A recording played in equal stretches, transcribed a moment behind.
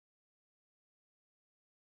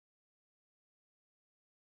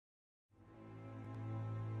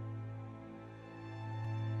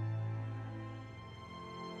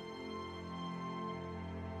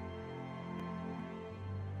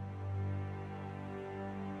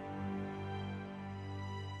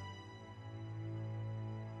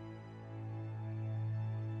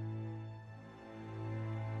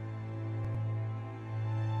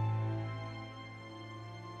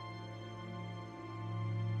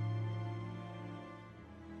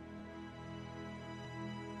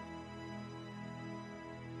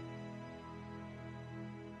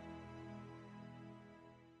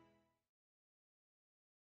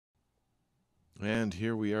And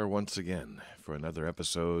here we are once again for another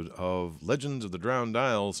episode of Legends of the Drowned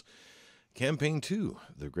Isles, Campaign 2,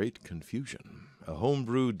 The Great Confusion, a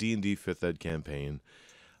homebrew D&D 5th Ed campaign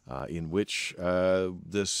in which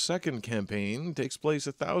the second campaign takes place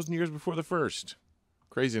 1,000 years before the first.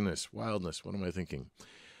 Craziness, wildness, what am I thinking?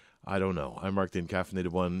 I don't know. I'm Mark the Encaffeinated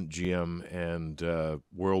One, GM and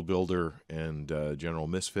world builder and general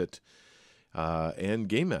misfit and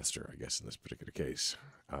game master, I guess, in this particular case.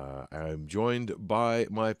 I'm joined by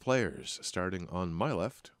my players, starting on my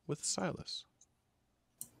left with Silas.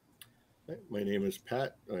 Hi, my name is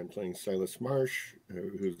Pat. I'm playing Silas Marsh,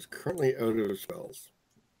 who's currently out of spells.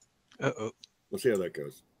 Uh-oh. We'll see how that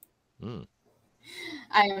goes.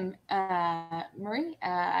 I'm Marie.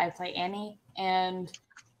 I play Annie, and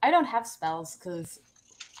I don't have spells because...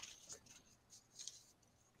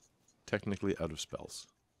 Technically out of spells.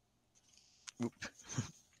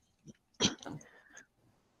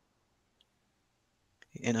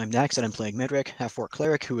 And I'm next, and I'm playing Midrick, half-orc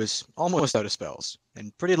cleric, who is almost out of spells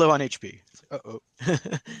and pretty low on HP. Uh-oh.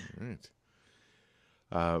 Right.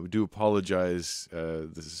 We do apologize.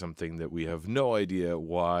 This is something that we have no idea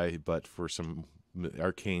why, but for some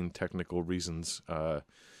arcane technical reasons,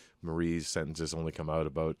 Marie's sentences only come out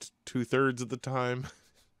about 2/3 of the time,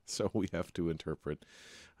 so we have to interpret.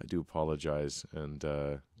 I do apologize, and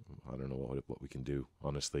I don't know what we can do,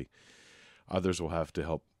 honestly. Others will have to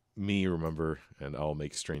help me remember, and I'll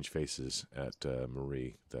make strange faces at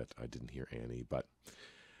Marie that I didn't hear Annie. But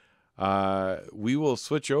we will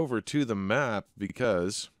switch over to the map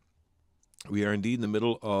because we are indeed in the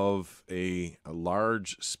middle of a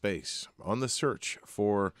large space on the search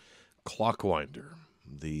for Clockwinder,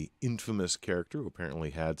 the infamous character who apparently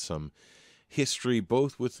had some history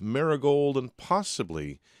both with Marigold and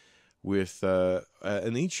possibly with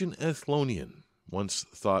an ancient Ethlonian, once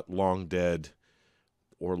thought long dead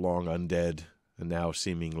or long undead, and now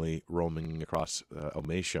seemingly roaming across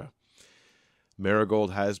Ommatia.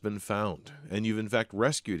 Marigold has been found, and you've in fact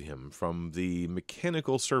rescued him from the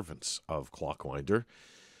mechanical servants of Clockwinder.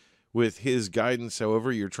 With his guidance,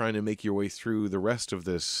 however, you're trying to make your way through the rest of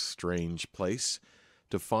this strange place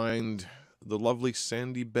to find the lovely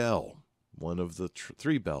Sandy Belle, one of the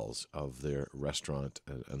three Belles of their restaurant,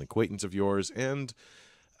 an acquaintance of yours, and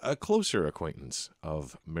a closer acquaintance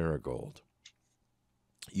of Marigold.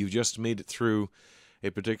 You've just made it through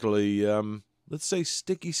a particularly, let's say,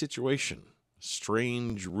 sticky situation.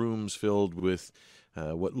 Strange rooms filled with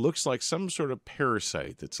what looks like some sort of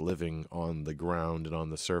parasite that's living on the ground and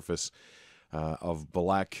on the surface of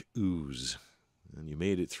black ooze. And you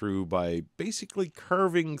made it through by basically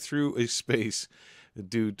carving through a space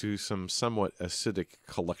due to some somewhat acidic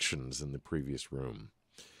collections in the previous room.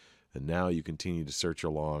 And now you continue to search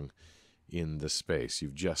along in the space.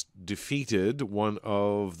 You've just defeated one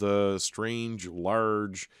of the strange,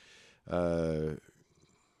 large,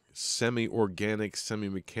 semi-organic,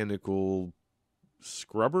 semi-mechanical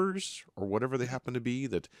scrubbers, or whatever they happen to be,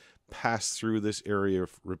 that pass through this area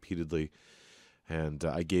repeatedly. And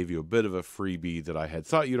I gave you a bit of a freebie that I had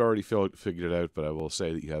thought you'd already figured it out, but I will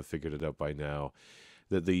say that you have figured it out by now.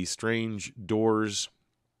 That the strange doors,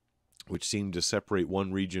 which seem to separate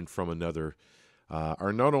one region from another,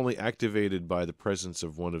 are not only activated by the presence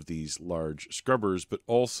of one of these large scrubbers, but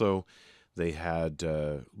also they had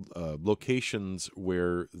locations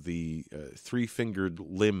where the three-fingered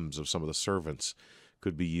limbs of some of the servants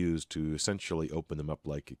could be used to essentially open them up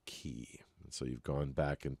like a key. And so you've gone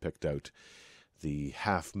back and picked out the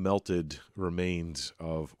half-melted remains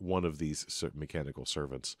of one of these mechanical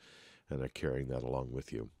servants, and are carrying that along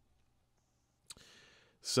with you.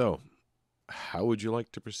 So, how would you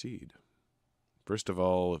like to proceed? First of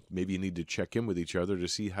all, maybe you need to check in with each other to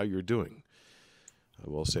see how you're doing. I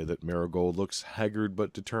will say that Marigold looks haggard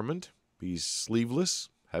but determined. He's sleeveless,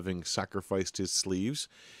 having sacrificed his sleeves,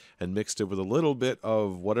 and mixed it with a little bit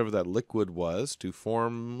of whatever that liquid was to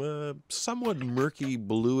form somewhat murky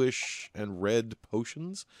bluish and red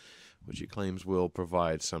potions, which he claims will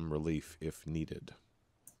provide some relief if needed.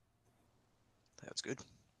 That's good.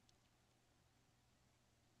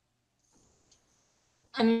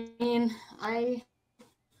 I mean, I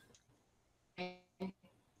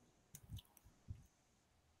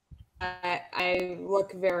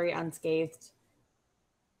look very unscathed.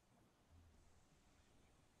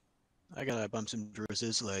 I got bumps and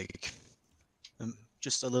bruises, like, I'm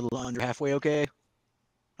just a little under halfway okay.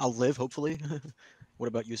 I'll live, hopefully. What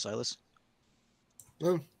about you, Silas?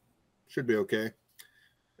 Well, should be okay.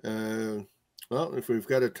 Well, if we've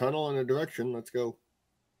got a tunnel in a direction, let's go.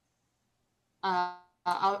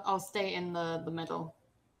 I'll stay in the middle.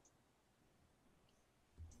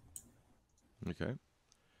 Okay.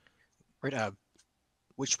 Right.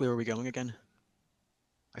 Which way are we going again?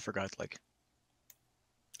 I forgot. Like,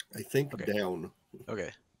 I think Okay. down.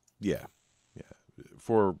 okay, Yeah.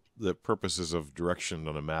 For the purposes of direction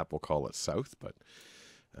on a map, we'll call it south, but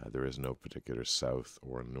there is no particular south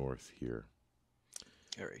or north here.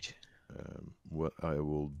 all right. What I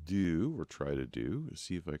will do, or try to do, is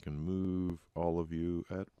see if I can move all of you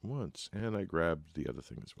at once. And I grabbed the other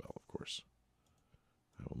thing as well, of course.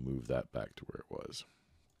 I will move that back to where it was.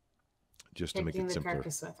 Just to make Taking it the simpler.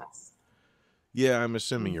 carcass with us. Yeah, I'm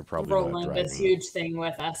assuming you're probably not Rolling driving. this huge thing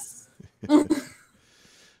with us.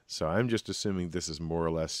 So I'm just assuming this is more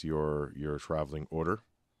or less your traveling order.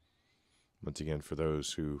 Once again, for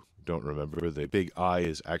those who don't remember, the big I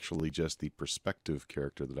is actually just the perspective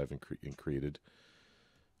character that I've created.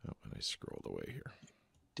 Oh, and I scrolled away here.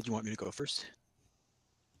 Did you want me to go first?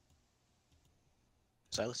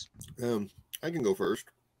 Silas? I can go first.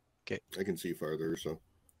 Okay. I can see farther, so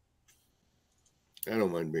I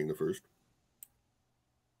don't mind being the first.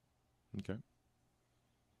 Okay.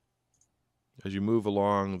 As you move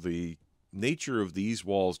along, the nature of these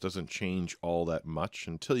walls doesn't change all that much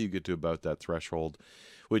until you get to about that threshold,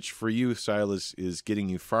 which for you, Silas, is getting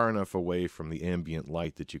you far enough away from the ambient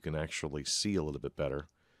light that you can actually see a little bit better.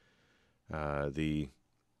 The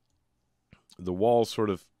walls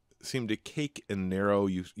sort of seem to cake and narrow.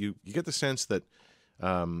 You get the sense that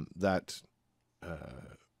that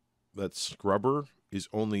scrubber is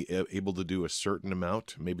only able to do a certain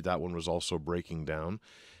amount. Maybe that one was also breaking down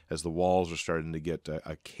as the walls are starting to get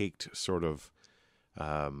a caked sort of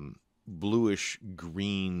bluish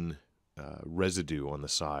green residue on the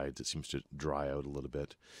sides. It seems to dry out a little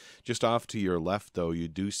bit. Just off to your left, though, you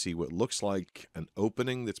do see what looks like an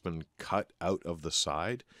opening that's been cut out of the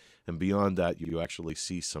side. And beyond that, you actually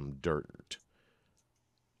see some dirt.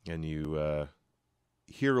 And you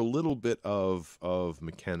hear a little bit of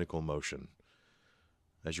mechanical motion.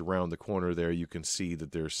 As you round the corner there, you can see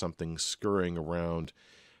that there's something scurrying around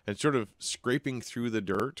and sort of scraping through the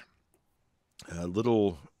dirt.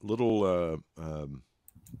 Little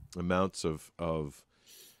amounts of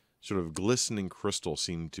sort of glistening crystal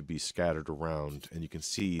seem to be scattered around, and you can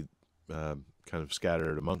see kind of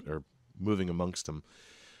scattered among or moving amongst them.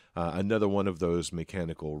 Another one of those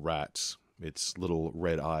mechanical rats. Its little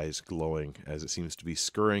red eyes glowing as it seems to be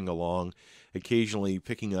scurrying along, occasionally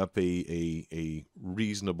picking up a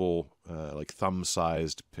reasonable, like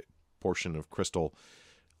thumb-sized portion of crystal.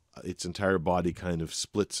 Its entire body kind of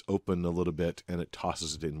splits open a little bit, and it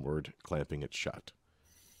tosses it inward, clamping it shut.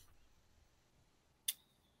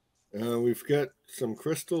 We've got some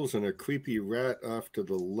crystals and a creepy rat off to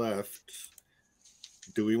the left.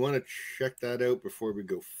 Do we want to check that out before we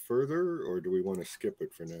go further, or do we want to skip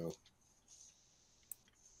it for now?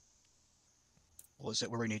 Well, is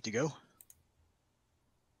that where we need to go?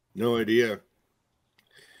 No idea.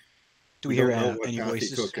 Do we hear don't know what any path he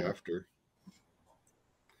voices? took after.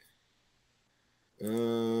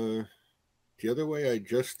 The other way, I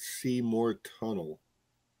just see more tunnel.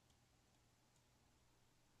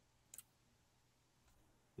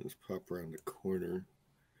 Let's pop around the corner.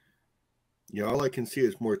 Yeah, all I can see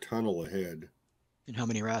is more tunnel ahead. And how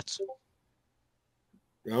many rats?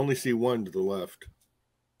 I only see one to the left.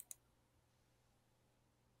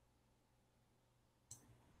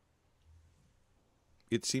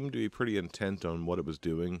 It seemed to be pretty intent on what it was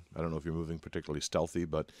doing. I don't know if you're moving particularly stealthy,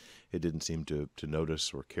 but it didn't seem to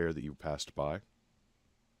notice or care that you passed by.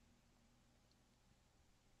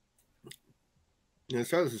 Yeah,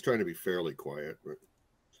 Silas is trying to be fairly quiet, but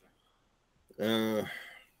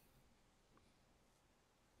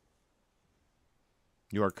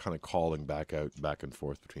You are kind of calling back and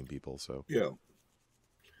forth between people, so yeah.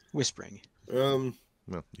 Whispering. well,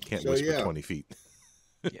 you can't So, whisper yeah. 20 feet.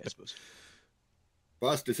 Yeah, I suppose.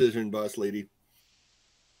 Boss decision, boss lady.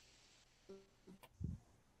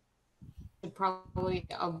 Should probably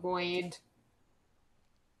avoid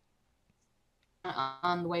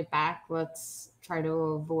on the way back. Let's try to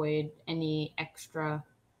avoid any extra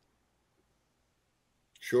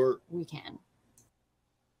Sure, we can.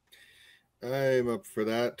 I'm up for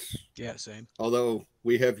that. Yeah, same. Although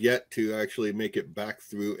we have yet to actually make it back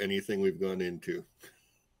through anything we've gone into.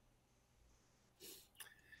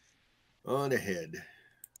 On ahead.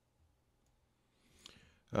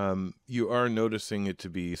 You are noticing it to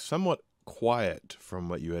be somewhat quiet from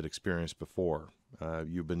what you had experienced before.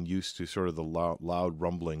 You've been used to sort of the loud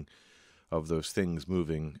rumbling of those things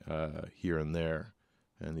moving here and there,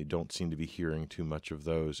 and you don't seem to be hearing too much of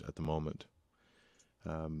those at the moment.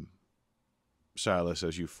 Silas,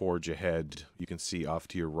 as you forge ahead, you can see off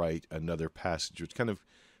to your right another passage which kind of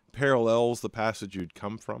parallels the passage you'd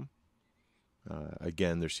come from.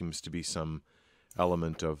 Again, there seems to be some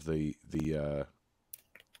element of the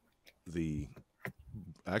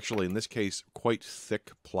actually in this case quite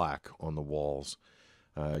thick plaque on the walls,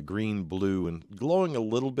 green, blue, and glowing a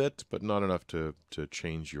little bit, but not enough to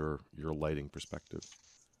change your lighting perspective.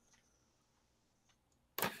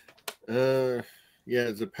 Yeah,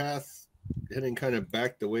 the path heading kind of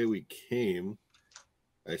back the way we came.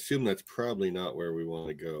 I assume that's probably not where we want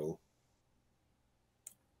to go.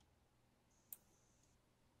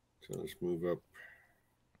 So let's move up.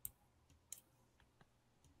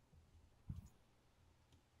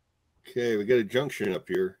 Okay, we got a junction up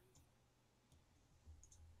here.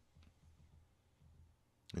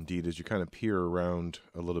 Indeed, as you kind of peer around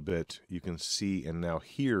a little bit, you can see and now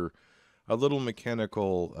hear a little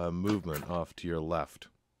mechanical movement off to your left.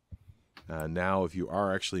 Now, if you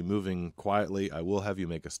are actually moving quietly, I will have you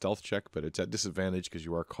make a stealth check, but it's at disadvantage because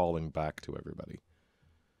you are calling back to everybody.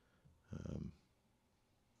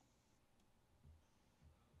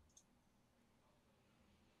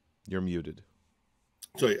 You're muted.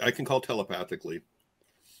 So I can call telepathically.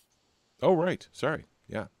 Oh, right. Sorry.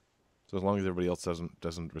 Yeah. So as long as everybody else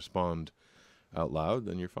doesn't respond out loud,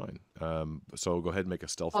 then you're fine. So go ahead and make a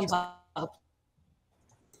stealth check. Up.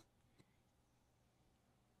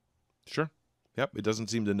 Sure. Yep, it doesn't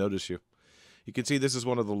seem to notice you. You can see this is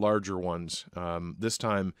one of the larger ones. This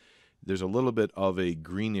time, there's a little bit of a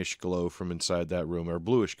greenish glow from inside that room, or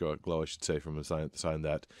bluish glow, I should say, from inside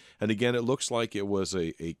that. And again, it looks like it was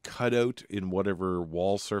a cutout in whatever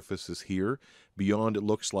wall surface is here. Beyond, it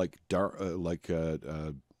looks like dark, like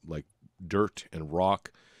dirt and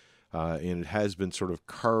rock, and it has been sort of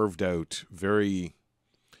carved out very,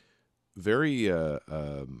 very.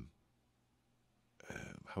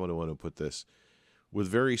 How do I want to put this? With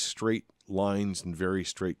very straight lines and very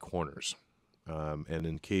straight corners. And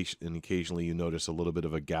occasionally you notice a little bit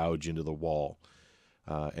of a gouge into the wall.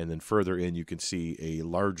 And then further in you can see a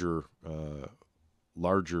larger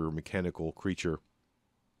mechanical creature.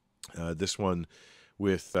 This one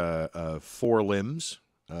with 4 limbs.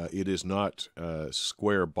 It is not a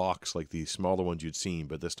square box like the smaller ones you'd seen,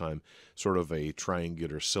 but this time sort of a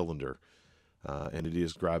triangular cylinder. And it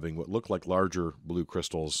is grabbing what look like larger blue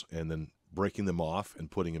crystals and then breaking them off and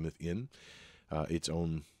putting them in its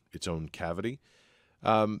own cavity.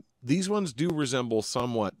 These ones do resemble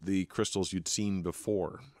somewhat the crystals you'd seen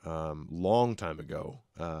before, long time ago,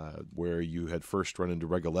 where you had first run into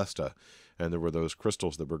Regalesta, and there were those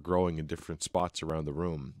crystals that were growing in different spots around the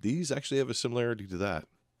room. These actually have a similarity to that.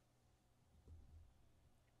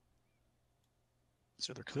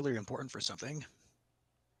 So they're clearly important for something.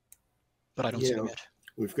 But I don't Yeah. see them yet.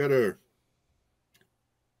 We've got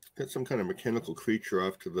some kind of mechanical creature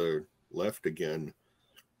off to the left again.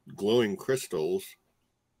 Glowing crystals.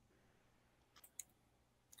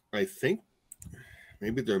 I think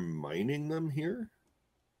maybe they're mining them here.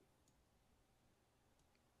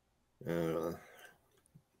 You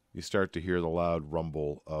start to hear the loud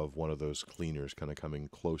rumble of one of those cleaners kind of coming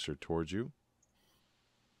closer towards you.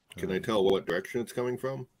 Can I tell what direction it's coming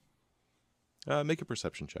from? Make a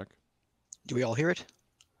perception check. Do we all hear it?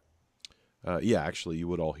 Yeah, actually, you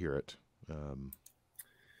would all hear it.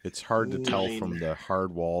 It's hard to tell 9. from the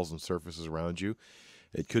hard walls and surfaces around you.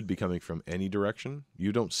 It could be coming from any direction.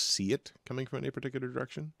 You don't see it coming from any particular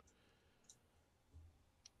direction.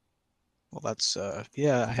 Well, that's,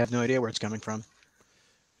 yeah, I have no idea where it's coming from.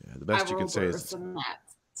 Yeah, the best you can say is...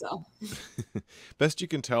 So. Best you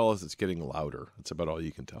can tell is it's getting louder. That's about all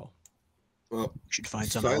you can tell. Well, We should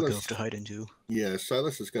find some Silas- alcove to hide into. yeah,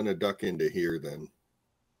 Silas is going to duck into here then.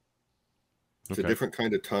 It's a different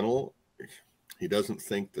kind of tunnel. He doesn't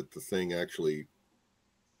think that the thing actually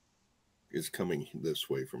is coming this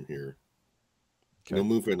way from here. Okay. He'll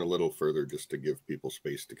move in a little further just to give people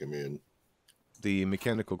space to come in. The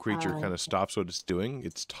mechanical creature kind of stops what it's doing.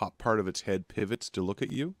 Its top part of its head pivots to look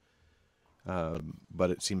at you, but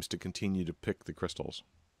it seems to continue to pick the crystals.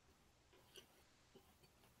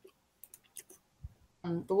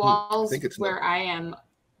 The walls think it's where not. I am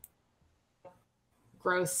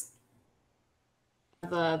gross.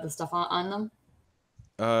 The stuff on them.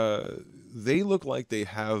 They look like they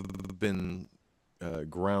have been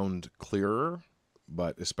ground clearer,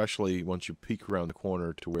 but especially once you peek around the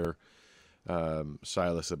corner to where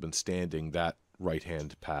Silas had been standing, that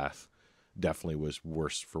right-hand path definitely was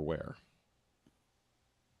worse for wear.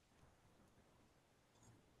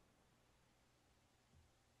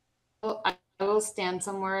 Well, I will stand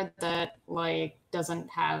somewhere that like doesn't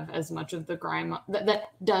have as much of the grime that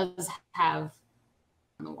does have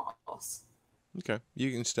on the walls. Okay,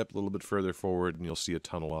 you can step a little bit further forward and you'll see a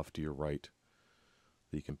tunnel off to your right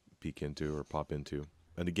that you can peek into or pop into.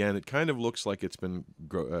 And again, it kind of looks like it's been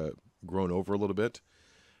grown over a little bit.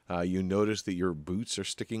 You notice that your boots are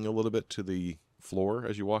sticking a little bit to the floor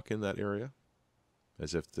as you walk in that area,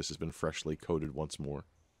 as if this has been freshly coated once more.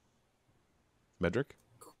 Medric?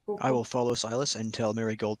 I will follow Silas and tell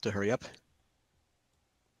Marigold to hurry up.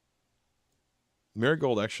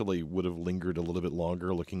 Marigold actually would have lingered a little bit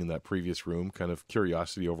longer looking in that previous room, kind of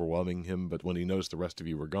curiosity overwhelming him, but when he noticed the rest of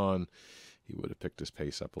you were gone, he would have picked his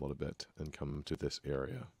pace up a little bit and come to this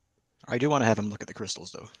area. I do want to have him look at the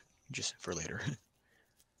crystals, though, just for later.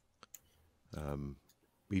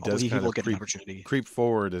 He does kind will of get an opportunity. creep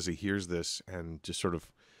forward as he hears this and just sort of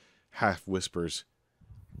half whispers,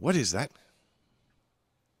 "What is that?"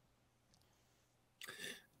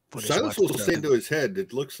 Silas will say into his head,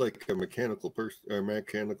 "It looks like a mechanical person or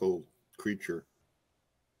mechanical creature."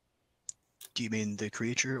 Do you mean the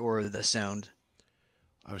creature or the sound?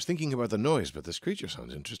 I was thinking about the noise, but this creature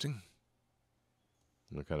sounds interesting.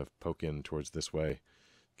 I'll kind of poke in towards this way,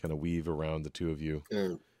 kind of weave around the two of you.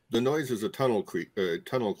 The noise is a tunnel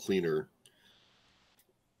cleaner.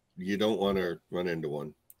 You don't want to run into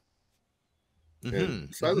one. Mm-hmm.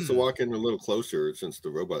 And Silas will walk in a little closer since the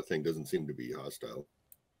robot thing doesn't seem to be hostile.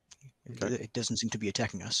 Okay. It doesn't seem to be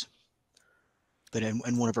attacking us. But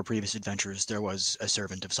in one of our previous adventures, there was a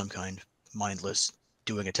servant of some kind, mindless,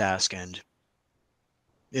 doing a task, and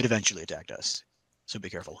it eventually attacked us. So be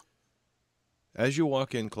careful. As you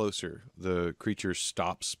walk in closer, the creature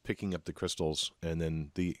stops picking up the crystals, and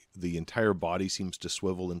then the entire body seems to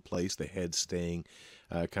swivel in place, the head staying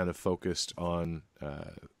kind of focused on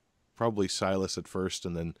probably Silas at first,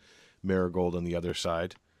 and then Marigold on the other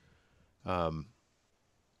side,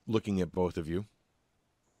 looking at both of you.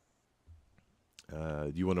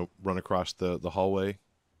 Do you want to run across the hallway?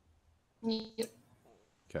 Yep.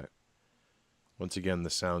 Okay. Once again, the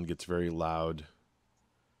sound gets very loud,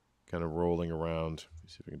 kind of rolling around.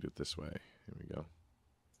 Let's see if I can do it this way. Here we go.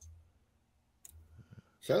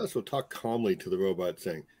 Silas will talk calmly to the robot,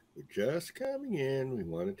 saying, "We're just coming in. We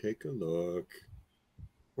want to take a look.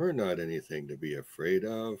 We're not anything to be afraid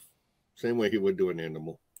of." Same way he would to an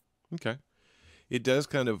animal. Okay. It does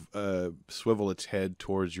kind of swivel its head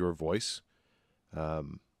towards your voice,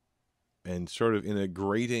 and sort of in a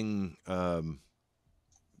grating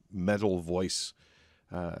metal voice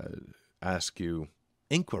ask you,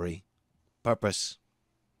 "Inquiry, purpose."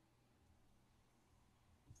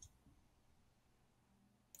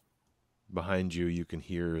 Behind you, you can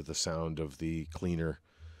hear the sound of the cleaner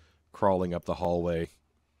crawling up the hallway,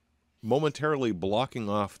 momentarily blocking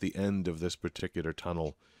off the end of this particular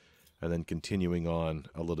tunnel, and then continuing on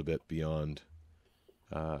a little bit beyond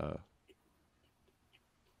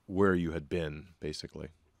where you had been, basically.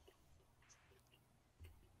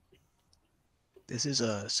 This is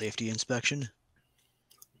a safety inspection.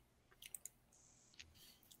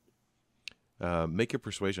 Make a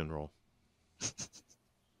persuasion roll.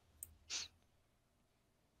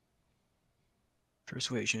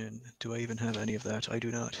 Persuasion. Do I even have any of that? I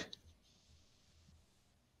do not.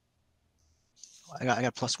 I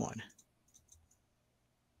got +1.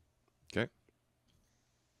 Okay.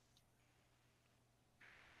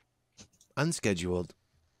 Unscheduled.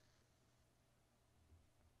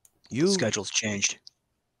 You Schedule's changed.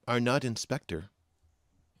 are not inspector.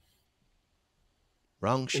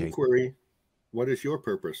 Wrong shape. Inquiry, what is your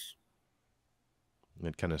purpose?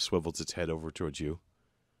 It kind of swivels its head over towards you.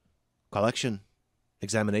 Collection.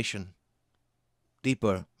 Examination.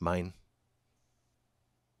 Deeper mine.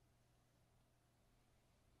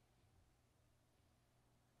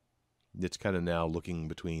 It's kind of now looking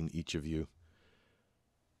between each of you.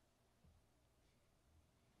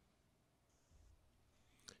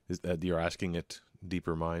 You're asking it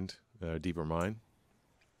deeper mind, deeper mine?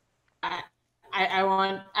 I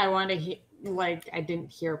want to hear, like, I didn't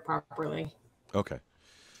hear properly. Okay.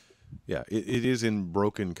 Yeah, it is in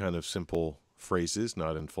broken kind of simple phrases,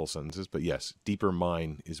 not in full sentences, but yes, deeper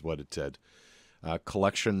mine is what it said.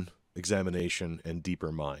 Collection, examination, and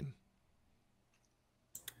deeper mine.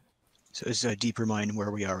 So is a deeper mine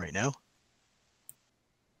where we are right now?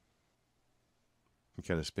 It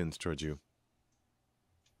kind of spins towards you.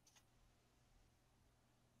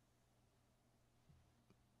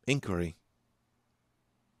 Inquiry.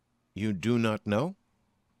 You do not know?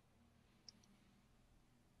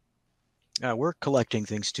 We're collecting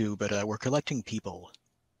things too, but we're collecting people.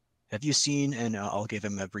 Have you seen, and I'll give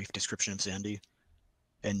him a brief description of Sandy.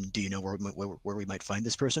 And do you know where we might find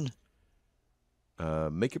this person?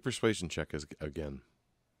 Make a persuasion check again.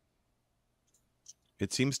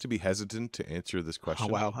 It seems to be hesitant to answer this question.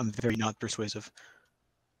 Oh, wow. I'm very not persuasive.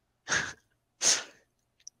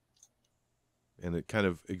 And it kind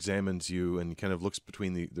of examines you and kind of looks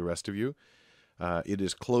between the rest of you. It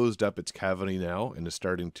has closed up its cavity now and is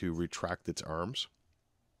starting to retract its arms.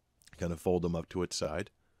 Kind of fold them up to its side.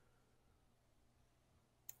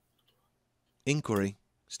 Inquiry.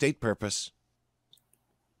 State purpose.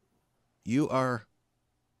 You are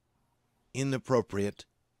inappropriate.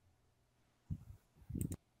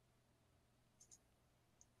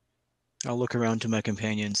 I'll look around to my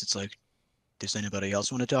companions. It's like, does anybody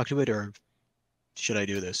else want to talk to it, or should I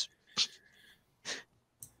do this?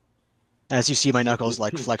 As you see my knuckles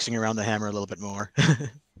like flexing around the hammer a little bit more.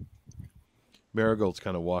 Marigold's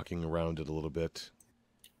kind of walking around it a little bit.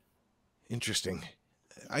 Interesting.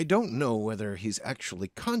 I don't know whether he's actually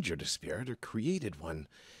conjured a spirit or created one.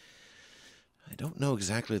 I don't know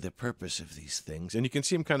exactly the purpose of these things. And you can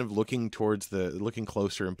see him kind of looking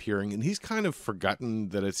closer and peering, and he's kind of forgotten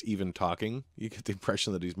that it's even talking. You get the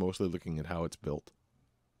impression that he's mostly looking at how it's built.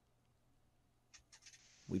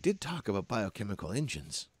 We did talk about biochemical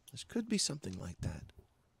engines. This could be something like that.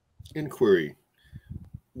 Inquiry.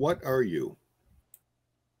 What are you?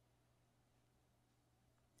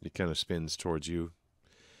 He kind of spins towards you.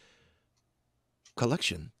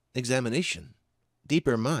 Collection, examination,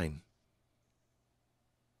 deeper mine.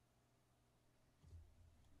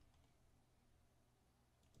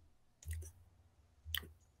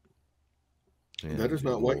 And that is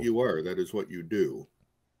not what you are. That is what you do.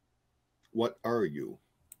 What are you?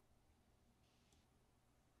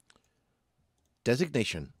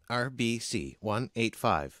 Designation RBC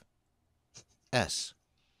 185 S.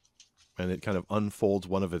 And it kind of unfolds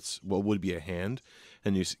one of its, what would be a hand,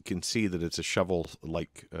 and you can see that it's a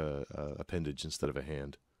shovel-like appendage instead of a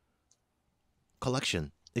hand.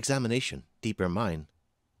 Collection, examination, deeper mine.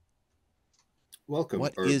 Welcome,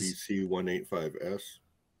 What RBC 185S.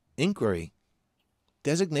 Inquiry,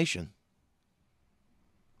 designation.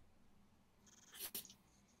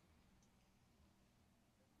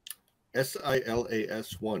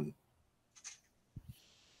 SILAS1.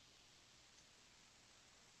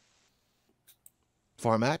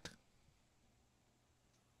 Format.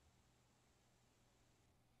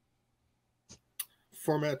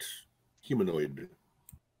 Format humanoid.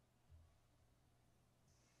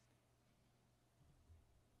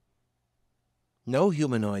 No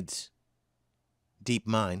humanoids. Deep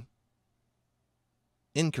mine.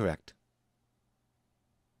 Incorrect.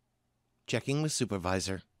 Checking with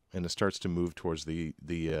supervisor. And it starts to move towards the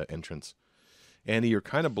entrance. Annie, you're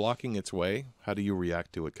kind of blocking its way. How do you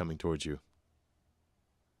react to it coming towards you?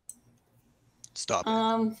 Stop.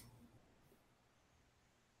 I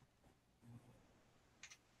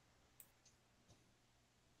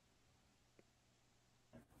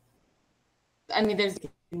mean, there's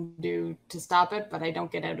nothing you can do to stop it, but I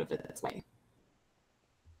don't get out of it this way.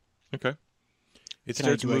 Okay. It Do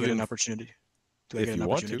starts I get moving. an opportunity? Do I If get you an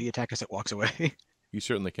want opportunity to. attack as it walks away? You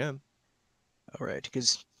certainly can. All right,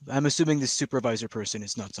 because I'm assuming this supervisor person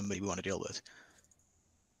is not somebody we want to deal with.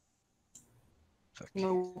 Fuck.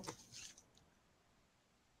 No.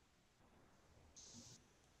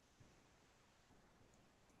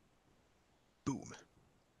 Boom.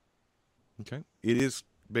 Okay. It is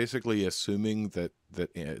basically assuming that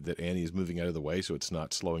Annie is moving out of the way, so it's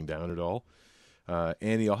not slowing down at all.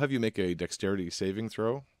 Annie, I'll have you make a dexterity saving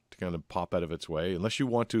throw to kind of pop out of its way, unless you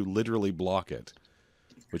want to literally block it,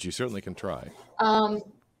 which you certainly can try.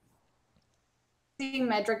 Seeing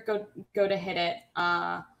Medric go to hit it,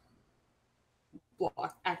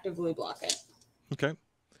 actively block it. Okay.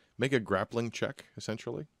 Make a grappling check,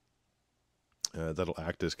 essentially. That'll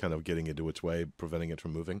act as kind of getting into its way, preventing it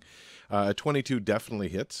from moving. 22 definitely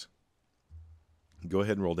hits. Go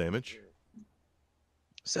ahead and roll damage.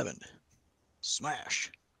 7.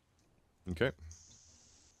 Smash. Okay.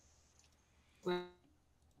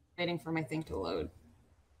 Waiting for my thing to load.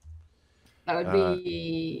 That would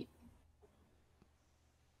be...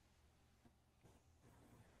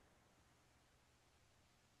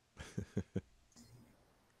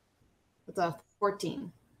 It's a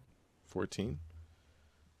 14. 14.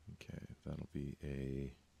 Okay, that'll be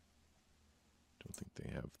a... Don't think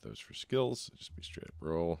they have those for skills. Just be straight up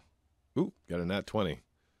roll. Ooh, got a nat 20.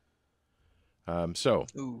 So,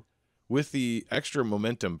 Ooh. with the extra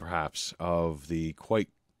momentum, perhaps, of the quite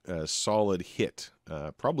solid hit,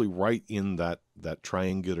 probably right in that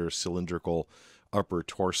triangular cylindrical upper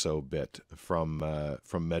torso bit from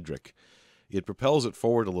Medric, it propels it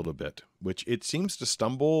forward a little bit, which it seems to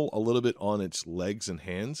stumble a little bit on its legs and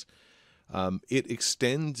hands. It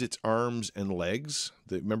extends its arms and legs.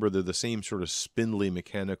 Remember, they're the same sort of spindly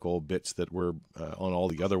mechanical bits that were on all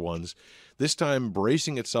the other ones. This time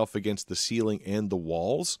bracing itself against the ceiling and the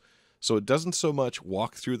walls, so it doesn't so much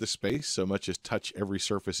walk through the space so much as touch every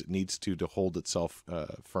surface it needs to hold itself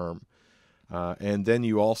firm. And then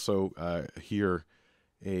you also hear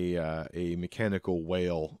a mechanical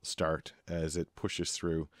wail start as it pushes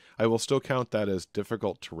through. I will still count that as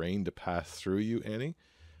difficult terrain to pass through you, Annie.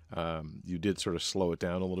 You did sort of slow it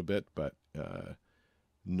down a little bit, but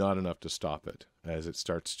not enough to stop it as it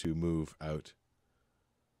starts to move out.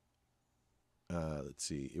 Let's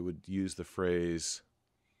see. It would use the phrase,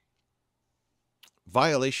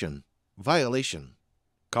 violation, violation,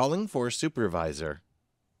 calling for supervisor.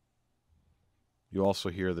 You also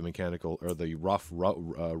hear the mechanical, or the rough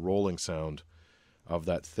rolling sound of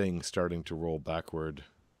that thing starting to roll backward.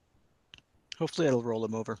 Hopefully it'll roll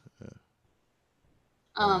him over.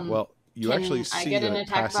 Well, you actually see that it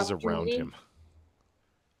passes around opportunity? him.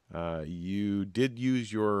 You did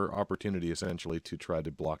use your opportunity, essentially, to try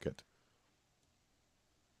to block it.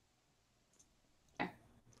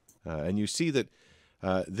 And you see that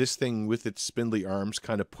this thing with its spindly arms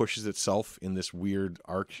kind of pushes itself in this weird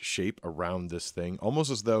arc shape around this thing,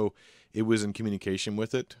 almost as though it was in communication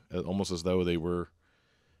with it, almost as though they were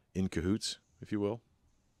in cahoots, if you will.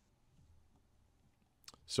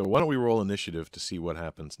 So why don't we roll initiative to see what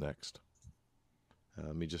happens next?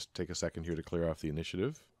 Let me just take a second here to clear off the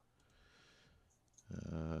initiative.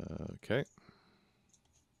 Okay.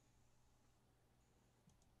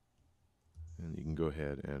 And you can go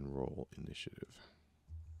ahead and roll initiative.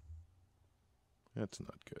 That's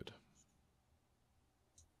not good.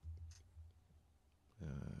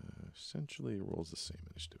 Essentially, it rolls the same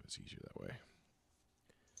initiative. It's easier that way.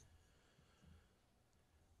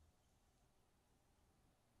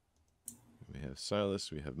 We have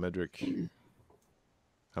Silas. We have Medric.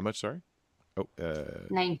 How much, sorry? Oh,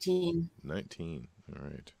 19. 19. All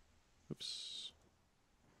right. Oops.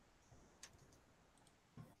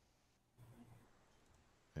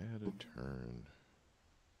 Add a turn.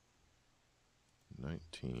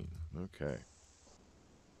 19. Okay.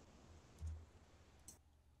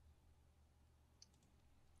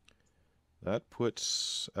 That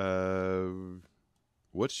puts...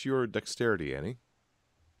 what's your dexterity, Annie?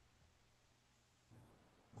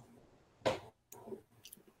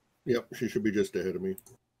 Yep, she should be just ahead of me.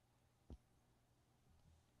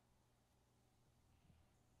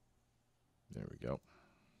 There we go.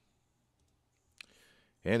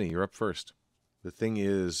 Annie, you're up first. The thing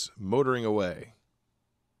is motoring away.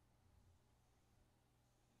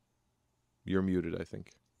 You're muted, I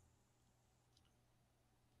think.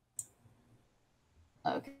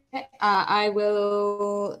 Okay. I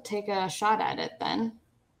will take a shot at it then.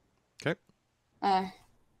 Okay.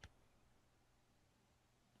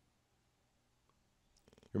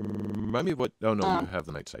 Remind me of what... Oh, no, you have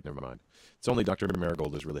the night sight. Never mind. It's only Dr.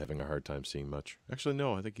 Marigold is really having a hard time seeing much. Actually,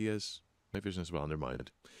 no, I think he has night vision as well. Never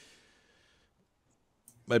mind.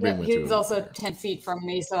 Yeah, he's also 10 feet from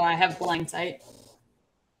me, so I have blind sight.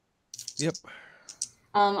 Yep.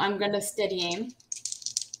 I'm going to steady aim.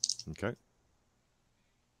 Okay.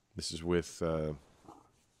 This is with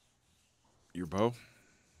your bow?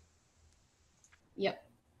 Yep.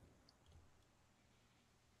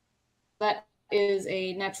 That is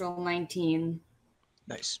a natural 19.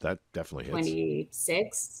 Nice. That definitely hits.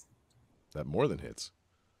 26. That more than hits.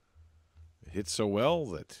 It hits so well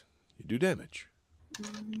that you do damage.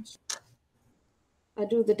 I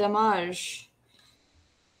do the damage.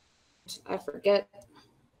 I forget.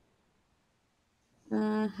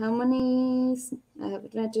 How many? I have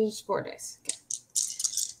advantage 4 dice.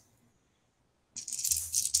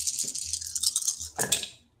 Okay.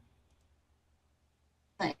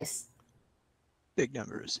 Nice. Big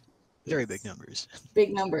numbers. Very big numbers.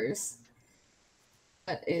 Big numbers.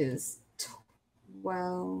 That is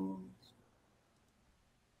 12.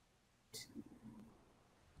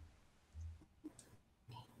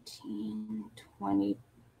 18,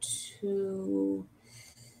 22,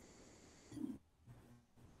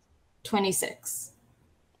 26.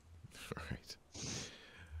 All right.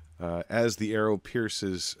 As the arrow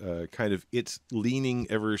pierces, it's leaning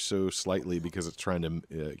ever so slightly because it's trying to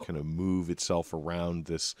kind of move itself around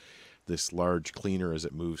this large cleaner as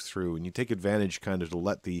it moves through. And you take advantage kind of to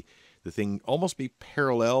let the thing almost be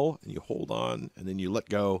parallel, and you hold on, and then you let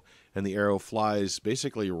go, and the arrow flies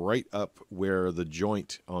basically right up where the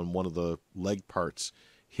joint on one of the leg parts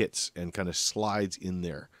hits and kind of slides in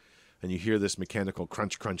there. And you hear this mechanical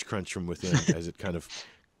crunch, crunch, crunch from within as it kind of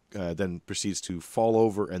then proceeds to fall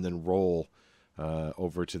over and then roll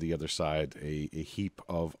over to the other side, a heap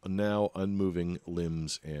of now unmoving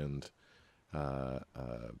limbs and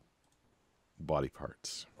body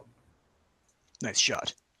parts. Nice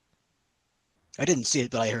shot. I didn't see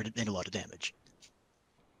it, but I heard it made a lot of damage.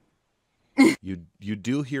 You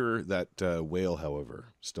do hear that wail,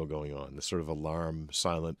 however, still going on. The sort of alarm,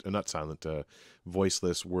 silent, not silent,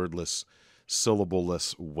 voiceless, wordless,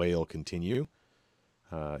 syllableless wail continue.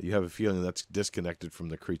 You have a feeling that's disconnected from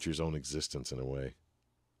the creature's own existence in a way.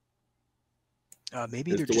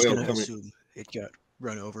 Maybe they're just going to assume it got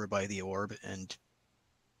run over by the orb, and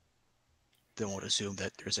they won't assume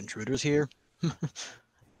that there's intruders here.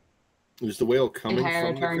 Is the whale coming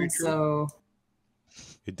from the creature? So...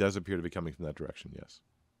 It does appear to be coming from that direction, yes.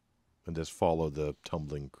 And does follow the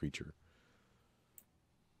tumbling creature.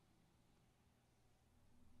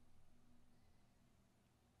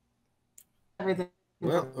 Everything.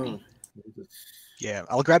 Well, yeah,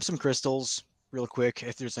 I'll grab some crystals real quick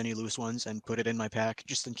if there's any loose ones and put it in my pack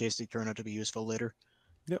just in case they turn out to be useful later.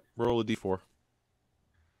 Yep, roll a d4.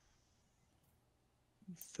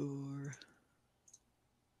 4,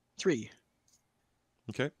 3.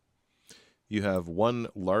 Okay. You have one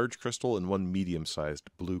large crystal and one medium-sized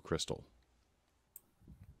blue crystal.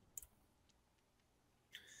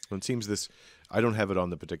 It seems this, I don't have it on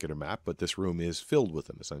the particular map, but this room is filled with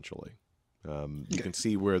them, essentially. You can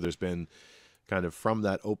see where there's been kind of from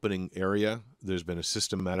that opening area, there's been a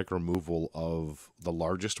systematic removal of the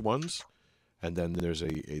largest ones, and then there's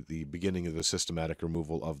the beginning of the systematic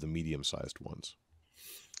removal of the medium-sized ones.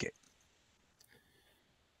 Okay.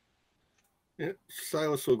 Yeah,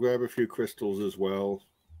 Silas will grab a few crystals as well.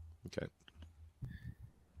 Okay.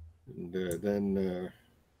 And then...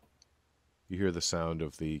 you hear the sound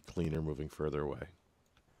of the cleaner moving further away.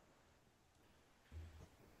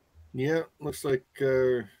 Yeah, looks like...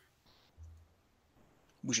 we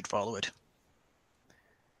should follow it.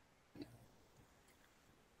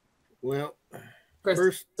 Well,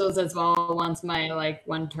 crystals as well once my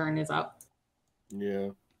one turn is up. Yeah.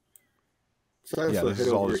 Yeah, this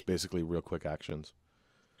is all just basically real quick actions.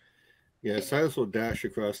 Yeah, Silas will dash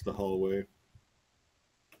across the hallway.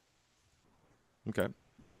 Okay.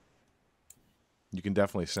 You can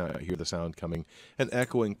definitely hear the sound coming and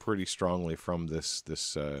echoing pretty strongly from this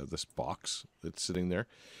box that's sitting there.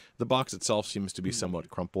 The box itself seems to be somewhat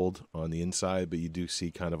crumpled on the inside, but you do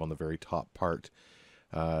see kind of on the very top part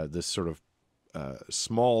this sort of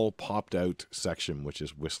small popped out section which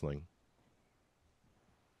is whistling.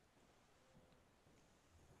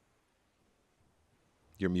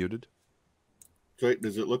 You're muted. Wait,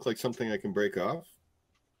 does it look like something I can break off?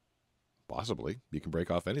 Possibly. You can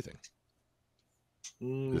break off anything.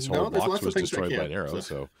 This No, whole box was destroyed by an arrow,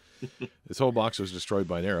 so this whole box was destroyed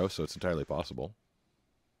by an arrow, so it's entirely possible.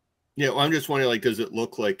 Yeah, well, I'm just wondering, does it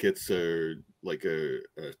look like it's a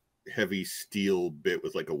heavy steel bit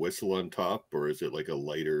with a whistle on top, or is it like a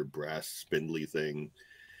lighter brass spindly thing?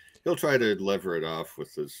 He'll try to lever it off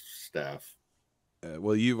with his staff.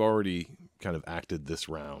 Well, you've already kind of acted this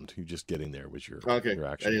round. You're just getting there with your action.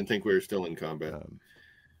 I didn't think we were still in combat.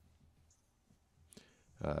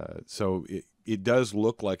 So it does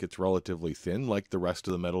look like it's relatively thin, like the rest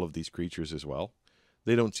of the metal of these creatures as well.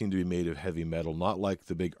 They don't seem to be made of heavy metal, not like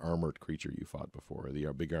the big armored creature you fought before, the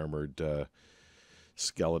big armored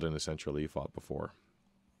skeleton, essentially, you fought before.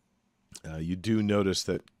 You do notice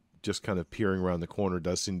that just kind of peering around the corner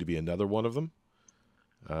does seem to be another one of them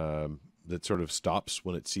that sort of stops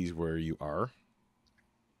when it sees where you are.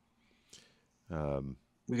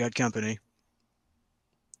 We got company.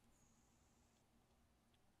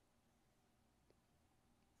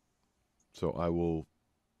 So I will,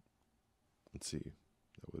 let's see,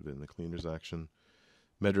 that would have been the cleaner's action.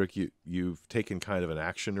 Medric, you've taken kind of an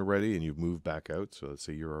action already and you've moved back out. So let's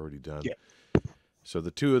say you're already done. Yeah. So the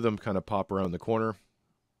two of them kind of pop around the corner,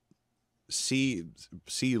 see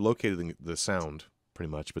locating the sound pretty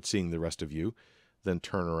much, but seeing the rest of you, then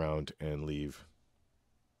turn around and leave.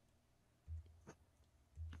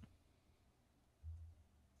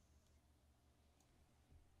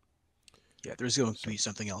 Yeah, there's going to be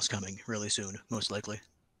something else coming really soon, most likely.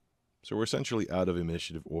 So we're essentially out of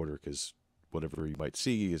initiative order because whatever you might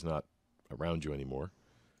see is not around you anymore.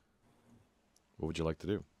 What would you like to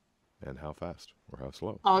do? And how fast or how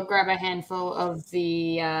slow? I'll grab a handful of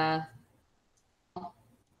the...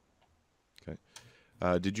 Okay.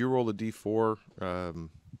 Did you roll a d4,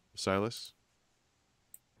 Silas?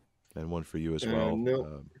 And one for you as well.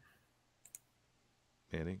 No.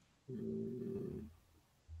 Annie?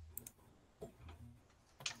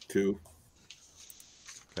 2.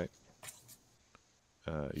 Okay.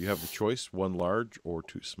 You have the choice, one large or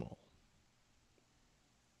two small.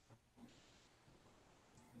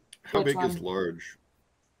 How big is large?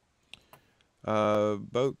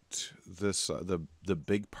 About this, the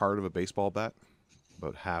big part of a baseball bat,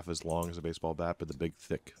 about half as long as a baseball bat, but the big,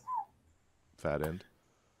 thick, fat end.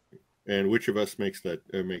 And which of us makes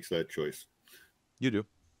that choice? You do.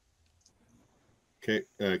 Okay,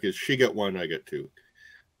 because she got one, I get two.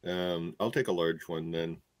 I'll take a large one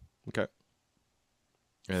then. Okay.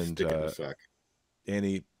 And stick it in the sack.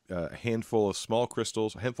 Annie, a handful of small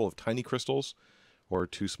crystals, a handful of tiny crystals, or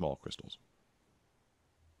 2 small crystals?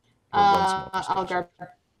 Or 1 small crystal? I'll grab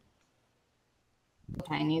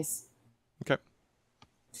tinies. Okay.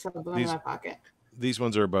 Shove them in my pocket. These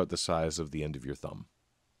ones are about the size of the end of your thumb.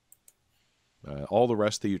 All the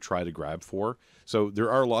rest that you try to grab for. So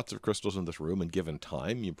there are lots of crystals in this room, and given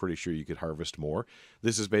time, you're pretty sure you could harvest more.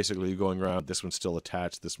 This is basically going around, this one's still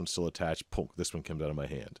attached, this one's still attached, punk, this one comes out of my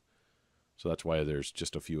hand. So that's why there's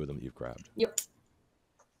just a few of them that you've grabbed. Yep.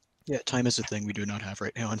 Yeah, time is a thing we do not have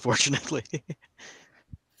right now, unfortunately.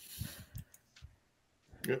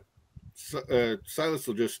 Yep. Silas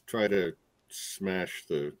will just try to smash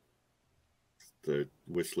the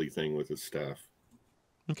whistly thing with his staff.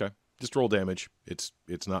 Okay. Just roll damage. It's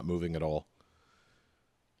not moving at all.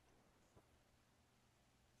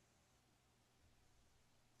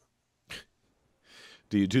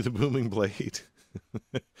 Do you do the booming blade?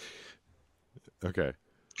 Okay.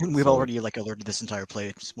 We've already like alerted this entire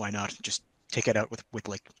place. Why not just take it out with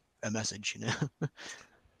like a message, you know?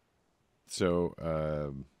 So,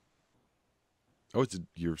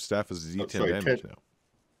 your staff is a D10 damage now.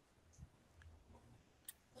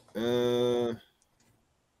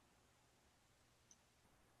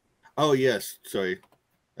 Oh yes, sorry.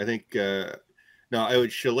 I think no, I would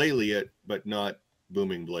shillelagh it, but not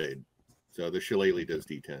booming blade. So the shillelagh does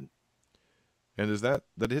D10. And is that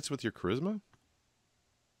hits with your charisma?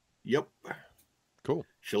 Yep. Cool.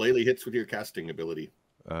 Shillelagh hits with your casting ability.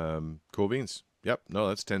 Cool beans. Yep. No,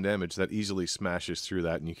 that's 10 damage. That easily smashes through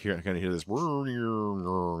that, and you kind of hear this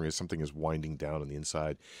as something is winding down on the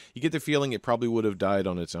inside. You get the feeling it probably would have died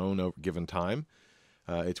on its own given time.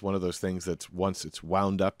 It's one of those things that's once it's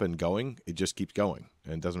wound up and going, it just keeps going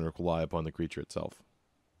and doesn't rely upon the creature itself.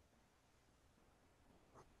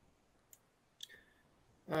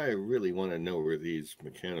 I really want to know where these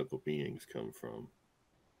mechanical beings come from.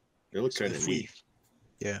 They look kind of neat.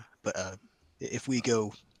 Yeah, but if we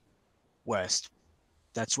go west,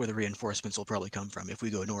 that's where the reinforcements will probably come from. If we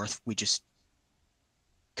go north, we just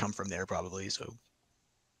come from there probably. So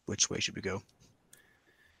which way should we go?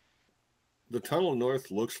 The tunnel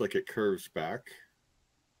north looks like it curves back.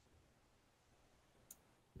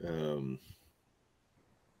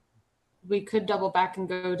 We could double back and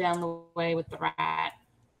go down the way with the rat.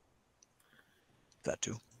 That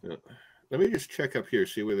too. Yeah. Let me just check up here,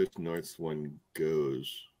 see where this north one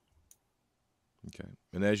goes. Okay.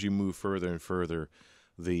 And as you move further and further,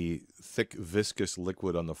 the thick, viscous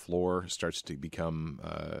liquid on the floor starts to become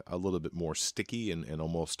a little bit more sticky and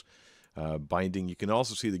almost binding. You can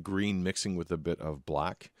also see the green mixing with a bit of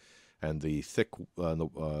black, and the thick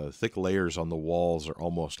layers on the walls are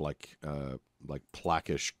almost like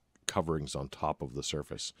plaquish coverings on top of the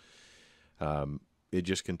surface. It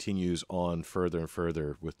just continues on further and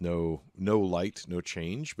further with no light, no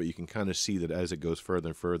change, but you can kind of see that as it goes further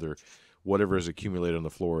and further, whatever is accumulated on the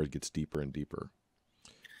floor, it gets deeper and deeper.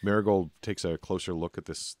 Marigold takes a closer look at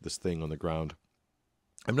this thing on the ground.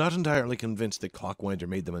 I'm not entirely convinced that Clockwinder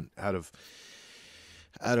made them out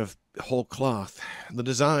of whole cloth. The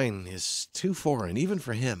design is too foreign, even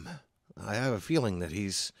for him. I have a feeling that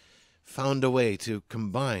he's found a way to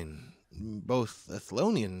combine both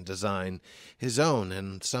Athlonian design, his own,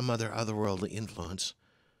 and some otherworldly influence.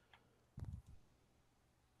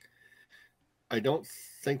 I don't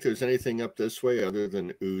think there's anything up this way other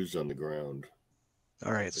than ooze on the ground.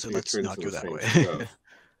 All right, so let's not go that way.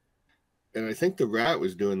 And I think the rat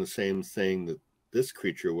was doing the same thing that this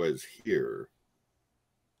creature was here.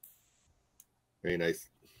 I mean, I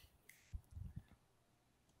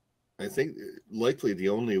think likely the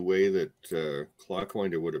only way that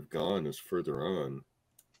Clockwinder would have gone is further on.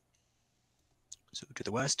 So to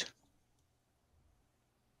the west?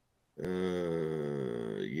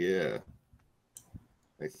 Yeah.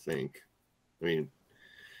 I think. I mean,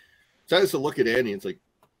 Silas will look at Annie and it's like,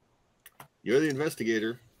 you're the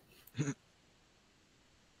investigator.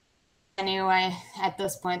 Anyway, at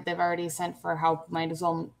this point, they've already sent for help. Might as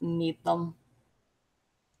well meet them.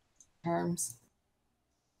 Terms.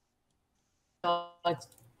 Like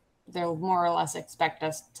they'll more or less expect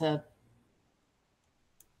us to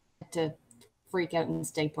freak out and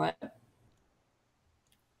stay put.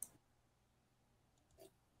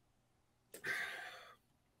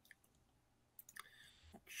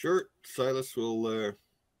 Sure, Silas will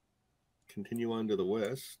continue on to the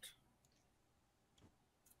west.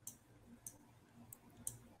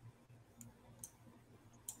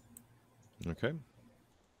 Okay.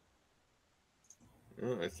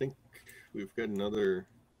 I think we've got another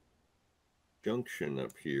junction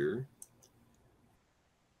up here.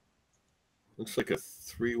 Looks like a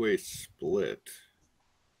three-way split.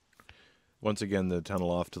 Once again, the tunnel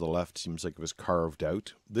off to the left seems like it was carved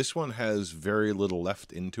out. This one has very little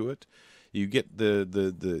left into it. You get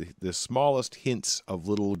the smallest hints of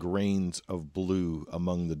little grains of blue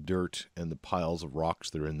among the dirt and the piles of rocks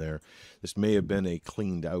that are in there. This may have been a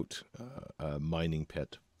cleaned out mining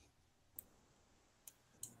pit.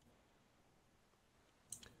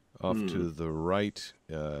 Off to the right,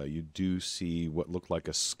 you do see what looked like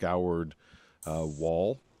a scoured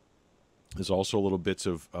wall. There's also little bits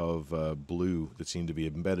of blue that seem to be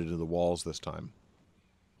embedded in the walls this time.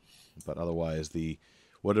 But otherwise,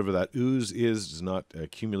 whatever that ooze is not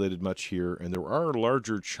accumulated much here. And there are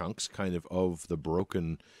larger chunks kind of the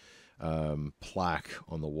broken plaque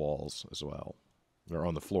on the walls as well. Or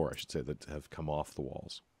on the floor, I should say, that have come off the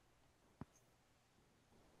walls.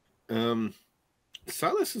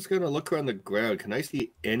 Silas is going to look around the ground. Can I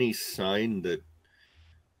see any sign that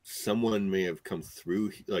someone may have come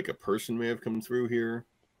through, like a person may have come through here?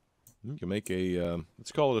 You can make a,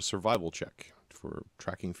 let's call it a survival check for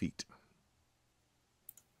tracking feet.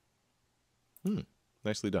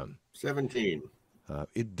 Nicely done. 17.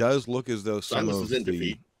 It does look as though some Silas of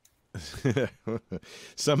the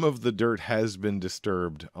some of the dirt has been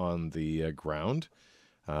disturbed on the ground.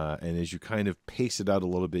 And as you kind of pace it out a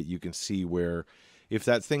little bit, you can see where, if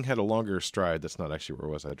that thing had a longer stride, that's not actually where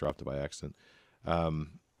it was, I dropped it by accident.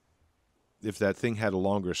 If that thing had a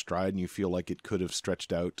longer stride and you feel like it could have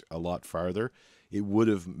stretched out a lot farther, it would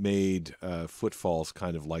have made footfalls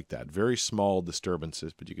kind of like that. Very small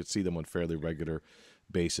disturbances, but you could see them on fairly regular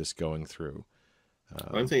basis going through.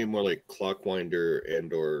 I'm thinking more like Clockwinder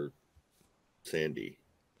and or Sandy.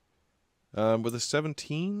 With a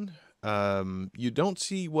 17, you don't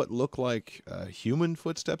see what look like human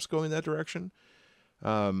footsteps going that direction.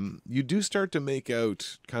 You do start to make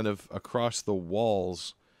out kind of across the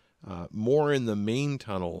walls, more in the main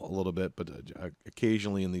tunnel a little bit, but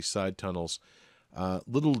occasionally in these side tunnels,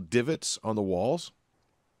 little divots on the walls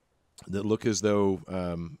that look as though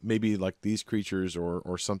maybe like these creatures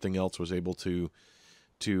or something else was able to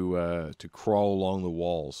crawl along the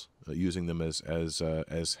walls, using them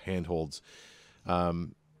as handholds.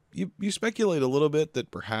 You speculate a little bit that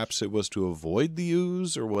perhaps it was to avoid the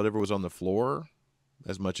ooze or whatever was on the floor,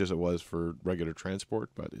 as much as it was for regular transport,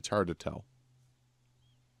 but it's hard to tell.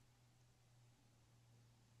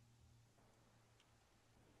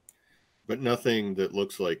 But nothing that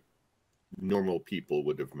looks like normal people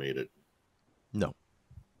would have made it. No.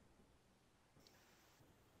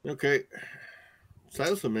 Okay.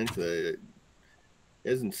 Silas mentioned that he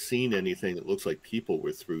hasn't seen anything that looks like people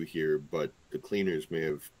were through here, but the cleaners may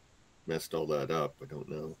have messed all that up. I don't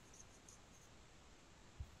know.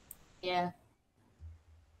 Yeah.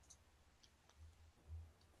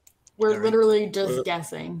 We're literally just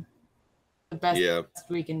guessing the best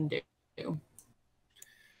we can do.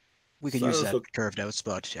 We could use that curved out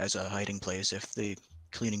spot as a hiding place if the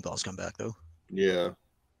cleaning balls come back, though. Yeah.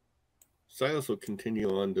 Silas will continue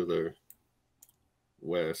on to the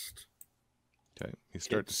west. Okay. You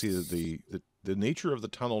start to see that the nature of the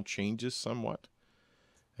tunnel changes somewhat,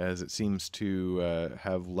 as it seems to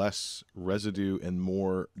have less residue and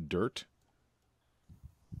more dirt.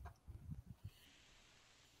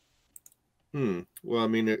 Well, I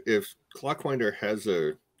mean, if Clockwinder has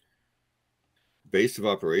a base of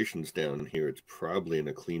operations down here, it's probably in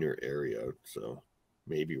a cleaner area, so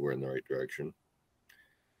maybe we're in the right direction.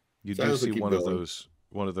 You do see one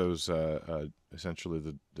of those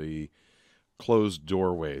essentially the closed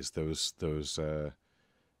doorways, those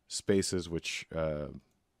spaces which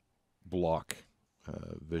block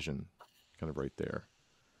vision, kind of right there,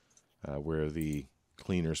 where the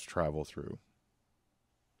cleaners travel through.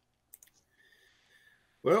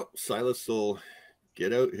 Well, Silas will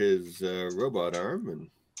get out his robot arm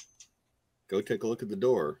and go take a look at the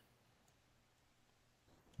door.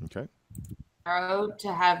 Okay. Arrow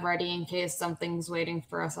to have ready in case something's waiting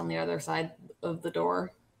for us on the other side of the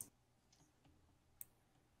door.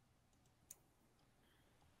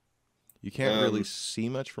 You can't really see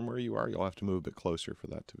much from where you are. You'll have to move a bit closer for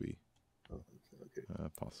that to be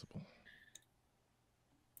possible.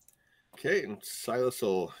 Okay, and Silas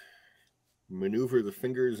will maneuver the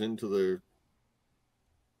fingers into the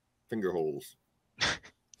finger holes.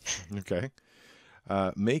 Okay.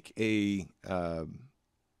 Make a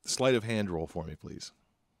sleight of hand roll for me, please,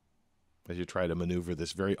 as you try to maneuver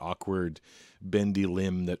this very awkward, bendy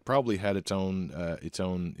limb that probably had its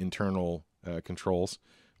own internal controls.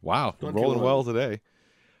 Wow, rolling well today.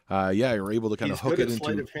 Yeah, you're able to kind of hook it into.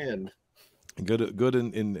 Sleight of hand. good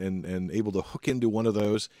and able to hook into one of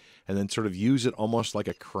those and then sort of use it almost like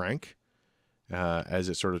a crank as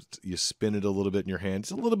it sort of, you spin it a little bit in your hand.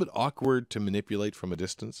 It's a little bit awkward to manipulate from a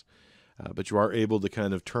distance, but you are able to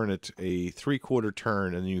kind of turn it a 3/4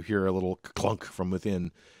 turn, and you hear a little clunk from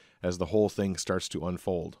within as the whole thing starts to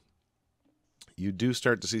unfold. You do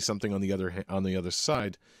start to see something on the other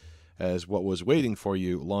side as what was waiting for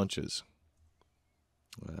you launches.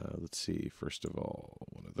 Let's see. First of all,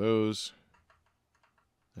 one of those.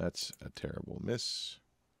 That's a terrible miss.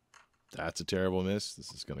 That's a terrible miss.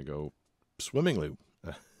 This is going to go swimmingly.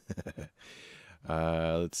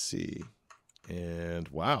 Let's see. And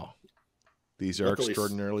wow. These are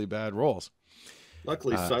extraordinarily bad rolls.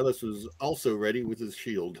 Luckily, Silas was also ready with his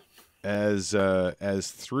shield. As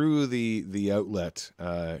through the outlet,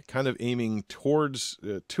 kind of aiming towards,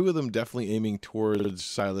 two of them definitely aiming towards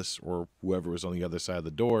Silas or whoever was on the other side of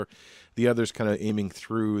the door. The others kind of aiming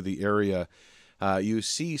through the area. You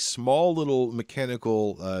see small little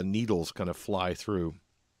mechanical needles kind of fly through.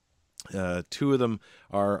 Two of them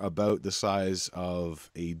are about the size of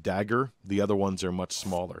a dagger. The other ones are much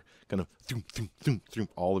smaller, kind of thoom, thoom, thoom, thoom,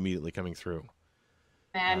 all immediately coming through.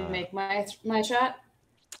 And make my shot.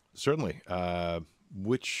 Certainly. Where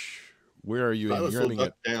are you? You're aiming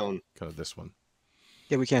at down. Kind of this one.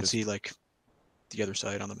 Yeah, we can't see like the other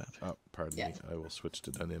side on the map. Oh, pardon me. I will switch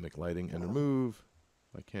to dynamic lighting and remove,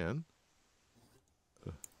 if I can.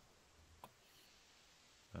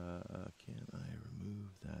 Can I remove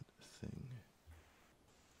that thing?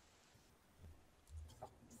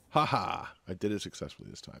 Haha! I did it successfully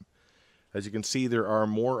this time. As you can see, there are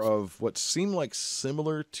more of what seem like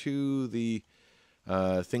similar to the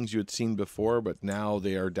things you had seen before, but now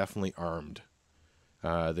they are definitely armed.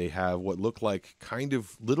 They have what look like kind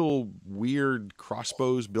of little weird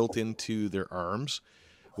crossbows built into their arms,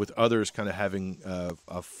 with others kind of having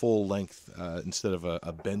a full length, instead of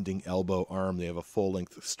a bending elbow arm, they have a full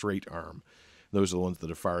length straight arm. Those are the ones that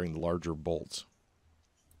are firing the larger bolts.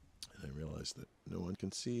 And I realize that no one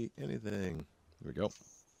can see anything. There we go.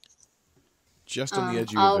 Just on the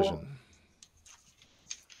edge of your vision.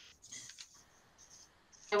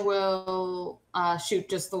 I will shoot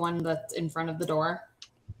just the one that's in front of the door.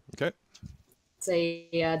 Okay. It's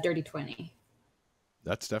a dirty 20.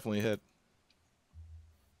 That's definitely a hit.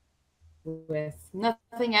 With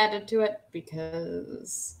nothing added to it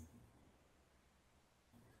because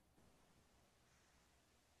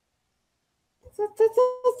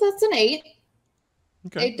that's an 8.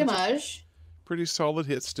 Okay. 8 damage. Pretty solid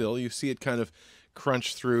hit still. You see it kind of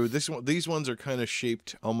crunch through. These ones are kind of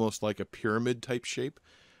shaped almost like a pyramid type shape.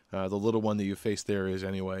 The little one that you face there is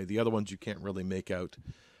anyway. The other ones you can't really make out.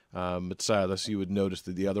 But Silas, you would notice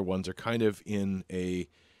that the other ones are kind of in a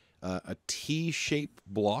T-shaped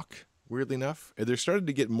block, weirdly enough. They're starting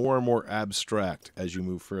to get more and more abstract as you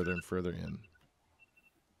move further and further in.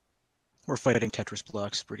 We're fighting Tetris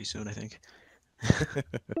blocks pretty soon, I think.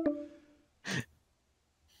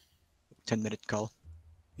 10-minute call.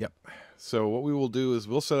 Yep. So what we will do is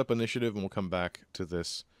we'll set up initiative and we'll come back to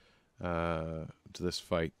this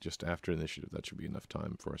fight just after initiative. That should be enough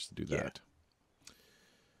time for us to do that.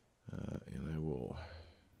 And I will.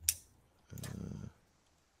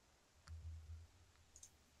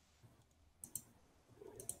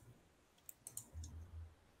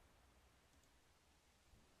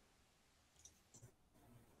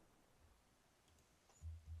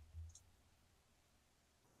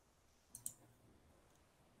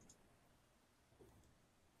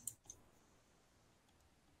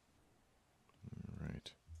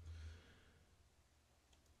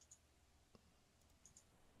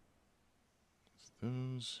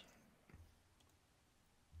 Those.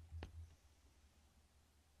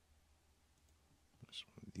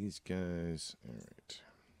 These guys. All right.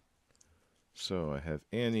 So I have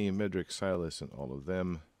Annie, Medric, Silas, and all of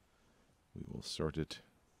them. We will sort it.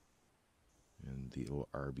 And the little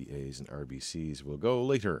RBAs and RBCs will go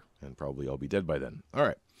later, and probably I'll be dead by then. All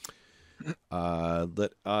right.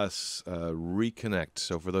 Let us reconnect.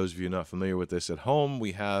 So for those of you not familiar with this at home,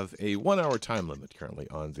 we have a 1-hour time limit currently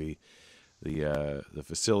on the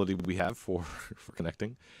facility we have for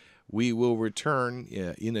connecting. We will return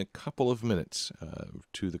in a couple of minutes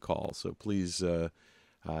to the call. So please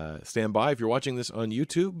stand by. If you're watching this on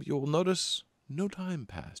YouTube, you'll notice no time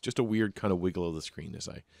passed. Just a weird kind of wiggle of the screen as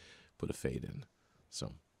I put a fade in.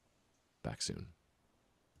 So back soon.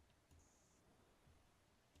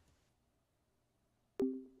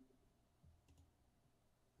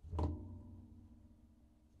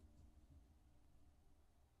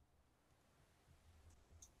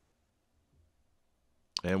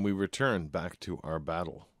 And we return back to our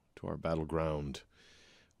battleground,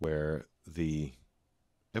 where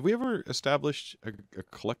Have we ever established a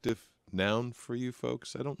collective noun for you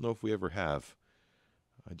folks? I don't know if we ever have.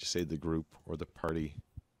 I just say the group or the party.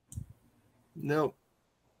 No,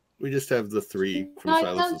 we just have the three from No,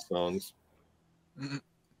 Silas's songs.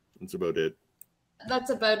 That's about it.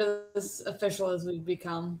 That's about as official as we've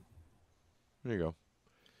become. There you go.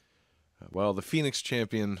 Well, the Phoenix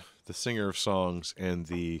Champion, the singer of songs, and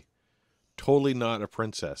the totally not a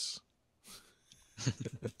princess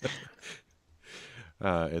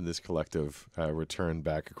in this collective return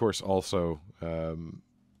back. Of course, also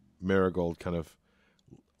Marigold kind of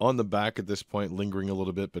on the back at this point, lingering a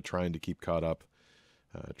little bit, but trying to keep caught up,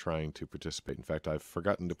 trying to participate. In fact, I've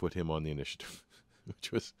forgotten to put him on the initiative,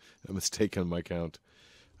 which was a mistake on my count.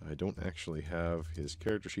 I don't actually have his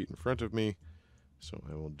character sheet in front of me, so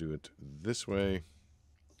I will do it this way.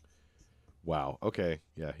 Wow. Okay.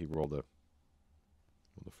 Yeah, he rolled a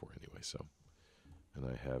 4 anyway, so. And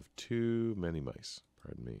I have too many mice.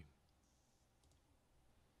 Pardon me.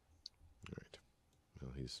 All right.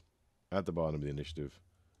 Well, he's at the bottom of the initiative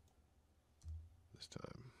this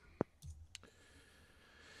time.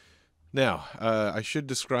 Now, I should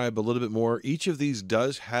describe a little bit more. Each of these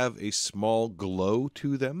does have a small glow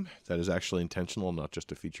to them. That is actually intentional, not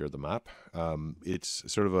just a feature of the map. It's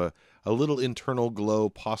sort of a little internal glow,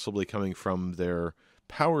 possibly coming from their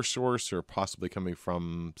power source or possibly coming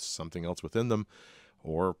from something else within them,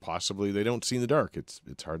 or possibly they don't see in the dark. It's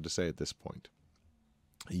hard to say at this point.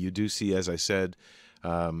 You do see, as I said,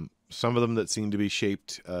 some of them that seem to be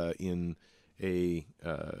shaped in a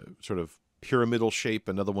sort of pyramidal shape,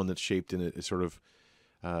 another one that's shaped in a sort of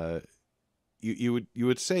you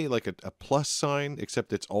would say like a plus sign,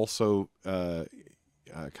 except it's also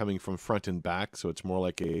coming from front and back, so it's more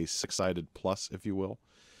like a six-sided plus, if you will.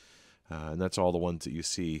 And that's all the ones that you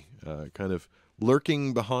see kind of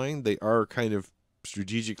lurking behind. They are kind of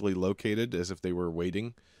strategically located, as if they were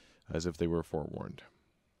waiting, as if they were forewarned.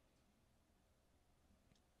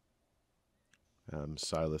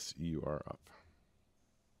 Silas, you are up.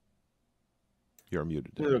 You're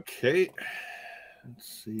muted. Okay.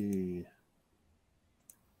 Let's see.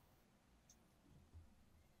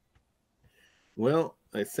 Well,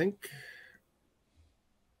 I think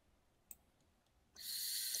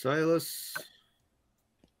Silas.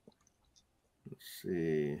 Let's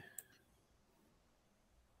see.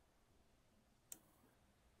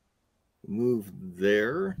 Move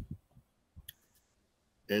there.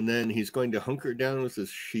 And then he's going to hunker down with his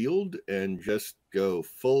shield and just go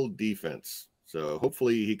full defense. So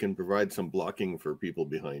hopefully he can provide some blocking for people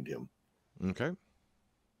behind him. Okay.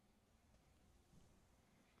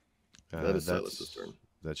 That is Silas's turn.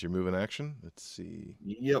 That's your move in action. Let's see.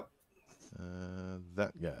 Yep.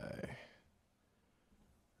 That guy.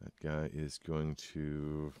 That guy is going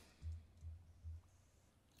to...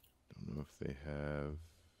 Don't know if they have...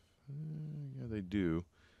 yeah, they do.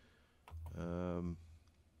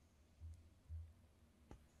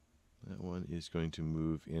 That one is going to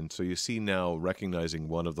move in. So you see now, recognizing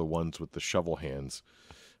one of the ones with the shovel hands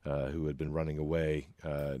who had been running away,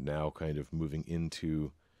 now kind of moving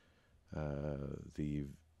into the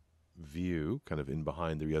view, kind of in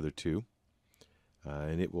behind the other two.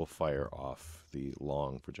 And it will fire off the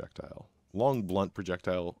long projectile. Long, blunt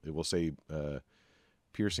projectile. It will say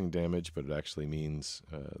piercing damage, but it actually means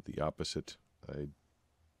the opposite. I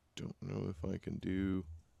don't know if I can do...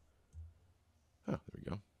 Oh, there we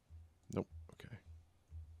go. Nope. Okay.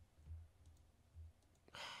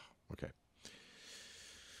 Okay.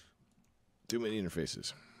 Too many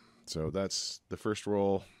interfaces. So that's the first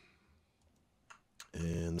roll.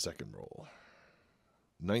 And the second roll.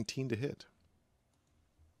 19 to hit.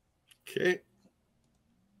 Okay.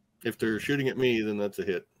 If they're shooting at me, then that's a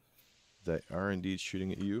hit. They are indeed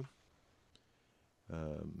shooting at you.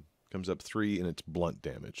 Comes up 3, and it's blunt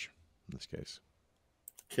damage in this case.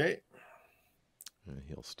 Okay. And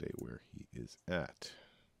he'll stay where he is at.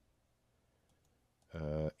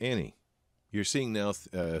 Annie, you're seeing now,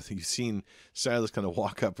 you've seen Silas kind of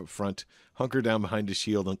walk up front, hunker down behind his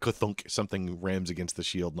shield, and ka-thunk, something rams against the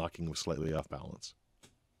shield, knocking him slightly off balance.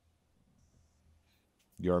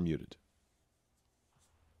 You are muted.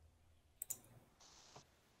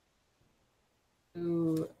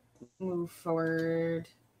 To move forward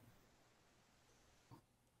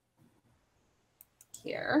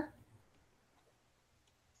here.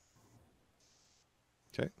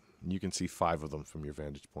 Okay. You can see 5 of them from your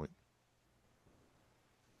vantage point.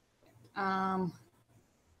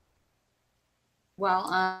 Well,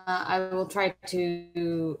 I will try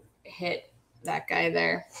to hit that guy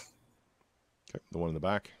there. Okay. The one in the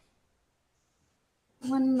back.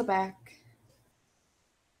 One in the back.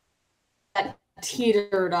 That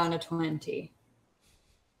teetered on a 20.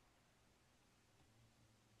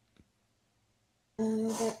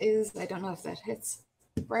 That is, I don't know if that hits.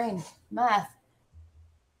 Brain, math.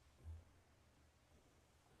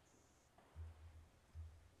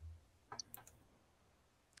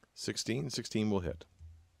 Sixteen will hit.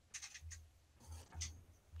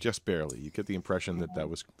 Just barely. You get the impression that that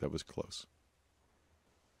was close.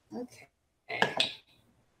 Okay.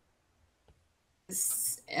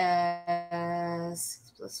 6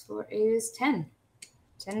 plus 4 is 10.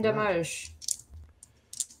 10 damage.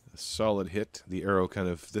 A solid hit. The arrow kind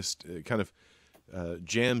of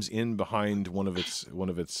jams in behind one of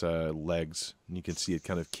its legs, and you can see it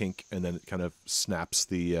kind of kink, and then it kind of snaps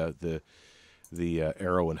the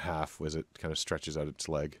arrow in half as it kind of stretches out its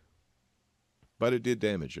leg. But it did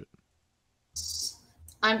damage it.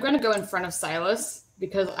 I'm going to go in front of Silas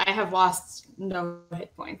because I have lost no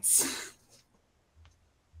hit points.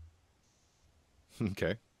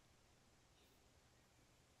 Okay.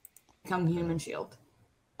 Become human shield.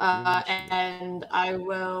 And I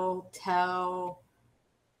will tell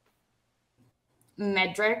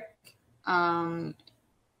Medric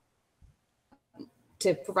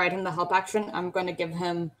to provide him the help action. I'm going to give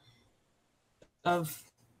him I'm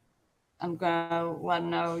going to let him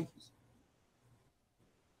know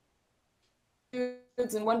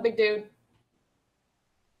dudes and one big dude.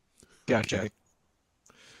 Gotcha. Okay.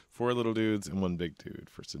 4 little dudes and 1 big dude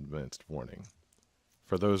for some advanced warning.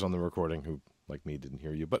 For those on the recording who, like me, didn't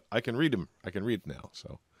hear you, but I can read them. I can read now,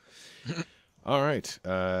 so. All right.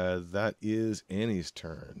 That is Annie's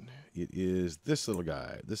turn. It is this little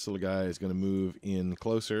guy. This little guy is going to move in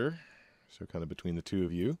closer, so kind of between the two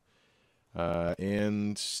of you,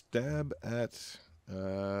 and stab at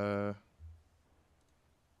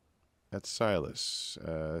Silas.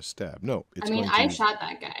 Stab. No, it's I mean, going to... I shot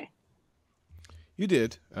that guy. You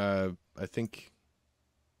did. I think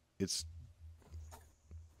it's...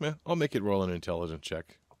 Well, I'll make it roll an intelligence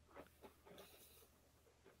check.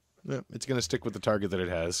 Yeah, it's going to stick with the target that it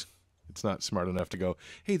has. It's not smart enough to go,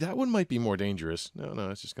 hey, that one might be more dangerous. No,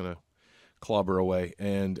 it's just going to clobber away.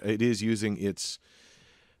 And it is using its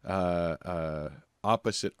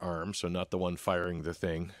opposite arm, so not the one firing the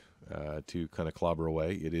thing, to kind of clobber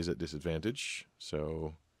away. It is at disadvantage,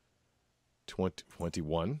 so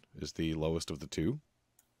 21 is the lowest of the two.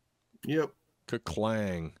 Yep.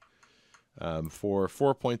 Ka-clang. For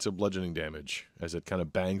 4 points of bludgeoning damage as it kind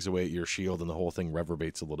of bangs away at your shield and the whole thing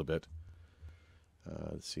reverberates a little bit.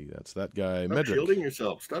 Let's see, that's that guy. Stop Medric. shielding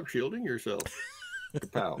yourself. Stop shielding yourself.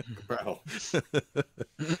 Kapow. Kapow.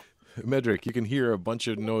 Medric, you can hear a bunch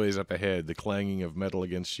of noise up ahead, the clanging of metal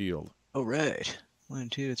against shield. All right. 1,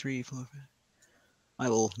 2, 3, 4, 5. I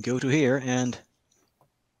will go to here and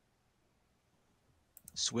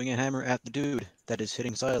swing a hammer at the dude that is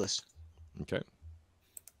hitting Silas. Okay.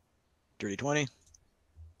 Dirty 20.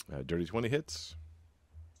 Dirty 20 hits.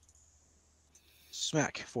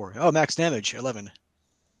 Smack. 4. Oh, max damage. 11.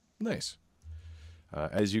 Nice.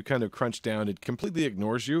 As you kind of crunch down, it completely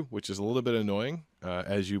ignores you, which is a little bit annoying.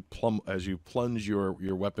 As you plunge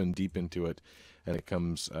your weapon deep into it, and it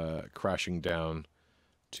comes crashing down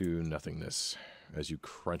to nothingness as you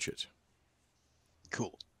crunch it.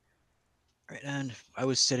 Cool. All right, and I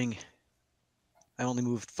was sitting. I only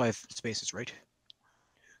moved 5 spaces, right?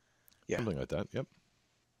 Yeah. Something like that. Yep.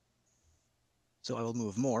 So I will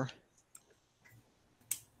move more.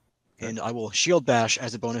 Okay. And I will shield bash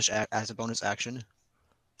as a bonus action.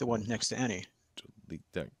 The one next to Annie. Delete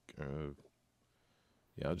that.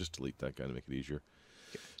 Yeah, I'll just delete that guy to make it easier.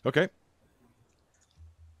 Okay.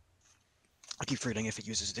 I keep forgetting if it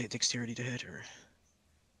uses dexterity to hit or.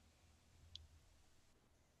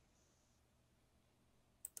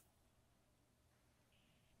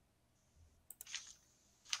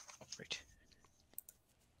 Right.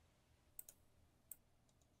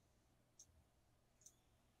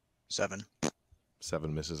 Seven.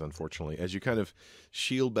 7 misses, unfortunately. As you kind of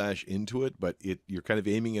shield bash into it, but you're kind of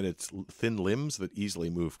aiming at its thin limbs that easily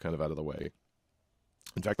move kind of out of the way.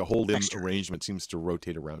 In fact, the whole limb arrangement seems to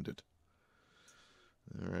rotate around it.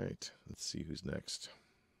 All right. Let's see who's next.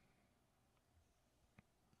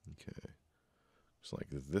 Okay. Looks like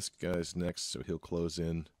this guy's next, so he'll close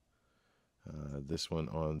in. This one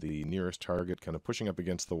on the nearest target, kind of pushing up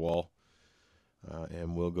against the wall.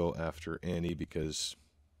 And we'll go after Annie because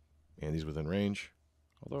Annie's within range.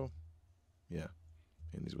 Although, yeah,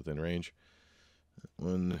 Annie's within range. That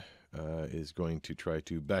one is going to try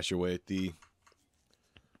to bash away at the...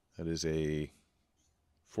 That is a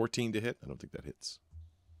 14 to hit. I don't think that hits.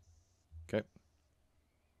 Okay.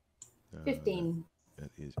 15.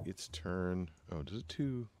 That is its turn. Oh, does it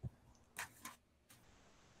 2?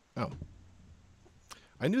 Oh.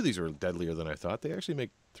 I knew these were deadlier than I thought. They actually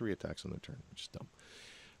make 3 attacks on their turn, which is dumb.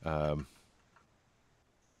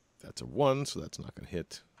 That's a 1, so that's not going to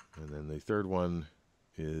hit. And then the third one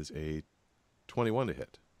is a 21 to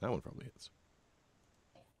hit. That one probably hits.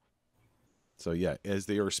 So yeah, as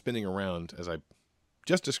they are spinning around, as I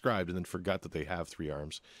just described, and then forgot that they have 3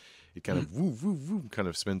 arms, it kind of woo, woo, woo, kind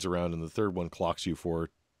of spins around, and the third one clocks you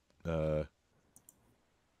for, what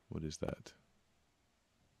is that?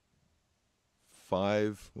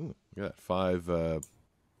 5, ooh, look at that, 5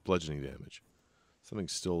 bludgeoning damage.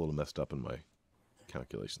 Something's still a little messed up in my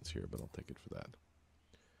calculations here, but I'll take it for that.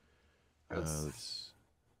 Let's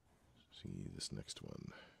see this next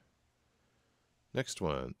one. Next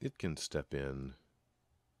one, it can step in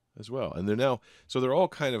as well. And they're now, so they're all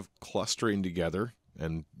kind of clustering together,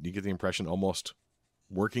 and you get the impression almost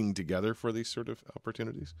working together for these sort of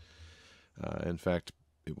opportunities. In fact,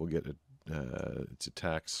 it will get its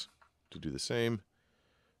attacks to do the same.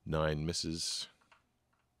 9 misses.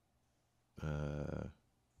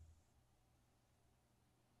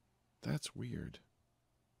 That's weird.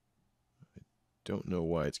 I don't know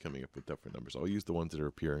why it's coming up with different numbers. I'll use the ones that are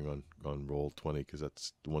appearing on roll 20 because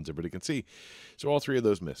that's the ones everybody can see. So all 3 of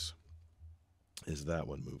those miss. As that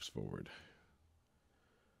one moves forward.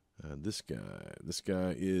 This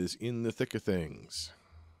guy is in the thick of things.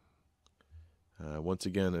 Once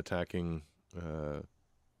again attacking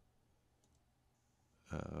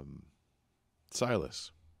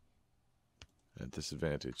Silas at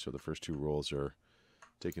disadvantage. So the first 2 rolls are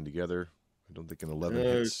taken together. I don't think an 11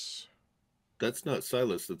 hits. That's not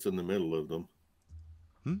Silas that's in the middle of them.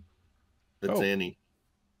 That's Oh. Annie.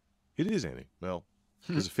 It is Annie. Well,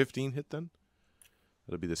 does a 15 hit then?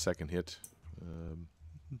 That'll be the second hit.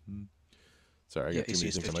 Sorry, I got too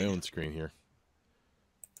many things on my own screen here.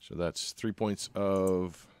 So that's 3 points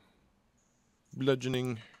of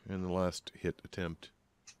bludgeoning, and the last hit attempt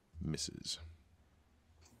misses.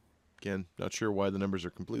 Again, not sure why the numbers are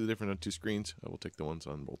completely different on 2 screens. I will take the ones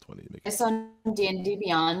on roll 20 to make it. I on D&D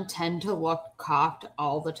Beyond tend to look cocked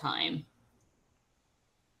all the time.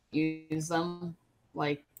 Use them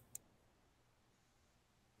like.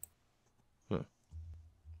 Huh.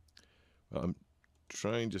 Well, I'm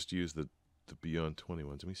trying just to use the Beyond 20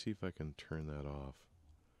 ones. Let me see if I can turn that off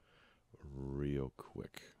real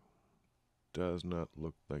quick. Does not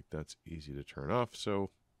look like that's easy to turn off, so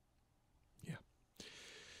yeah.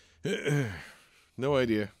 No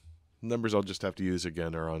idea. Numbers I'll just have to use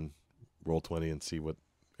again are on roll 20 and see what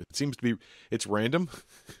it seems to be. It's random.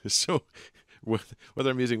 So whether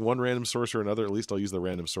I'm using one random source or another, at least I'll use the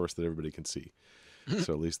random source that everybody can see.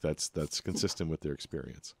 So at least that's consistent with their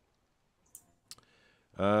experience.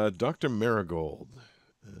 Dr. Marigold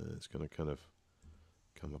is going to kind of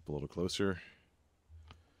come up a little closer.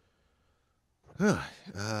 Do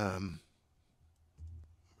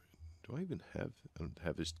I even have? I don't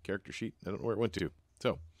have his character sheet. I don't know where it went to.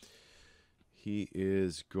 So he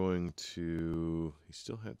is going to. He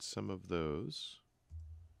still had some of those,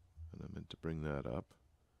 and I meant to bring that up.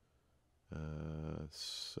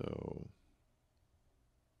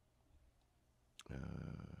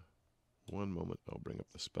 One moment. I'll bring up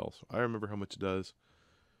the spell so I remember how much it does.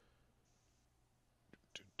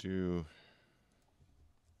 All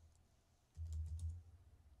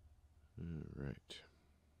right.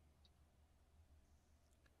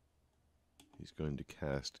 He's going to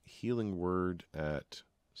cast Healing Word at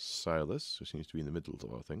Silas, who seems to be in the middle of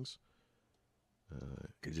all things.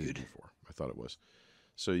 It is before. I thought it was.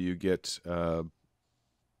 So you get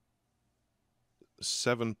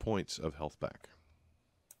 7 points of health back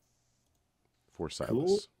for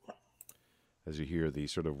Silas. Cool. As you hear the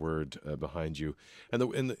sort of word behind you.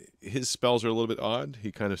 And his spells are a little bit odd.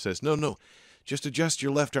 He kind of says, no, just adjust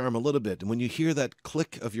your left arm a little bit. And when you hear that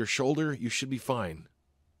click of your shoulder, you should be fine.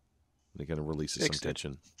 And he kind of releases some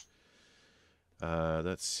tension.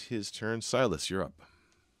 That's his turn. Silas, you're up.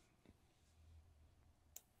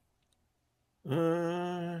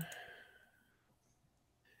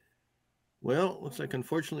 Well, looks like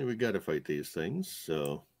unfortunately we got to fight these things,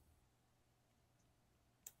 so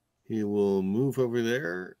he will move over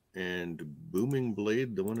there and booming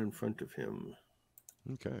blade the one in front of him.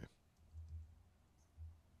 Okay.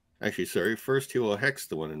 Actually, sorry. First, he will hex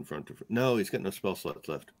the one in front of him. No, he's got no spell slots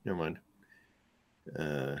left. Never mind.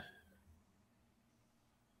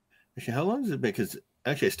 Actually, how long does it make? Because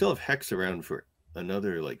actually, I still have hex around for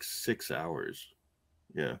another like 6 hours.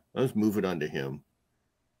 Yeah, I'll just move it onto him.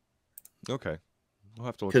 Okay. We'll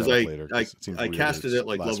have to look at it later. I casted it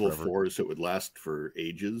like level 4, so it would last for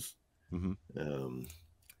ages. Mm-hmm.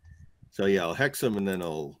 So yeah, I'll hex him, and then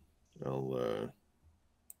so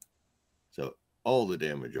all the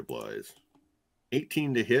damage applies.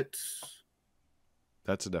 18 to hit.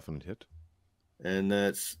 That's a definite hit. And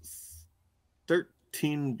that's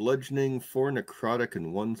 13 bludgeoning, 4 necrotic,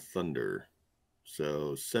 and 1 thunder.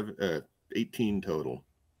 So 18 total.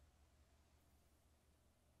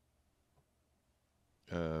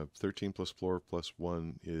 13 plus 4 plus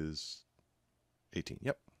 1 is 18.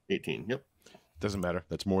 Yep. 18, yep. Doesn't matter.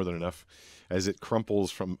 That's more than enough. As it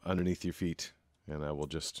crumples from underneath your feet, and I will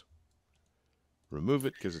just remove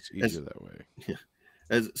it because it's easier that way. Yeah.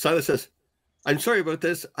 As Silas says, I'm sorry about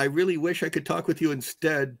this. I really wish I could talk with you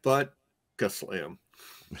instead, but slam.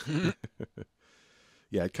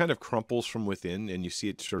 Yeah, it kind of crumples from within, and you see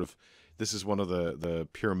it sort of. This is one of the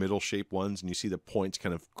pyramidal shaped ones, and you see the points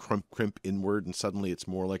kind of crimp inward, and suddenly it's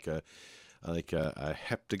more like a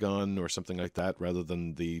heptagon or something like that, rather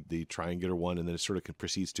than the triangular one, and then it sort of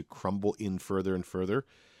proceeds to crumble in further and further,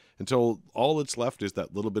 until all that's left is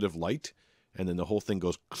that little bit of light, and then the whole thing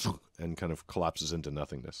goes and kind of collapses into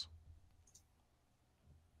nothingness,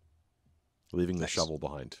 leaving the shovel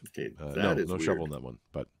behind. Okay, no weird. shovel in that one,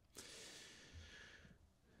 but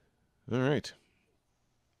all right.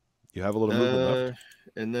 You have a little movement left.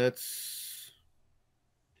 And that's...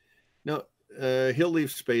 No, he'll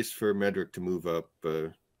leave space for Medric to move up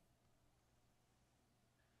in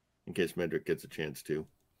case Medric gets a chance to.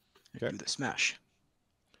 Okay. Do the smash.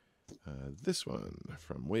 This one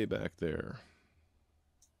from way back there.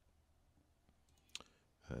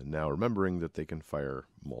 Now remembering that they can fire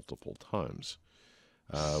multiple times.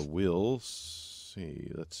 We'll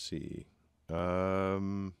see. Let's see.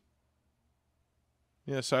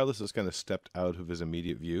 Yeah, Silas has kind of stepped out of his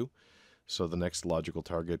immediate view, so the next logical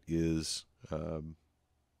target is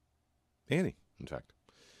Annie, in fact,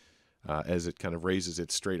 as it kind of raises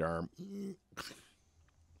its straight arm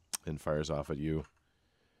and fires off at you.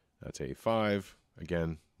 That's a 5.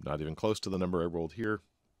 Again, not even close to the number I rolled here.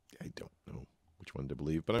 I don't know which one to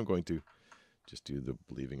believe, but I'm going to just do the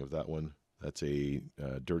believing of that one. That's a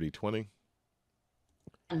dirty 20.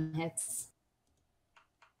 Hits.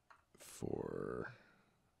 For...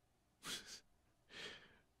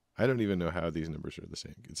 I don't even know how these numbers are the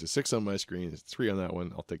same. It's a 6 on my screen. It's 3 on that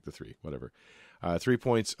one. I'll take the 3. Whatever. 3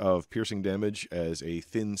 points of piercing damage as a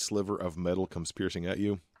thin sliver of metal comes piercing at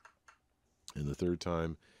you. And the third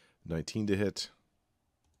time, 19 to hit.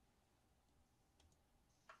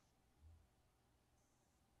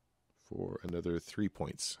 For another 3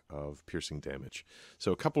 points of piercing damage.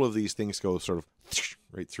 So a couple of these things go sort of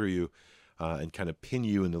right through you and kind of pin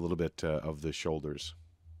you in a little bit of the shoulders.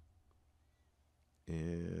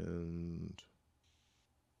 And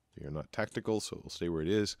they are not tactical, so it'll stay where it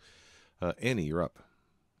is. Annie, you're up.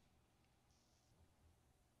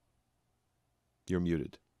 You're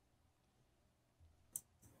muted.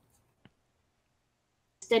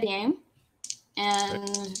 Steady aim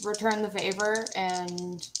and return the favor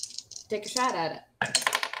and take a shot at it.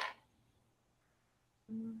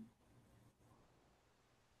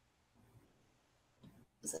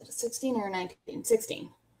 Is it a 16 or a 19? 16.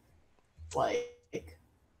 Like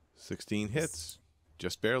 16 hits.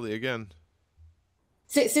 Just barely again.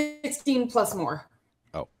 16 plus more.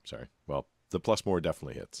 Oh, sorry. Well, the plus more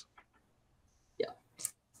definitely hits. Yeah.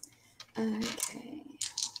 Okay.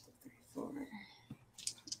 4.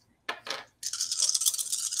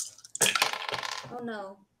 Oh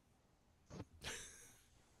no.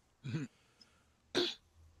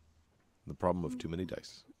 The problem of too many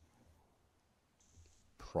dice.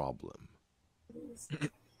 Problem.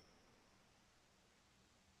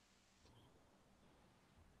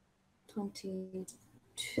 22.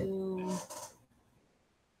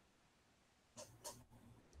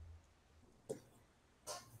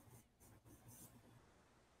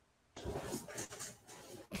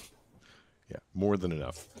 Yeah, more than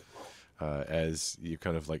enough. As you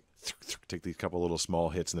kind of like take these couple little small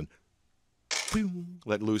hits and then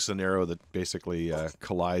let loose an arrow that basically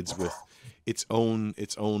collides with its own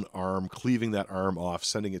arm, cleaving that arm off,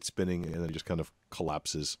 sending it spinning, and then it just kind of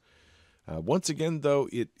collapses. Once again, though,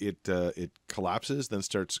 it collapses, then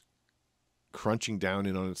starts crunching down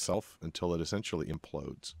in on itself until it essentially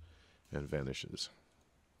implodes and vanishes.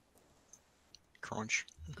 Crunch.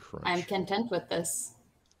 I'm content with this.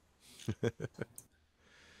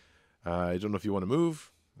 I don't know if you want to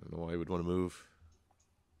move. I don't know why you would want to move.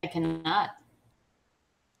 I cannot.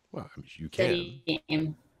 Well, I mean, you can. Steady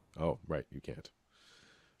aim. Oh, right, you can't.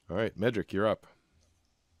 All right, Medric, you're up.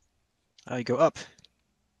 I go up.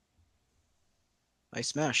 I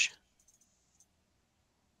smash.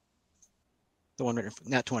 The one right in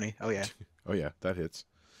nat 20. Oh, yeah. Oh, yeah, that hits.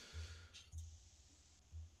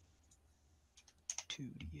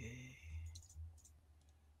 2d8.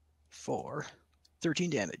 4. 13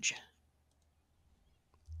 damage.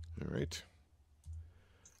 All right.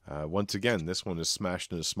 Once again, this one is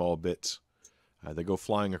smashed into small bits. They go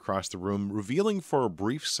flying across the room, revealing for a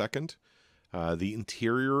brief second the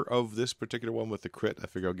interior of this particular one with the crit. I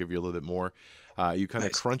figure I'll give you a little bit more. You kind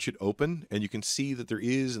of crunch it open, and you can see that there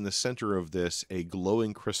is in the center of this a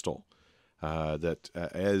glowing crystal that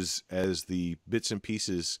as the bits and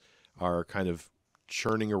pieces are kind of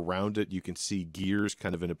churning around it, you can see gears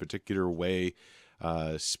kind of in a particular way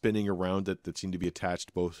spinning around it that seem to be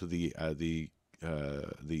attached both to the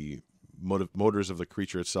motors of the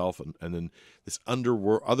creature itself and then this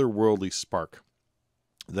otherworldly spark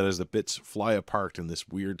that as the bits fly apart in this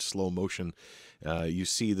weird slow motion, you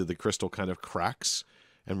see that the crystal kind of cracks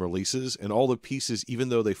and releases, and all the pieces, even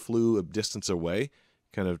though they flew a distance away,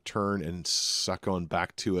 kind of turn and suck on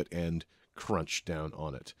back to it and crunch down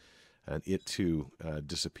on it. And it too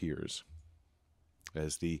disappears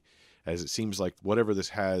as it seems like whatever this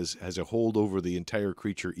has a hold over the entire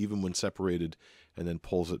creature, even when separated, and then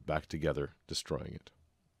pulls it back together, destroying it.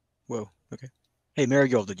 Whoa, okay. Hey,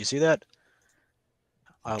 Marigold, did you see that?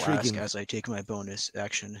 I'll Intriguing. ask as I take my bonus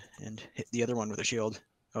action and hit the other one with a shield.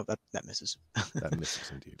 Oh, that misses. That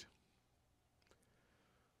misses indeed.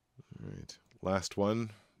 All right. Last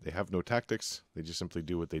one. They have no tactics. They just simply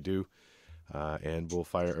do what they do. And we'll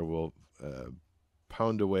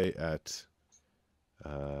pound away at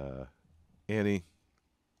Annie.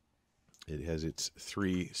 It has its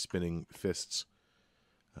 3 spinning fists.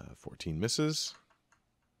 14 misses.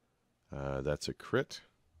 That's a crit.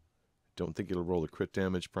 Don't think it'll roll the crit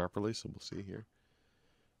damage properly, so we'll see here.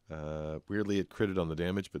 Weirdly, it critted on the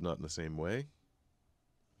damage, but not in the same way.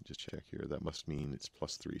 Just check here. That must mean it's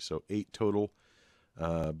 +3. So 8 total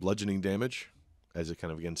bludgeoning damage as it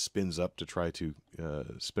kind of, again, spins up to try to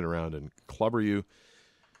spin around and clubber you.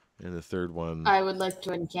 And the third one... I would like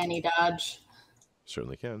to uncanny dodge.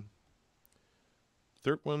 Certainly can.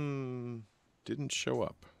 Third one didn't show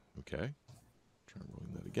up. Okay. Try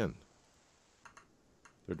rolling that again.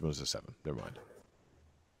 Third one was a 7. Never mind.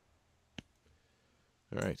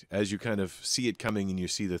 All right. As you kind of see it coming and you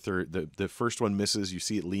see the first one misses, you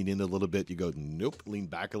see it lean in a little bit. You go, nope, lean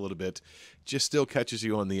back a little bit. Just still catches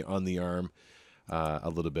you on the arm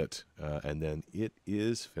a little bit. And then it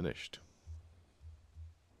is finished.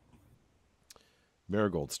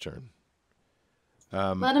 Marigold's turn.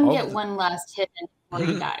 Let him get one last hit before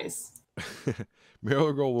he dies.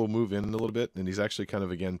 Marigold will move in a little bit, and he's actually kind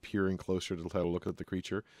of, again, peering closer to try to look at the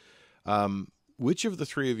creature. Which of the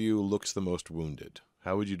 3 of you looks the most wounded?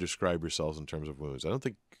 How would you describe yourselves in terms of wounds? I don't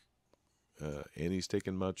think Annie's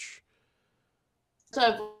taken much.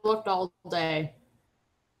 I've looked all day.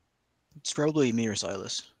 It's probably me or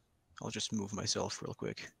Silas. I'll just move myself real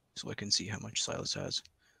quick so I can see how much Silas has.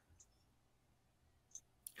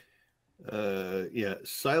 Yeah,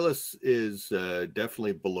 Silas is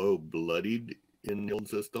definitely below bloodied in the old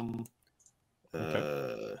system.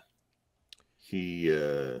 Okay. He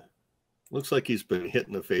looks like he's been hit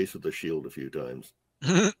in the face with a shield a few times.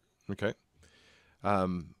 Okay.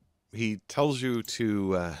 He tells you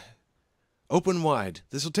to open wide.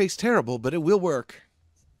 This will taste terrible, but it will work.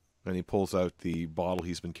 And he pulls out the bottle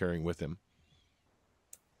he's been carrying with him.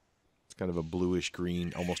 It's kind of a bluish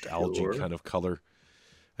green, almost algae kind of color.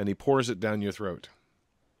 And he pours it down your throat.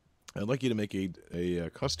 I'd like you to make a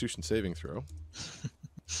Constitution saving throw.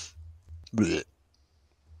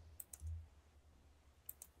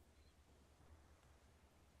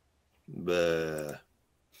 Bah.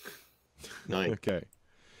 9. Okay.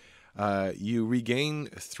 You regain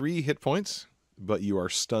 3 hit points, but you are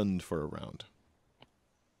stunned for a round.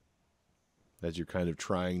 As you're kind of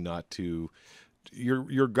trying not to...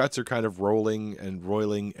 Your guts are kind of rolling and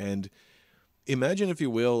roiling, and imagine, if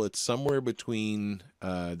you will, it's somewhere between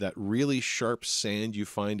that really sharp sand you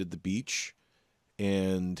find at the beach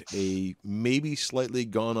and a maybe slightly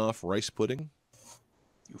gone-off rice pudding.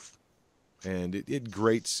 Oof. And it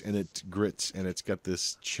grates and it grits, and it's got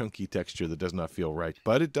this chunky texture that does not feel right,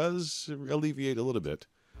 but it does alleviate a little bit.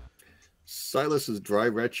 Silas is dry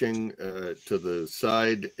retching to the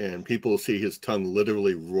side, and people see his tongue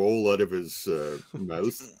literally roll out of his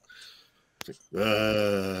mouth. See,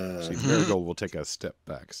 Marigold will take a step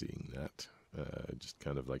back seeing that. Just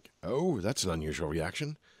kind of like, oh, that's an unusual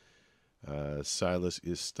reaction. Silas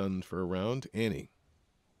is stunned for a round. Annie.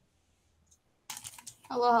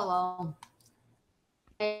 Hello.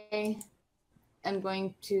 I am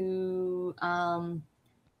going to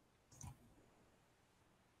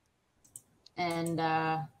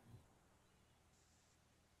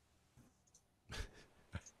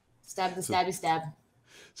stab the stabby stab.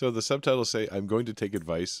 So the subtitles say, I'm going to take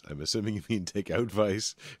advice. I'm assuming you mean take out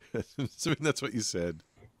vice. I'm assuming that's what you said.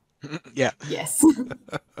 Yeah. Yes.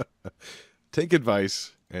 Take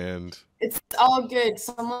advice, and It's all good.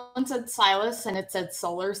 Someone said Silas, and it said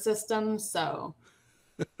solar system, so.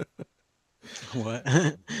 What?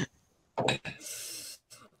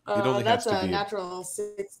 That's a natural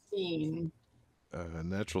 16.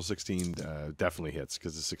 Natural 16 definitely hits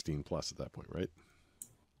because it's 16 plus at that point, right?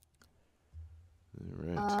 All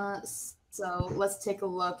right. So let's take a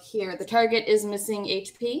look here. The target is missing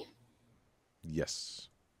HP. Yes.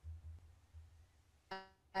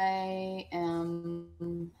 I am.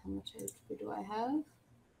 How much HP do I have?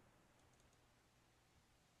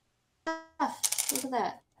 Look at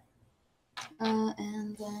that.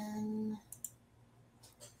 And then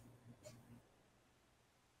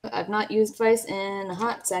I've not used Vice in a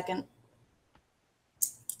hot second.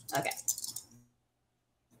 Okay.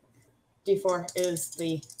 D4 is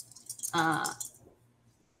the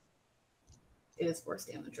it is force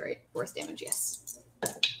damage, right? Force damage, yes.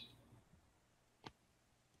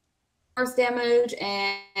 Force damage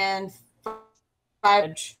and 5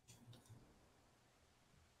 damage.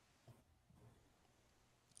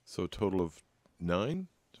 So a total of 9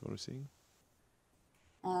 is what I'm seeing?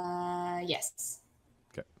 Yes.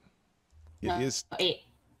 Okay. It is 8.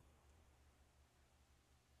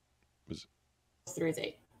 Was 3 is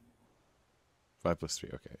 8. 5 plus 3.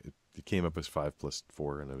 Okay. It came up as 5 plus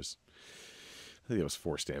 4, and I think it was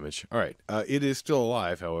force damage. All right. It is still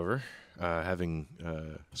alive, however, having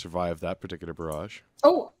survived that particular barrage.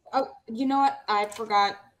 Oh, you know what? I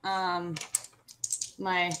forgot.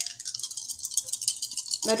 My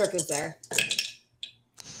metric is there.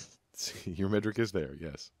 Your metric is there,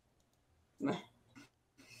 yes.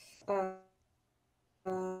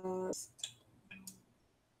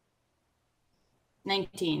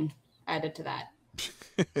 19 added to that.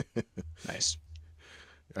 Nice.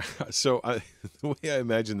 So the way I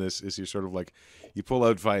imagine this is you're sort of like, you pull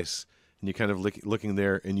out Vice, and you're kind of looking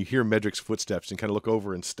there, and you hear Medric's footsteps, and kind of look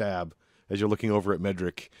over and stab as you're looking over at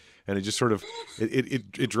Medric, and it just sort of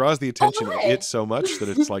it draws the attention of it so much that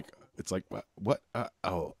it's like what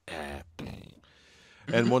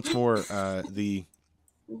and once more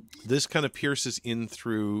this kind of pierces in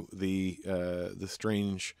through the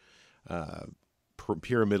strange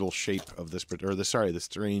pyramidal shape of this, or the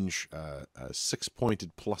strange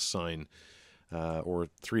 6-pointed plus sign or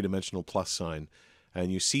 3-dimensional plus sign, and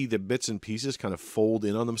you see the bits and pieces kind of fold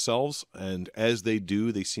in on themselves, and as they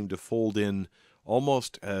do, they seem to fold in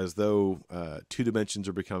almost as though 3 dimensions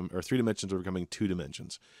are becoming 2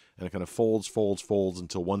 dimensions, and it kind of folds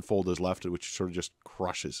until one fold is left, which sort of just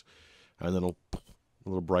crushes, and then a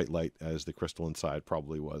little bright light as the crystal inside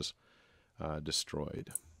probably was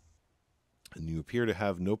destroyed. And you appear to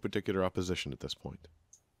have no particular opposition at this point.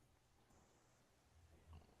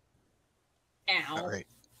 Ow. All right.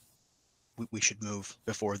 We should move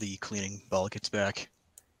before the cleaning ball gets back.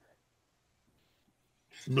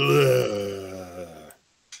 Blah.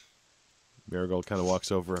 Marigold kind of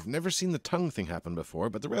walks over. I've never seen the tongue thing happen before,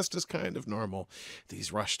 but the rest is kind of normal.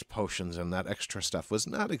 These rushed potions and that extra stuff was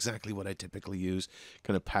not exactly what I typically use.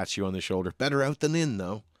 Kind of pats you on the shoulder. Better out than in,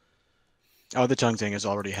 though. Oh, the tongue thing has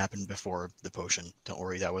already happened before the potion. Don't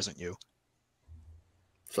worry, that wasn't you.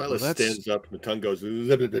 Silas stands up and the tongue goes.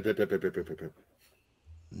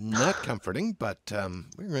 Not comforting, but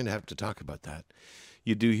we're going to have to talk about that.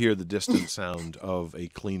 You do hear the distant sound of a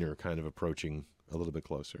cleaner kind of approaching a little bit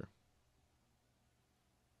closer.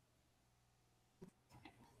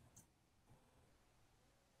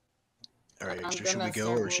 All right, so should we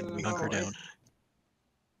go or should we hunker down?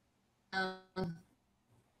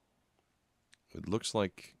 It looks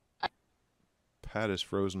like Pat is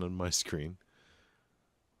frozen on my screen.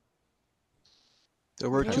 There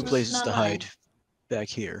were 2 places to hide back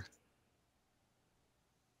here.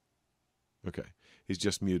 Okay. He's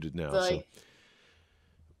just muted now. Like, so.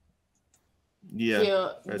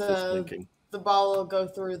 Yeah, the ball will go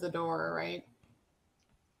through the door, right?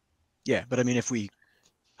 Yeah, but I mean, if we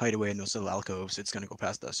hide away in those little alcoves, it's going to go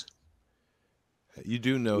past us. You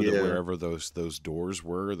do know that wherever those doors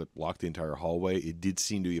were that blocked the entire hallway, it did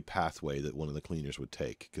seem to be a pathway that one of the cleaners would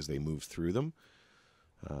take because they moved through them.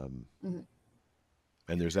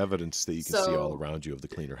 And there's evidence that you can see all around you of the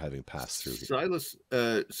cleaner having passed through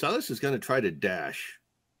here. Silas is going to try to dash.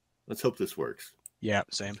 Let's hope this works. Yeah,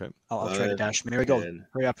 same. Okay. I'll try to dash. Marigold,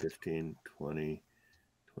 hurry up. 15, 20,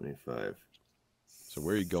 25. So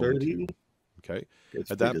where are you going 30? to? Okay.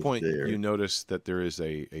 At that point, you notice that there is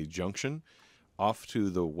a junction. Off to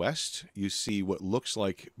the west, you see what looks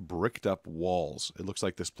like bricked up walls. It looks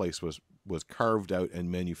like this place was carved out and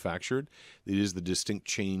manufactured. It is the distinct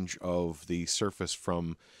change of the surface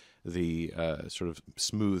from the sort of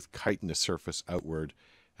smooth chitinous surface outward,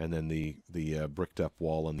 and then the bricked up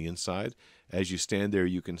wall on the inside. As you stand there,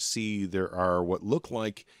 you can see there are what look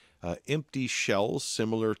like empty shells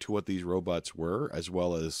similar to what these robots were, as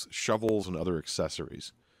well as shovels and other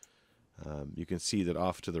accessories. You can see that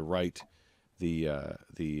off to the right,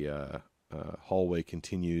 the hallway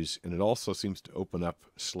continues, and it also seems to open up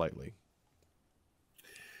slightly.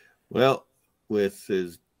 Well, with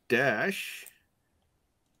his dash,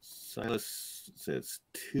 Silas says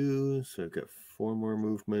 2, so I've got 4 more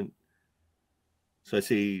movement. So I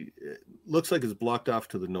see, it looks like it's blocked off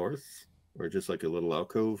to the north, or just like a little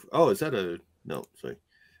alcove. Oh, is that a, no, sorry.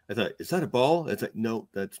 I thought, is that a ball? It's like, no,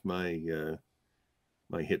 that's my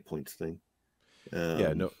my hit points thing.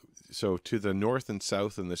 Yeah, no. So to the north and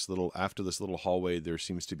south in this little, after this little hallway, there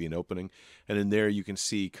seems to be an opening, and in there you can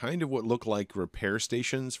see kind of what look like repair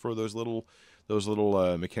stations for those little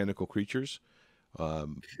mechanical creatures.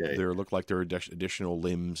 Okay. There look like there are additional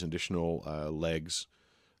limbs, additional legs.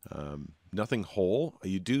 Nothing whole.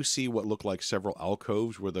 You do see what look like several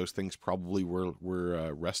alcoves where those things probably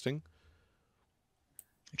were resting.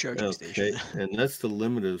 Charging station. And that's the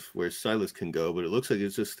limit of where Silas can go, but it looks like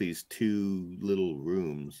it's just these 2 little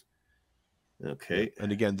rooms. Okay. Yeah.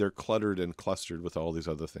 And again, they're cluttered and clustered with all these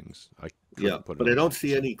other things. But I don't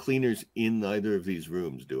see any cleaners in either of these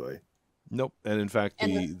rooms, do I? Nope. And in fact,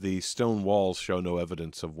 the stone walls show no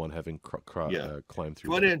evidence of one having climbed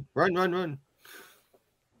through. Come on in. Run.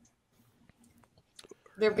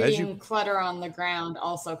 There being clutter on the ground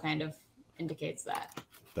also kind of indicates that.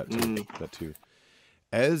 That too.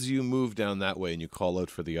 As you move down that way and you call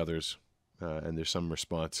out for the others, and there's some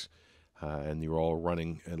response, and you're all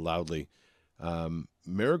running loudly,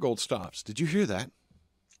 Marigold stops. Did you hear that?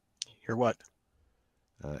 Hear what?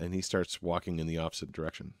 And he starts walking in the opposite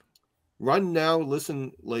direction. Run now,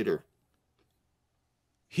 listen later.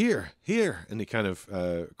 Here. And he kind of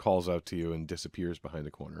calls out to you and disappears behind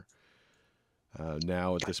a corner.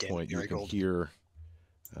 Now at this point, you can hear,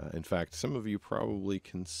 in fact, some of you probably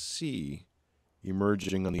can see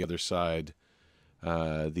emerging on the other side,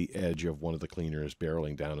 the edge of one of the cleaners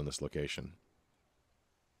barreling down in this location.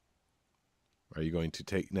 Are you going to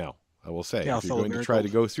take... Now, I will say, if you're going to try to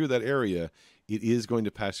go through that area, it is going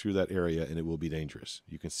to pass through that area, and it will be dangerous.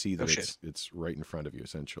 You can see that it's right in front of you,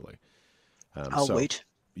 essentially. I'll wait.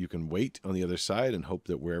 You can wait on the other side and hope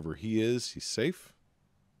that wherever he is, he's safe.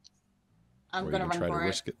 I'm going to run for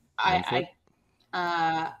it.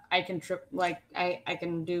 I can trip, like, I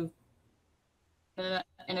can do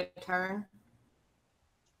in a turn.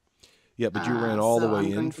 Yeah, but you ran all the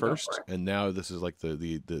way in first, and now this is like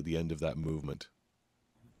the end of that movement.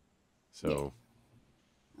 So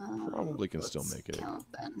probably can still make it. Count,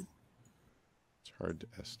 then. It's hard to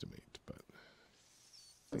estimate, but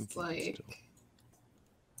I think it's like still.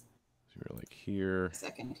 So you're like here.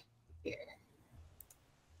 Second here.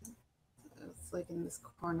 It's like in this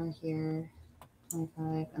corner here,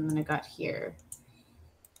 25, and then I got here.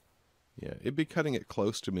 Yeah, it'd be cutting it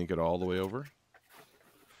close to make it all the way over.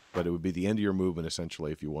 But it would be the end of your movement,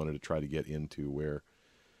 essentially, if you wanted to try to get into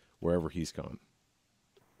wherever he's gone.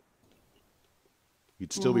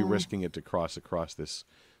 You'd still be risking it to cross across this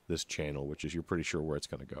channel, which is you're pretty sure where it's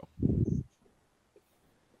going to go.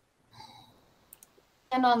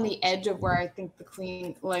 And on the edge of where I think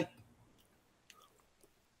the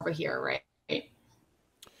over here, right?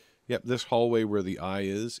 Yep, this hallway where the eye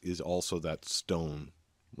is also that stone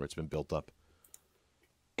where it's been built up.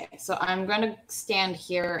 Okay, so I'm going to stand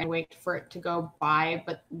here and wait for it to go by,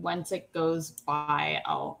 but once it goes by,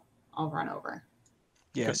 I'll run over.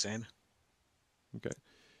 Yeah, okay. Same. Okay.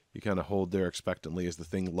 You kind of hold there expectantly as the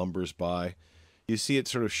thing lumbers by. You see it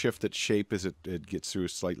sort of shift its shape as it gets through a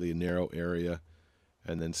slightly narrow area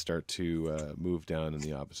and then start to move down in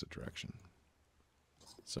the opposite direction.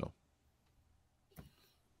 So,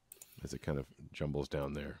 as it kind of jumbles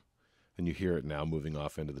down there. And you hear it now moving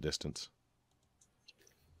off into the distance.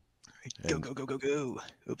 Go, go, go, go, go.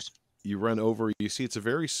 Oops. You run over. You see it's a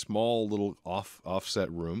very small little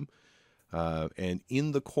offset room. And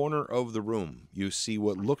in the corner of the room, you see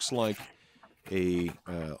what looks like a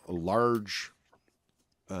large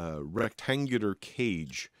rectangular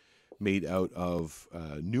cage made out of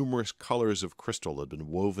numerous colors of crystal that have been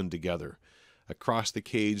woven together. Across the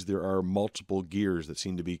cage, there are multiple gears that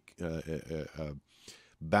seem to be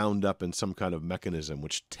bound up in some kind of mechanism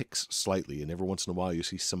which ticks slightly, and every once in a while you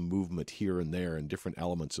see some movement here and there in different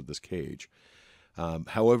elements of this cage.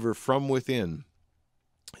 However, from within,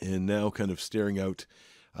 and now kind of staring out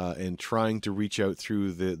and trying to reach out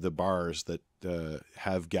through the bars that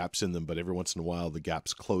have gaps in them, but every once in a while the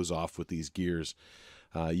gaps close off with these gears,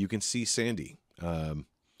 you can see Sandy kind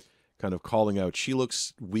of calling out. She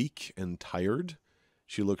looks weak and tired.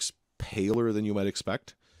 She looks paler than you might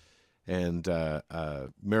expect. And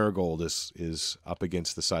Marigold is up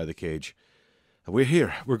against the side of the cage. We're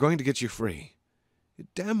here. We're going to get you free. You're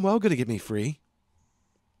damn well going to get me free.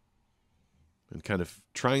 And kind of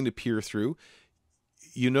trying to peer through.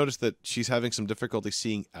 You notice that she's having some difficulty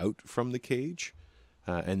seeing out from the cage.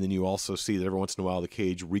 And then you also see that every once in a while the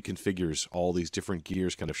cage reconfigures, all these different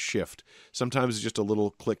gears kind of shift. Sometimes it's just a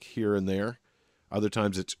little click here and there. Other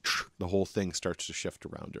times it's the whole thing starts to shift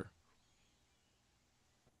around her.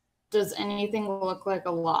 Does anything look like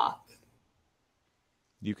a lock?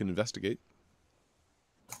 You can investigate.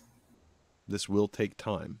 This will take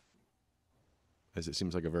time, as it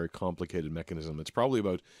seems like a very complicated mechanism. It's probably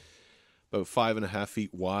about 5.5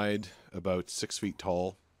 feet wide, about 6 feet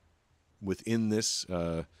tall. Within this,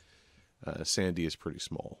 Sandy is pretty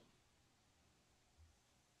small.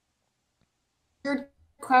 Third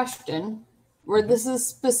question, where this is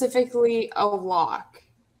specifically a lock,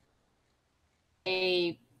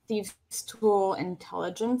 a thieves' tool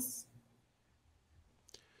intelligence?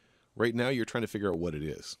 Right now, you're trying to figure out what it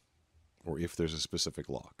is, or if there's a specific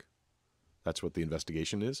lock. That's what the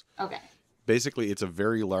investigation is. Okay. Basically, it's a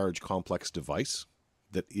very large, complex device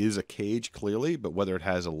that is a cage, clearly, but whether it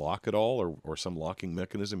has a lock at all or some locking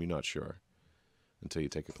mechanism, you're not sure until you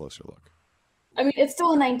take a closer look. I mean, it's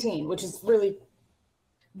still a 19, which is really...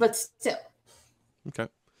 But still. Okay.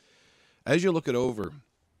 As you look it over,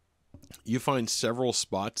 you find several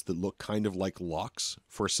spots that look kind of like locks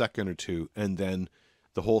for a second or two, and then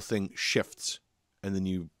the whole thing shifts, and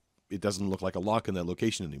then it doesn't look like a lock in that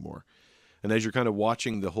location anymore. And as you're kind of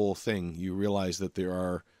watching the whole thing, you realize that there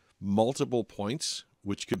are multiple points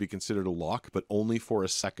which could be considered a lock, but only for a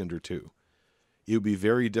second or two. It would be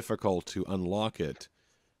very difficult to unlock it,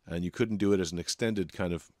 and you couldn't do it as an extended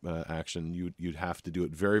kind of action. You'd have to do it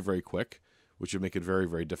very, very quick, which would make it very,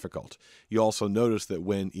 very difficult. You also notice that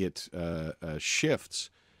when it shifts,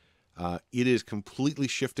 it is completely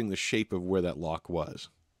shifting the shape of where that lock was.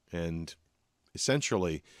 And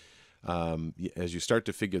essentially, as you start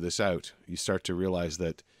to figure this out, you start to realize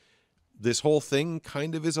that this whole thing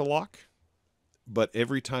kind of is a lock, but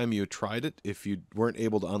every time you tried it, if you weren't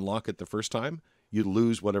able to unlock it the first time, you'd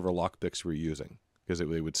lose whatever lockpicks you were using, because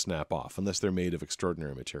they would snap off, unless they're made of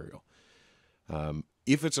extraordinary material.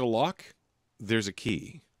 If it's a lock, there's a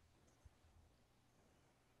key.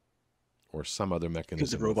 Or some other mechanism.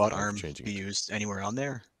 Could the robot arm be used anywhere on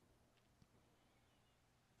there?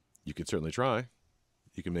 You could certainly try.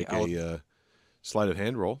 You can make a sleight of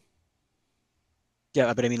hand roll.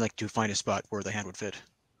 Yeah, but I mean, like, to find a spot where the hand would fit.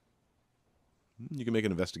 You can make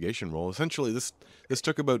an investigation roll. Essentially, this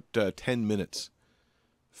took about 10 minutes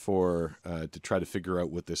to try to figure out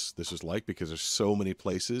what this is like, because there's so many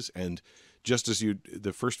places. And just as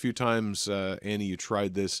the first few times, Annie, you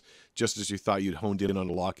tried this, just as you thought you'd honed in on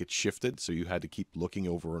a lock, it shifted. So you had to keep looking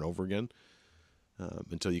over and over again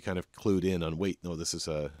until you kind of clued in on, wait, no, this is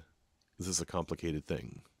a complicated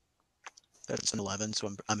thing. That's an 11, so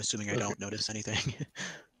I'm assuming I don't notice anything.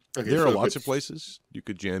 Okay, there are lots of places you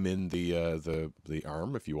could jam in the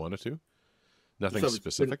arm if you wanted to. Nothing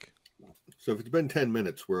specific. So if it's been 10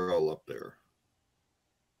 minutes, we're all up there.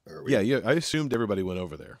 Yeah. I assumed everybody went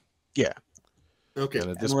over there. Yeah. Okay. And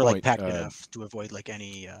at this we're point, like packed enough to avoid like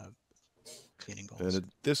any cleaning balls. And at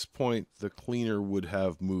this point, the cleaner would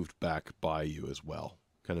have moved back by you as well,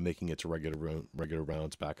 kind of making its regular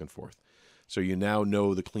rounds back and forth. So you now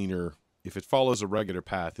know the cleaner, if it follows a regular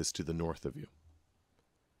path, is to the north of you.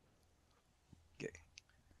 Okay.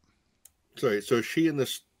 Sorry, so is she in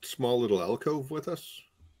this small little alcove with us?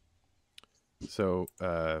 So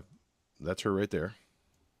that's her right there.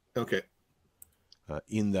 Okay.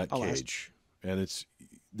 In that cage. And it's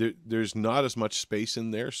there's not as much space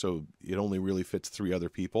in there, so it only really fits 3 other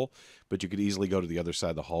people, but you could easily go to the other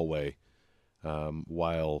side of the hallway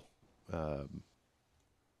while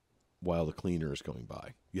the cleaner is going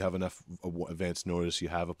by. You have enough advance notice, you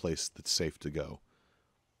have a place that's safe to go.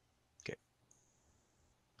 Okay.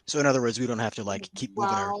 So in other words, we don't have to like keep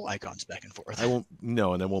moving our icons back and forth. I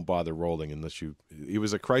won't bother rolling unless it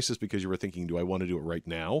was a crisis because you were thinking, do I want to do it right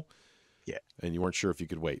now? Yeah. And you weren't sure if you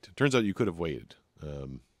could wait. Turns out you could have waited.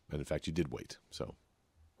 And in fact, you did wait. So.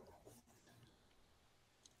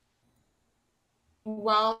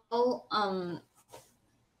 While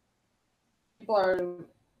people are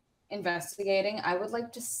investigating, I would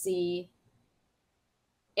like to see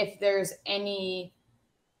if there's any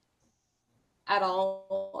at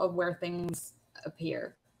all of where things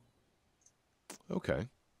appear. Okay.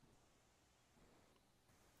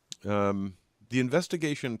 The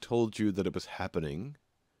investigation told you that it was happening.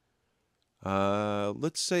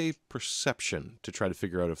 Let's say perception to try to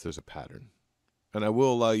figure out if there's a pattern. And I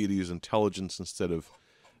will allow you to use intelligence instead of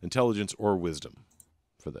intelligence or wisdom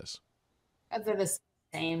for this. They're the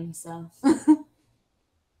same, so.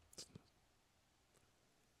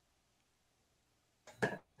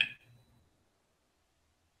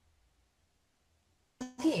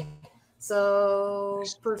 Okay, so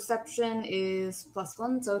perception is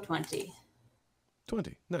 +1, so 20.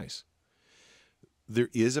 20, nice. There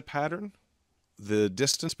is a pattern. The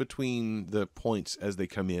distance between the points as they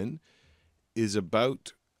come in is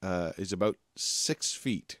about 6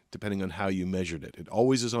 feet, depending on how you measured it. It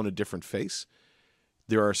always is on a different face.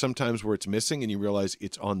 There are some times where it's missing and you realize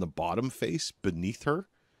it's on the bottom face beneath her.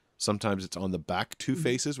 Sometimes it's on the back two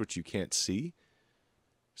faces, which you can't see.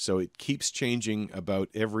 So it keeps changing about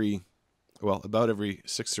every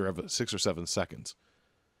 6 or 7 seconds.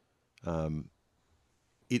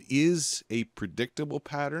 It is a predictable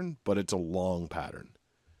pattern, but it's a long pattern.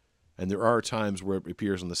 And there are times where it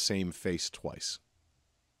appears on the same face twice.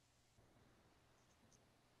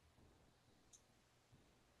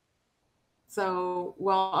 So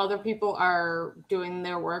while other people are doing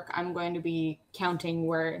their work, I'm going to be counting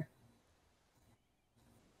where.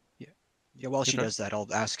 Yeah, while she does that, I'll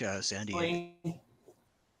ask Sandy. Yeah,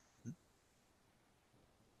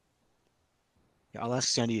 I'll ask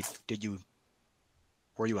Sandy,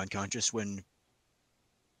 were you unconscious when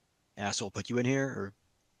asshole put you in here, or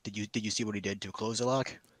did you see what he did to close the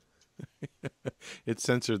lock? It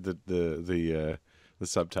censored the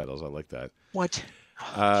subtitles. I like that. What?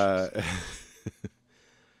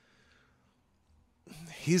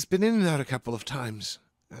 He's been in and out a couple of times,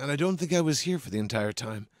 and I don't think I was here for the entire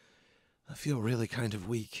time. I feel really kind of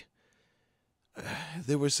weak.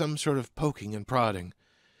 There was some sort of poking and prodding.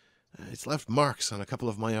 It's left marks on a couple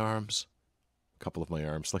of my arms.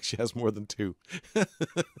 Like she has more than 2.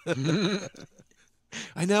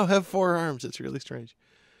 I now have 4 arms. It's really strange.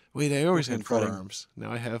 Wait, I always had 4 arms.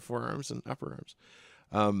 Now I have 4 arms and upper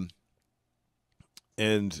arms.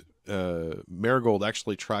 And Marigold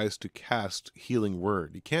actually tries to cast Healing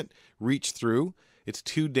Word. He can't reach through. It's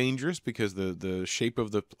too dangerous because the shape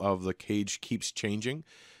of the cage keeps changing,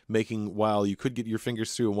 making while you could get your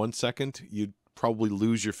fingers through in 1 second, you'd probably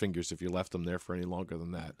lose your fingers if you left them there for any longer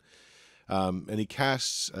than that. And he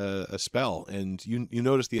casts a spell, and you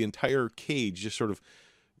notice the entire cage just sort of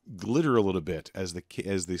glitter a little bit as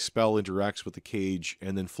the spell interacts with the cage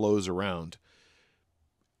and then flows around,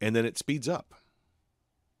 and then it speeds up.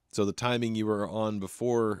 So the timing you were on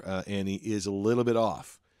before, Annie, is a little bit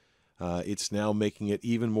off. It's now making it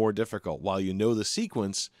even more difficult. While you know the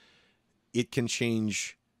sequence, it can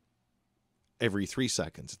change every 3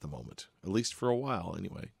 seconds at the moment, at least for a while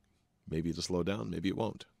anyway. Maybe it'll slow down, maybe it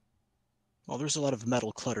won't. Well, there's a lot of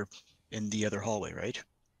metal clutter in the other hallway, right?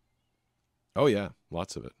 Oh yeah,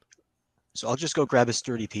 lots of it. So I'll just go grab a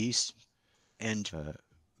sturdy piece, and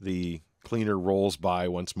the cleaner rolls by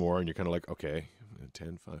once more, and you're kind of like, okay,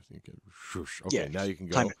 10, 5, okay, yeah, now you can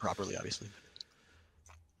go. Time it properly, obviously.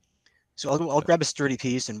 So I'll grab a sturdy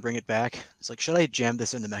piece and bring it back. It's like, should I jam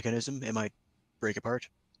this in the mechanism? It might break apart.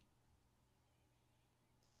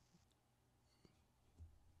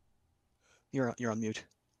 You're on mute.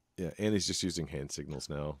 Yeah, Annie's just using hand signals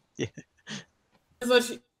now. Yeah. So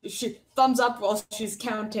she thumbs up while she's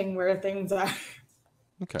counting where things are.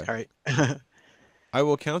 Okay. All right. I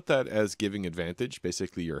will count that as giving advantage,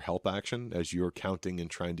 basically your help action, as you're counting and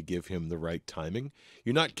trying to give him the right timing.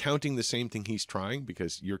 You're not counting the same thing he's trying,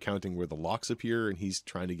 because you're counting where the locks appear and he's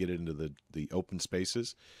trying to get it into the open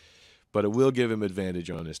spaces. But it will give him advantage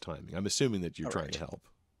on his timing. I'm assuming that you're trying to help.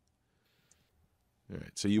 All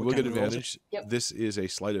right, so you will get advantage. Yep. This is a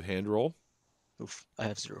sleight of hand roll. Oof, I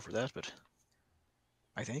have 0 for that, but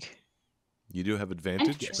I think. You do have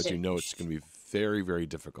advantage, but you know it's going to be very, very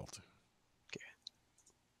difficult.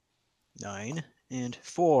 9 and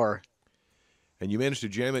 4. And you manage to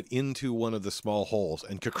jam it into one of the small holes,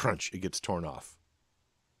 and ka-crunch, it gets torn off.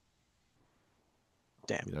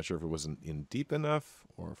 Damn. You're not sure if it wasn't in deep enough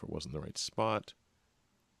or if it wasn't the right spot.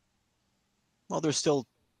 Well, there's still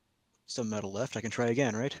some metal left. I can try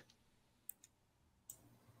again, right?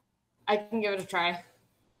 I can give it a try.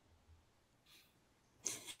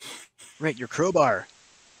 Right, your crowbar.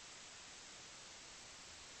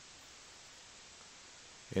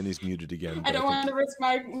 And he's muted again. I don't want to risk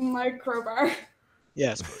my crowbar.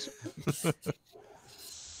 Yeah, I suppose.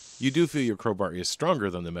 You do feel your crowbar is stronger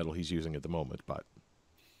than the metal he's using at the moment, but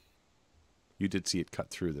you did see it cut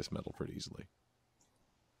through this metal pretty easily.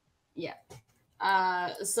 Yeah.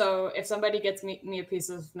 So if somebody gets me a piece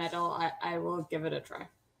of metal, I will give it a try.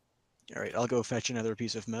 All right, I'll go fetch another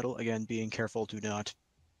piece of metal. Again, being careful to not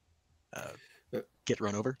get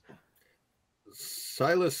run over.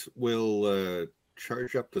 Silas will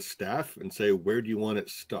charge up the staff and say, where do you want it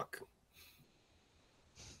stuck?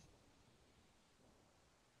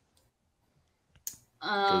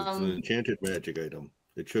 Because it's an enchanted magic item.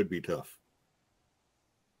 It should be tough.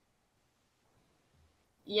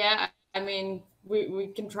 Yeah, I mean, we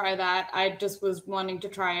can try that. I just was wanting to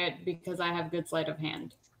try it because I have good sleight of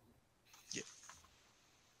hand. Yeah.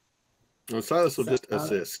 Well, Silas will just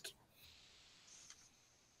assist.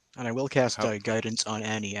 And I will cast guidance on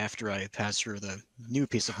Annie after I pass her the new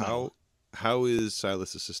piece of metal. How is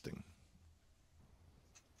Silas assisting?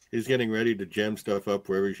 He's getting ready to jam stuff up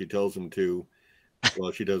wherever she tells him to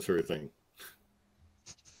while she does her thing.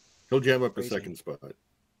 He'll jam up a second spot.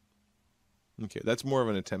 Okay, that's more of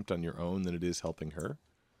an attempt on your own than it is helping her.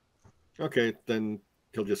 Okay, then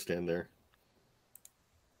he'll just stand there.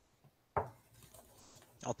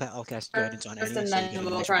 I'll cast guidance on Annie. And then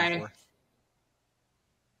we'll try.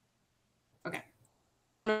 Okay.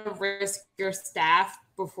 Risk your staff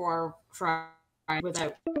before trying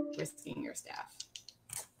without risking your staff.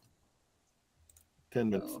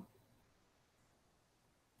 10 minutes.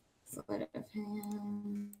 Sleight of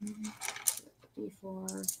hand.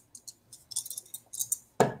 D4.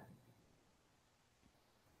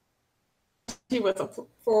 With a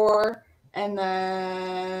 4, and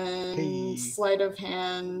then sleight of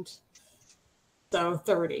hand. So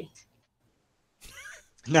 30.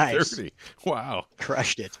 Nice. 30. Wow.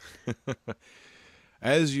 Crushed it.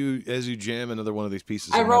 As you jam another one of these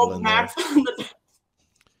pieces I of metal rolled in max there, on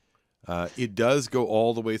the it does go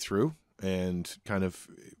all the way through, and kind of,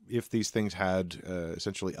 if these things had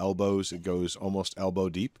essentially elbows, it goes almost elbow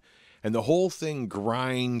deep, and the whole thing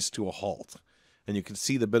grinds to a halt. And you can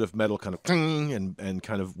see the bit of metal kind of and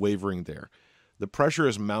kind of wavering there. The pressure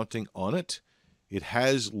is mounting on it. It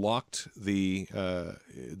has locked the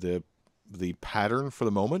pattern for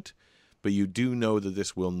the moment, but you do know that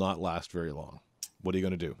this will not last very long. What are you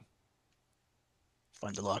going to do?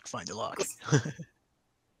 Find the lock, find the lock.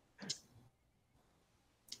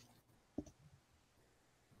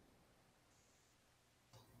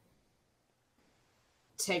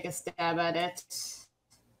 Take a stab at it.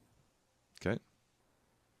 Okay.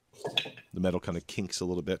 The metal kind of kinks a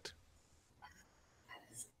little bit.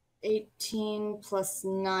 18 plus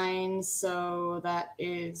 9, so that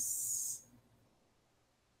is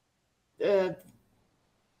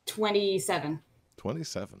 27.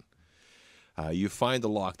 27. You find the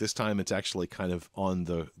lock. This time it's actually kind of on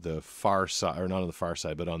the far side, or not on the far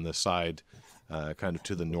side, but on the side, kind of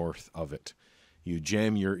to the north of it. You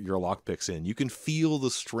jam your lockpicks in. You can feel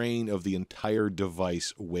the strain of the entire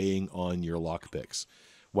device weighing on your lockpicks.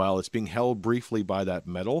 While it's being held briefly by that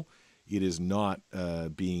metal, it is not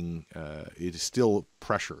it is still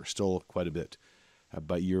pressure, still quite a bit.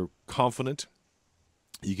 But you're confident.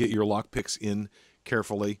 You get your lockpicks in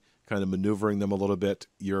carefully, kind of maneuvering them a little bit.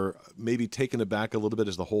 You're maybe taken aback a little bit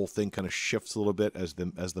as the whole thing kind of shifts a little bit as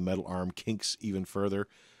the metal arm kinks even further.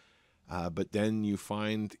 But then you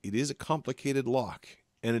find it is a complicated lock.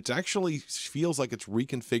 And it actually feels like it's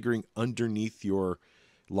reconfiguring underneath your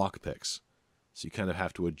lockpicks. So you kind of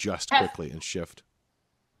have to adjust quickly and shift.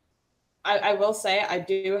 I will say I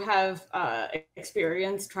do have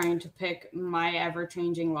experience trying to pick my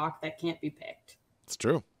ever-changing lock that can't be picked. It's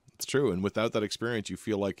true. It's true. And without that experience, you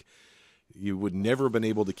feel like you would never have been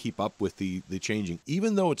able to keep up with the changing,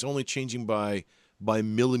 even though it's only changing by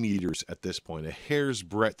millimeters at this point. A hair's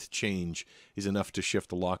breadth change is enough to shift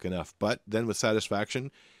the lock enough. But then with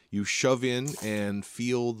satisfaction, you shove in and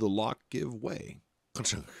feel the lock give way.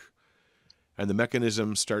 And the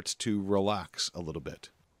mechanism starts to relax a little bit.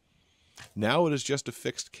 Now it is just a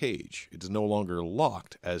fixed cage. It is no longer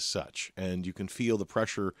locked as such. And you can feel the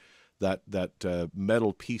pressure, that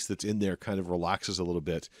metal piece that's in there kind of relaxes a little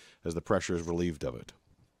bit as the pressure is relieved of it.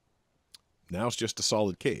 Now it's just a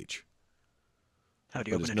solid cage. How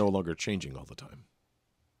do you open it's it? No longer changing all the time.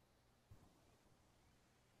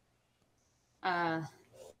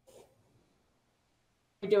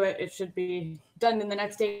 We do it. It should be done in the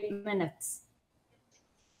next 8 minutes.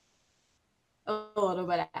 A little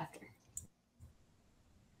bit after.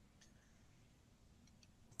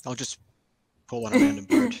 I'll just pull on a random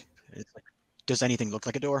part. It's like, does anything look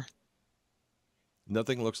like a door?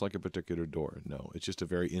 Nothing looks like a particular door. No, it's just a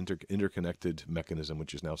very interconnected mechanism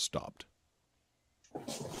which is now stopped.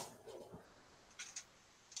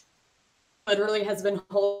 Literally has been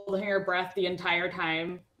holding her breath the entire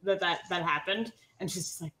time that happened, and she's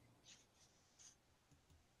just like,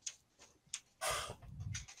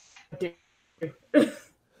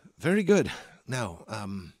 Very good. Now,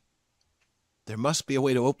 there must be a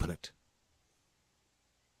way to open it.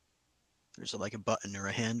 There's like a button or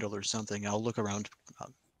a handle or something. I'll look around.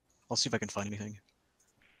 I'll see if I can find anything.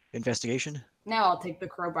 Investigation? Now I'll take the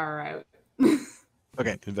crowbar out.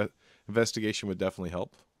 Okay. Investigation would definitely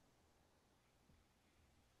help.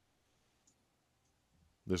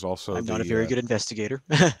 There's also I'm not a very good investigator.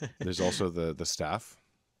 There's also the staff.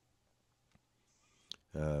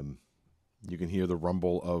 You can hear the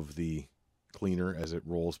rumble of the cleaner as it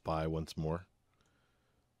rolls by once more.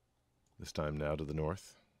 This time now to the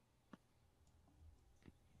north.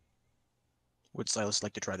 Would Silas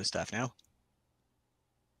like to try the staff now?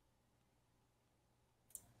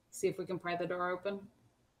 See if we can pry the door open.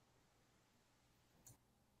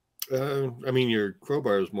 I mean, your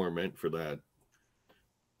crowbar is more meant for that.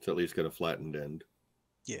 It's at least got a flattened end.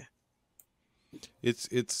 Yeah.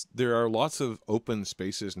 There are lots of open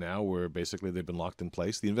spaces now where basically they've been locked in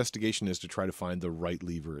place. The investigation is to try to find the right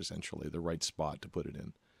lever, essentially, the right spot to put it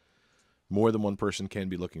in. More than one person can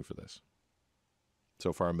be looking for this.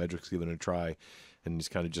 So far, Medrick's given it a try, and he's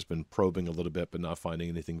kind of just been probing a little bit, but not finding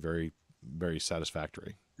anything very, very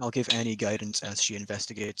satisfactory. I'll give Annie guidance as she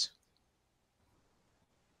investigates.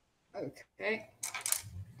 Okay.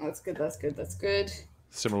 That's good, that's good, that's good.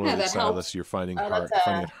 Similarly, that Silas, helps. you're finding it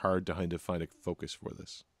hard to find a focus for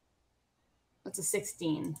this. That's a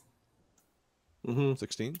 16.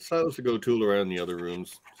 16? Silas will go tool around the other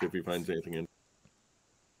rooms, see if he finds anything in.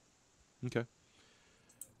 Okay.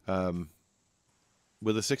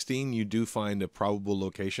 With a 16, you do find a probable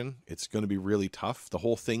location. It's going to be really tough. The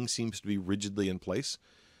whole thing seems to be rigidly in place.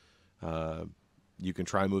 You can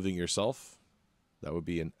try moving yourself. That would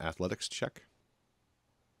be an athletics check.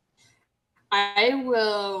 I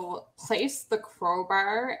will place the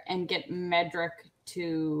crowbar and get Medrick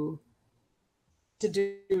to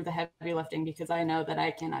do the heavy lifting because I know that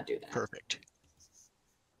I cannot do that. Perfect.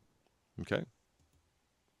 Okay.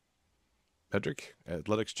 Medrick,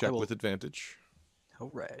 athletics check with advantage.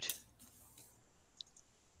 All right.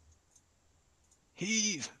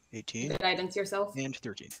 Heave. 18. Guidance yourself. And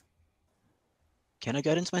 13. Can I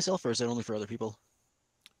guidance myself, or is that only for other people?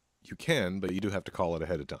 You can, but you do have to call it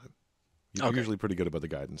ahead of time. You're usually pretty good about the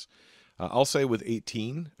guidance. I'll say with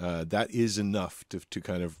 18, that is enough to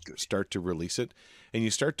kind of start to release it. And you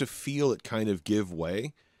start to feel it kind of give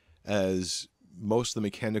way as most of the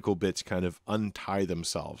mechanical bits kind of untie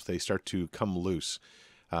themselves. They start to come loose.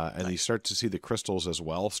 And you start to see the crystals as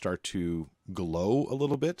well start to glow a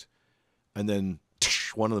little bit. And then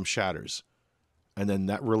one of them shatters. And then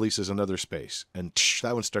that releases another space. And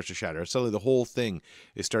that one starts to shatter. And suddenly the whole thing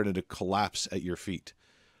is starting to collapse at your feet.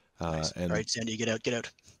 Nice. And all right, Sandy, get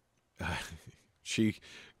out.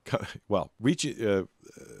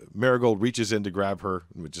 Marigold reaches in to grab her,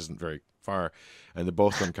 which isn't very far, and the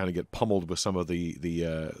both of them kind of get pummeled with some of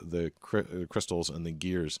the crystals and the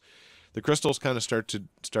gears. The crystals kind of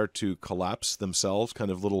start to collapse themselves,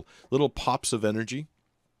 kind of little pops of energy.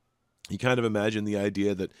 You kind of imagine the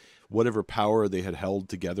idea that whatever power they had held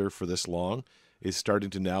together for this long is starting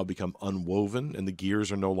to now become unwoven, and the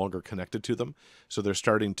gears are no longer connected to them. So they're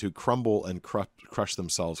starting to crumble and crush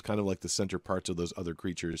themselves, kind of like the center parts of those other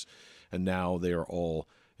creatures. And now they are all,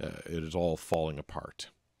 it is all falling apart.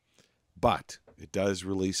 But it does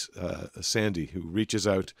release Sandy, who reaches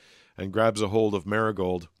out and grabs a hold of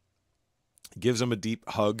Marigold, gives him a deep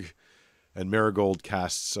hug, and Marigold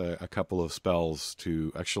casts a couple of spells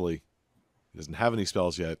to actually, he doesn't have any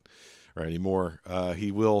spells yet or anymore.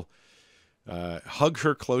 He will hug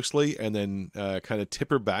her closely and then kind of tip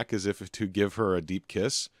her back as if to give her a deep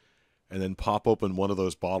kiss, and then pop open one of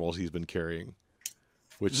those bottles he's been carrying,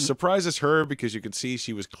 which surprises her because you can see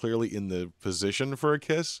she was clearly in the position for a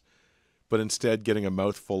kiss, but instead getting a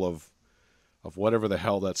mouthful of whatever the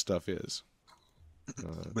hell that stuff is.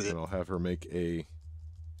 And I'll have her make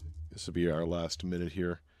this will be our last minute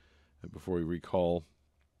here before we recall.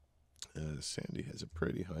 Sandy has a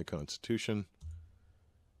pretty high constitution.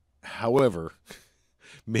 However,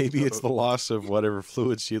 maybe it's the loss of whatever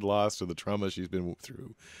fluids she'd lost or the trauma she's been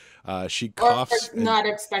through. She coughs. Not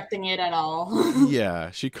expecting it at all.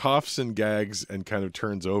 Yeah, she coughs and gags and kind of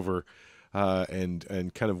turns over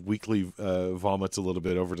and kind of weakly vomits a little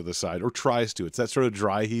bit over to the side, or tries to. It's that sort of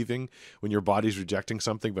dry heaving when your body's rejecting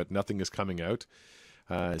something but nothing is coming out.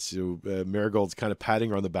 So Marigold's kind of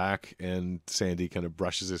patting her on the back, and Sandy kind of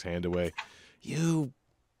brushes his hand away. You.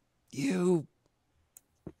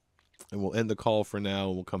 And we'll end the call for now,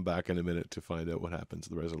 and we'll come back in a minute to find out what happens to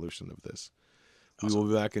the resolution of this. Awesome. We will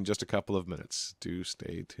be back in just a couple of minutes. Do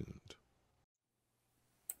stay tuned.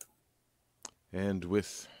 And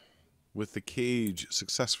with the cage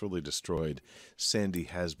successfully destroyed, Sandy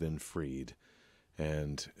has been freed.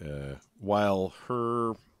 And while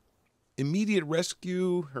her immediate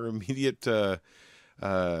rescue, her immediate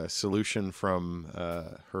solution from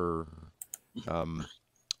her,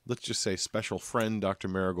 let's just say, special friend, Dr.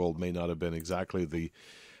 Marigold, may not have been exactly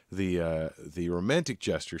the romantic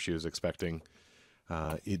gesture she was expecting.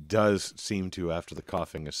 It does seem to, after the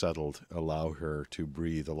coughing has settled, allow her to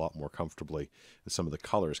breathe a lot more comfortably, and some of the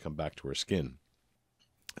colors come back to her skin.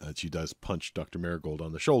 She does punch Dr. Marigold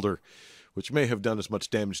on the shoulder, which may have done as much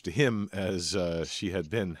damage to him as she had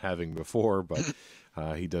been having before, but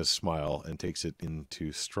he does smile and takes it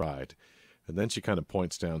into stride. And then she kind of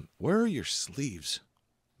points down, "Where are your sleeves?"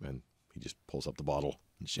 And he just pulls up the bottle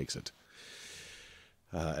and shakes it.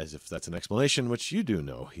 As if that's an explanation, which you do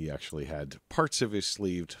know. He actually had parts of his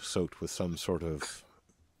sleeve soaked with some sort of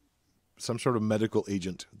medical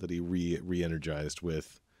agent that he re-energized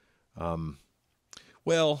with.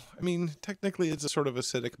 Well, I mean, technically it's a sort of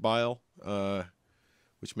acidic bile,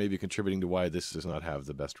 which may be contributing to why this does not have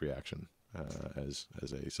the best reaction as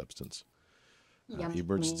a substance.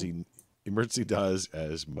 Emergency does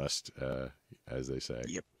as must, as they say.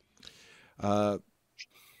 Yep.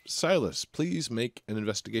 Silas, please make an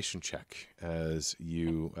investigation check as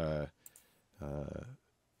you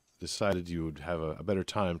decided you would have a better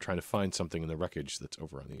time trying to find something in the wreckage that's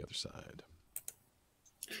over on the other side.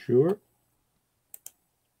 Sure.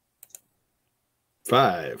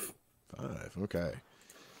 5. Okay.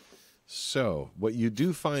 So, what you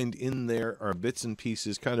do find in there are bits and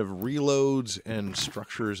pieces, kind of reloads and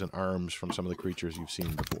structures and arms from some of the creatures you've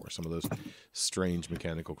seen before, some of those strange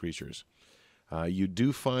mechanical creatures. You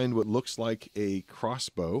do find what looks like a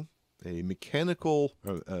crossbow, a mechanical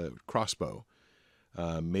crossbow,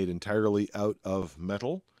 made entirely out of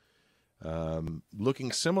metal,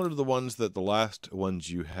 looking similar to the ones that the last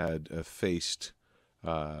ones you had faced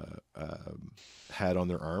had on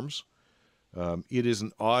their arms. It is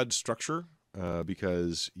an odd structure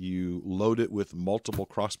because you load it with multiple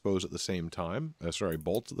crossbows at the same time.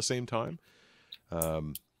 Bolts at the same time.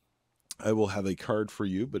 I will have a card for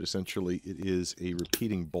you, but essentially it is a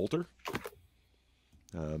repeating bolter.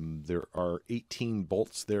 There are 18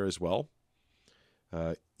 bolts there as well.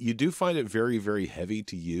 You do find it very, very heavy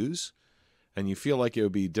to use, and you feel like it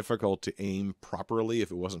would be difficult to aim properly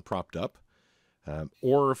if it wasn't propped up,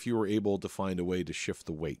 or if you were able to find a way to shift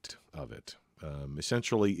the weight of it.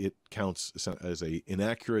 Essentially, it counts as an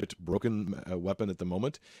inaccurate, broken weapon at the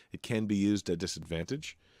moment. It can be used at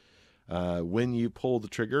disadvantage. When you pull the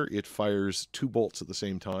trigger, it fires 2 bolts at the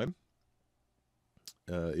same time.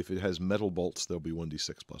 If it has metal bolts, there'll be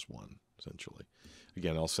 1d6 plus 1, essentially.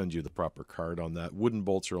 Again, I'll send you the proper card on that. Wooden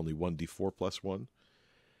bolts are only 1d4 plus 1.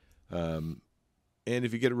 And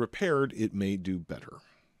if you get it repaired, it may do better.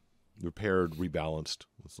 Repaired, rebalanced.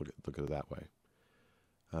 Let's look at it that way.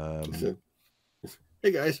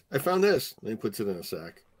 Hey guys, I found this. And he puts it in a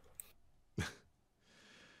sack.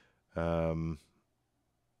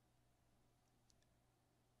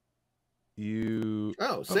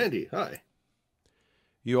 Sandy, hi.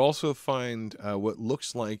 You also find what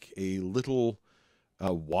looks like a little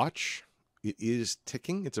watch. It is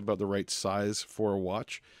ticking. It's about the right size for a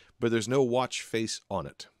watch, but there's no watch face on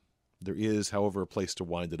it. There is, however, a place to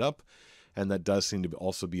wind it up, and that does seem to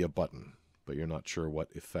also be a button, but you're not sure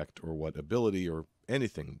what effect or what ability or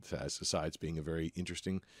anything it has, besides being a very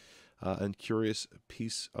interesting and curious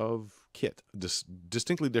piece of kit.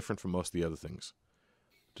 Distinctly different from most of the other things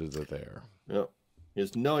that are there. Yep. He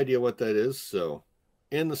has no idea what that is, so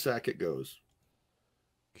in the sack it goes.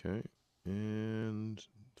 Okay. And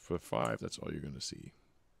for 5, that's all you're going to see.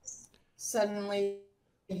 Suddenly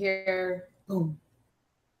hear boom.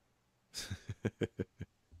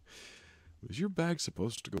 Was your bag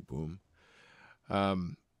supposed to go boom?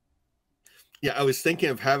 Yeah, I was thinking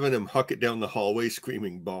of having him huck it down the hallway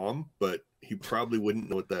screaming bomb, but he probably wouldn't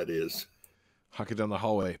know what that is. Huck it down the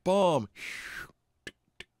hallway. Bomb!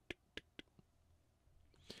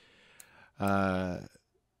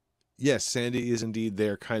 Yes, Sandy is indeed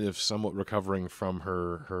there, kind of somewhat recovering from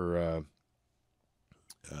her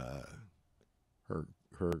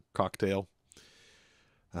cocktail.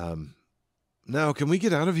 Now, can we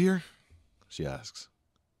get out of here? She asks.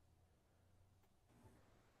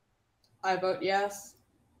 I vote yes.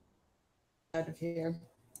 Out of here.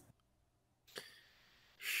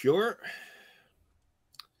 Sure.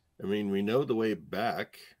 I mean, we know the way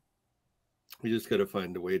back. We just got to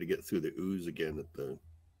find a way to get through the ooze again at the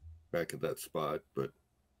back of that spot. But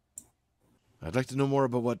I'd like to know more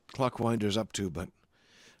about what Clockwinder's up to, but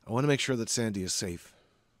I want to make sure that Sandy is safe.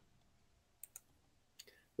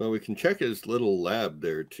 Well, we can check his little lab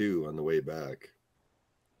there too on the way back.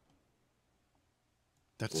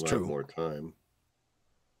 That's we'll true. Have more time.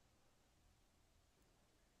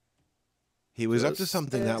 He was up to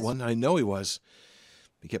something, that one. I know he was.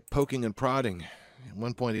 He kept poking and prodding. At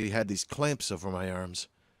one point, he had these clamps over my arms.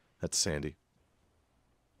 That's Sandy.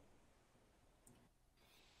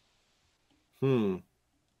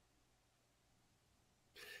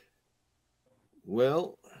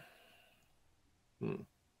 Well,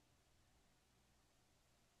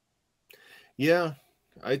 yeah,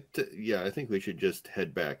 I think we should just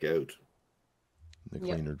head back out. The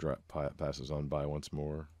cleaner passes on by once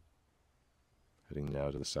more, heading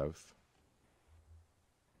now to the south.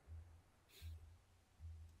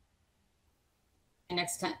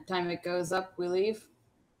 Next time it goes up, we leave.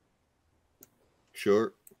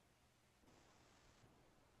 Sure.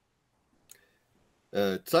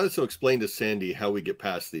 It's also explain to Sandy how we get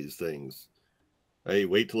past these things. I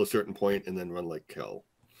wait till a certain point and then run like hell.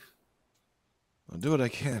 I'll do what I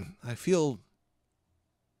can. I feel...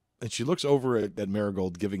 And she looks over at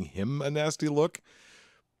Marigold, giving him a nasty look.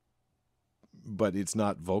 But it's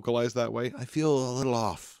not vocalized that way. I feel a little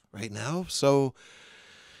off right now, so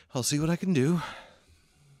I'll see what I can do.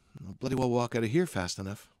 I'll bloody well walk out of here fast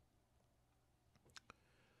enough.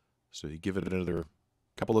 So you give it another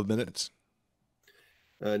couple of minutes.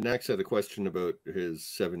 Nax had a question about his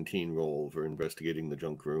 17 roll for investigating the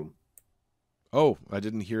junk room. Oh, I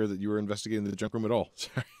didn't hear that you were investigating the junk room at all.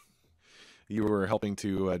 Sorry. You were helping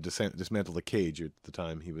to dismantle the cage at the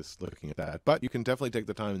time he was looking at that. But you can definitely take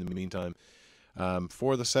the time in the meantime.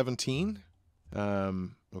 For the 17, okay,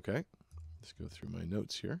 let's go through my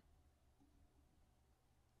notes here.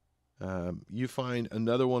 You find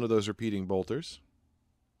another one of those repeating bolters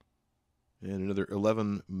and another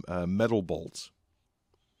 11 metal bolts.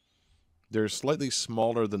 They're slightly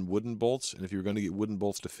smaller than wooden bolts, and if you were going to get wooden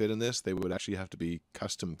bolts to fit in this, they would actually have to be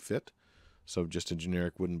custom fit. So just a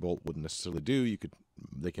generic wooden bolt wouldn't necessarily do.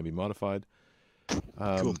 They can be modified.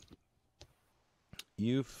 Cool.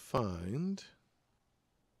 You find...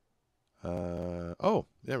 oh,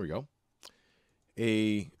 there we go.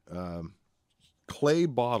 A clay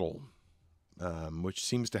bottle, which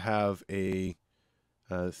seems to have a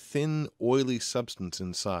thin, oily substance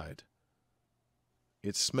inside.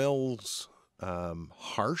 It smells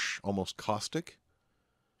harsh, almost caustic.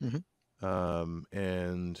 Mm-hmm.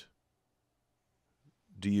 And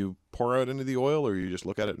do you pour out any of the oil, or you just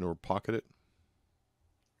look at it or pocket it?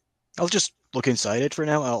 I'll just look inside it for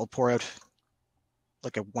now. I'll pour out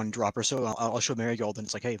like a 1 drop or so. I'll show Marigold, and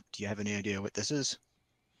it's like, hey, do you have any idea what this is?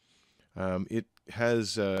 It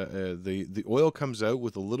has the oil comes out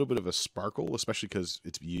with a little bit of a sparkle, especially because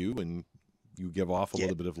it's you and you give off a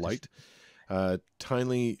little bit of light.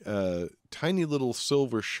 Tiny little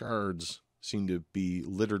silver shards seem to be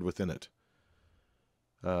littered within it.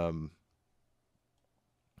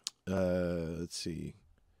 Let's see.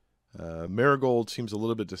 Marigold seems a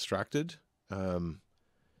little bit distracted.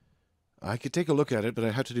 I could take a look at it, but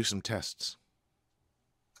I have to do some tests.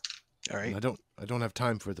 All right. And I don't have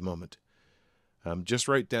time for it at the moment. Just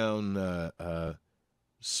write down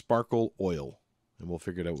sparkle oil, and we'll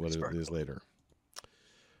figure out what it is later.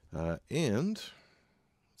 And let's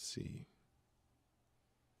see.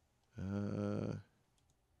 Why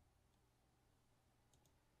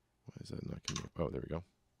is that not coming up? Oh, there we go.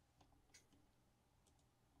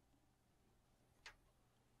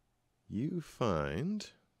 You find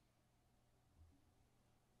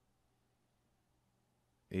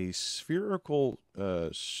a spherical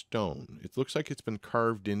stone. It looks like it's been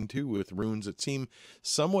carved into with runes that seem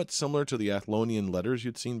somewhat similar to the Athlonian letters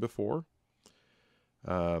you'd seen before.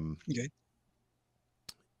 Okay.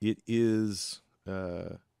 It is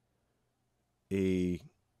let's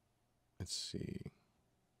see.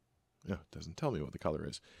 No, it doesn't tell me what the color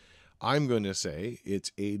is. I'm going to say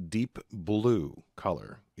it's a deep blue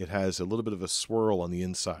color. It has a little bit of a swirl on the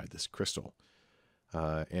inside, this crystal,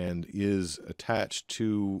 and is attached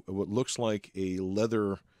to what looks like a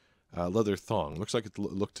leather thong. Looks like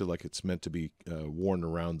it's meant to be worn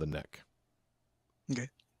around the neck. Okay.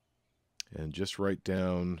 And just write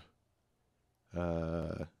down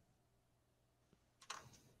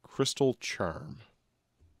crystal charm.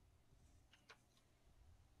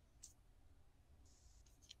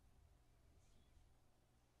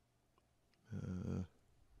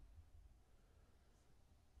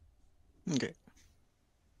 Okay.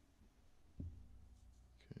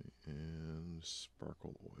 And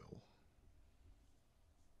sparkle oil.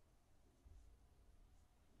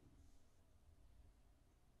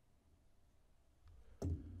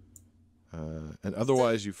 And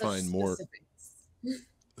otherwise, you find more.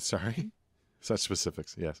 Sorry, such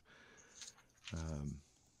specifics. Yes.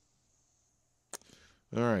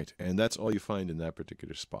 All right, and that's all you find in that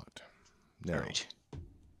particular spot. Now, All right.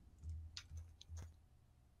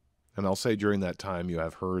 and I'll say during that time you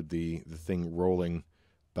have heard the thing rolling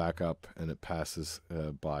back up, and it passes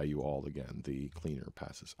by you all again. The cleaner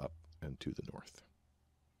passes up and to the north.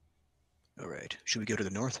 All right. Should we go to the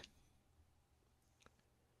north?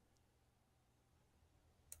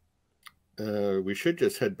 We should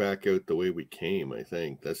just head back out the way we came, I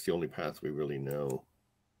think. That's the only path we really know.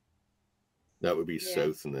 That would be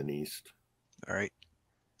south and then east. All right.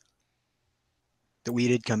 We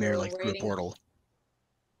did come here We're like through a waiting. portal.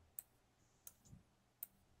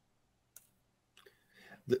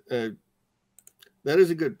 That is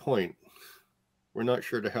a good point. We're not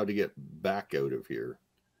sure how to get back out of here.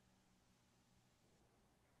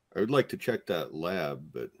 I would like to check that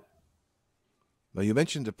lab, but... Well, you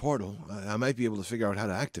mentioned a portal. I might be able to figure out how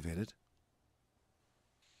to activate it.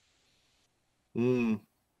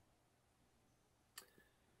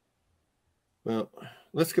 Well,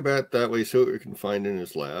 let's go back that way, see what we can find in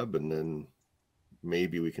his lab, and then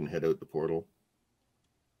maybe we can head out the portal.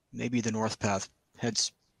 Maybe the north path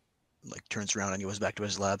heads, like, turns around and goes back to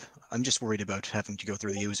his lab. I'm just worried about having to go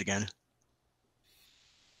through the ooze again.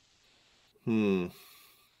 I'm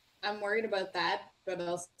worried about that, but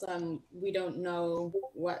also we don't know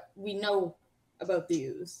what we know about the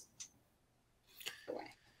ooze.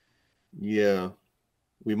 Yeah,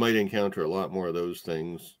 we might encounter a lot more of those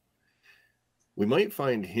things. We might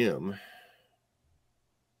find him.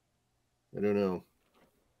 I don't know.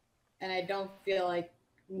 And I don't feel like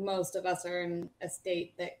most of us are in a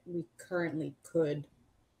state that we currently could.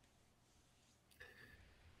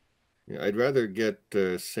 Yeah, I'd rather get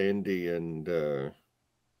Sandy and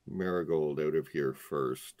Marigold out of here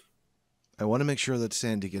first. I want to make sure that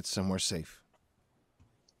Sandy gets somewhere safe.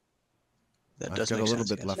 That I've does got make a little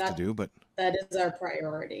sense, bit yes. left to do, but... That is our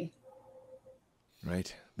priority.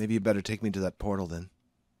 Right. Maybe you better take me to that portal then.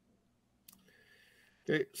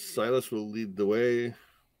 Okay, Silas will lead the way.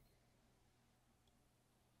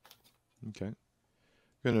 Okay. I'm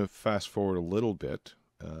going to fast forward a little bit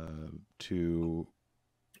to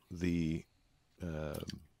the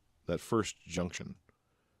that first junction,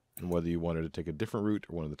 and whether you wanted to take a different route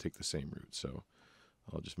or wanted to take the same route. So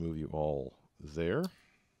I'll just move you all there.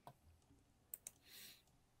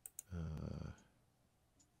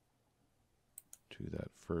 To that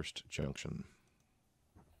first junction.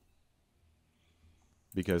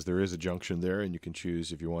 Because there is a junction there, and you can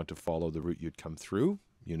choose if you want to follow the route you'd come through.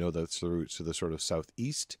 You know that's the route to the sort of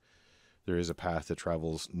southeast. There is a path that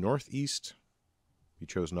travels northeast. You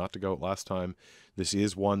chose not to go it last time. This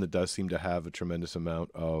is one that does seem to have a tremendous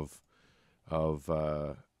amount of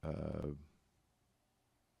goo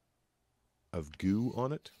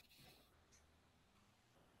on it.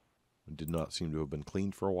 It did not seem to have been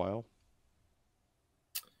cleaned for a while.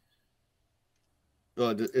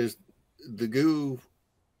 Is the goo,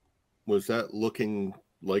 was that looking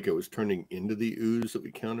like it was turning into the ooze that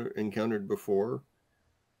we encountered before?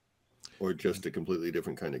 Or just a completely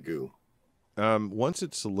different kind of goo? Once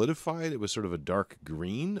it solidified, it was sort of a dark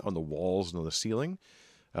green on the walls and on the ceiling.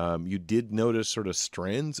 You did notice sort of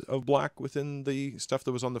strands of black within the stuff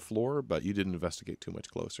that was on the floor, but you didn't investigate too much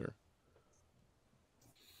closer.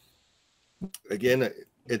 Again,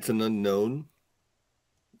 it's an unknown.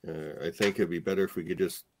 I think it'd be better if we could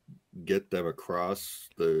just get them across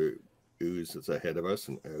the ooze that's ahead of us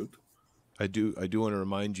and out. I do want to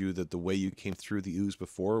remind you that the way you came through the ooze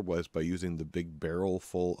before was by using the big barrel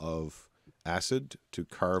full of acid to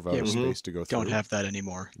carve out space to go through. Don't have that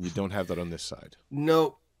anymore. You don't have that on this side.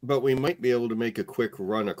 No, but we might be able to make a quick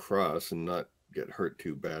run across and not get hurt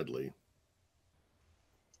too badly.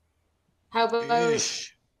 How about...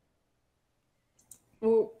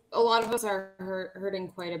 Well, a lot of us are hurting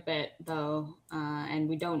quite a bit, though, and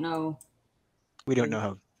we don't know. We don't know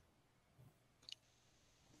how.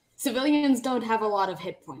 Civilians don't have a lot of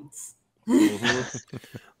hit points.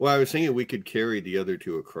 Well, I was thinking we could carry the other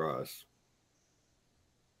two across.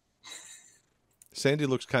 Sandy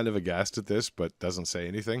looks kind of aghast at this, but doesn't say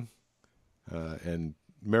anything. And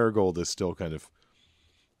Marigold is still kind of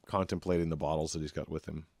contemplating the bottles that he's got with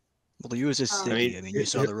him. Well, the ooze is sticky. I mean, you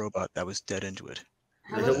saw the robot that was dead into it.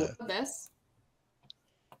 How about this?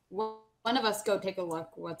 One of us go take a look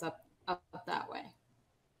what's up that way,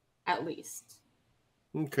 at least.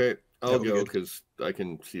 Okay, I'll go because I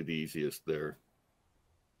can see the easiest there.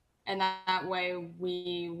 And that way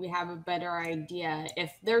we have a better idea.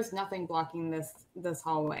 If there's nothing blocking this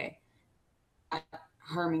hallway,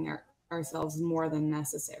 harming ourselves more than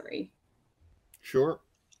necessary. Sure.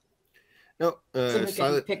 No, so we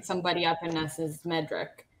can pick somebody up in Ness's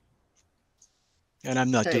Medric. And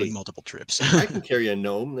I'm not doing multiple trips. I can carry a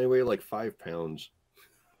gnome. They weigh like 5 pounds.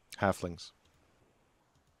 Halflings.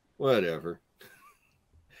 Whatever.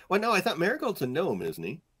 Well, no, I thought Marigold's a gnome, isn't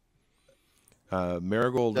he?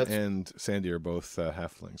 Marigold and Sandy are both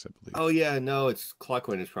halflings, I believe. Oh yeah, no, it's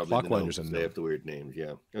Clockwinder is probably Clockwinder's the a gnome. gnome. They have the weird names.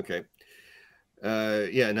 Yeah. Okay.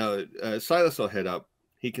 Yeah. No. Silas will head up.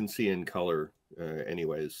 He can see in color,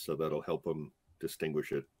 anyways, so that'll help him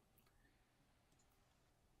distinguish it.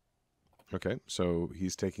 Okay, so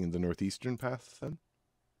he's taking the northeastern path then?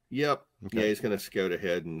 Yep. Okay. Yeah, he's going to scout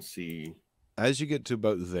ahead and see. As you get to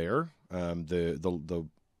about there, the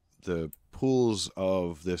pools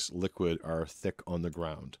of this liquid are thick on the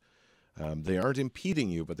ground. They aren't impeding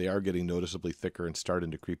you, but they are getting noticeably thicker and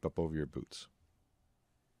starting to creep up over your boots.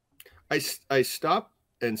 I stop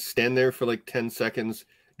and stand there for like 10 seconds.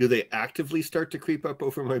 Do they actively start to creep up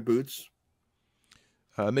over my boots?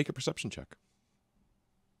 Make a perception check.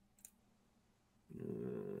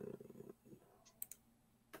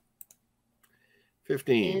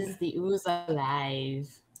 15. Is the ooze alive?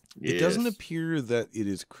 It doesn't appear that it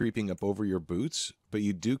is creeping up over your boots, but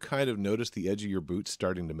you do kind of notice the edge of your boots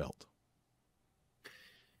starting to melt.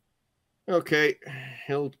 Okay.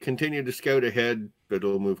 He'll continue to scout ahead, but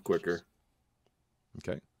it'll move quicker.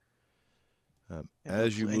 Okay.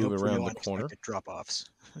 As you move around the corner, drop-offs.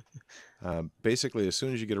 basically, as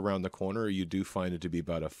soon as you get around the corner, you do find it to be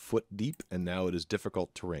about a foot deep, and now it is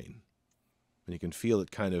difficult terrain. And you can feel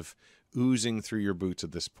it kind of oozing through your boots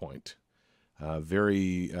at this point.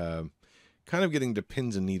 Kind of getting to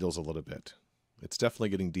pins and needles a little bit. It's definitely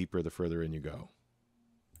getting deeper the further in you go.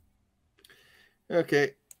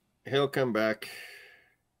 Okay. He'll come back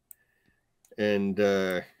and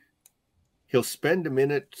he'll spend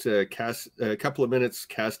a couple of minutes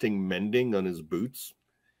casting mending on his boots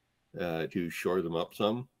to shore them up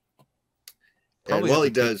some. Probably and while he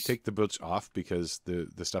does, take the boots off because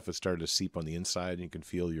the stuff has started to seep on the inside, and you can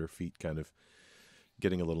feel your feet kind of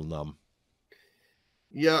getting a little numb.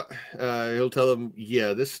 Yeah, he'll tell them,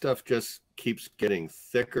 yeah, this stuff just keeps getting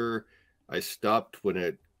thicker. I stopped when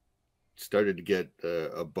it started to get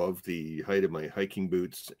above the height of my hiking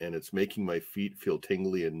boots, and it's making my feet feel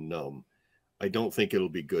tingly and numb. I don't think it'll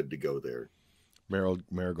be good to go there.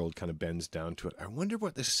 Marigold kind of bends down to it. I wonder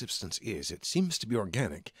what this substance is. It seems to be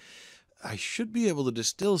organic. I should be able to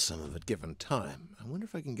distill some of it given time. I wonder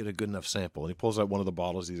if I can get a good enough sample. And he pulls out one of the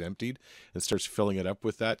bottles he's emptied and starts filling it up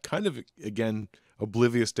with that, kind of, again,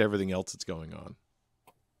 oblivious to everything else that's going on.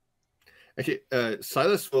 Actually,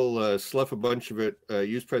 Silas will slough a bunch of it,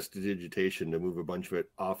 use prestidigitation to move a bunch of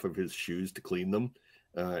it off of his shoes to clean them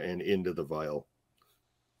and into the vial.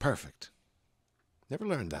 Perfect. Never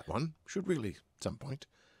learned that one. Should really at some point.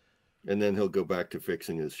 And then he'll go back to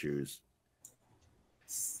fixing his shoes.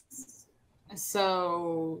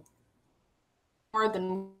 So, more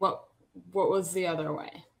than what was the other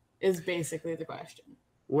way is basically the question.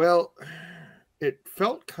 Well, it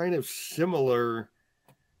felt kind of similar.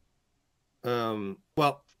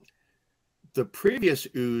 Well, the previous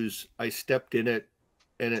ooze, I stepped in it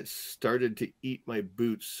and it started to eat my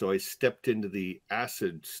boots. So I stepped into the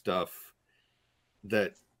acid stuff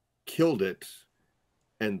that killed it.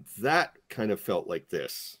 And that kind of felt like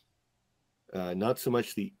this. Not so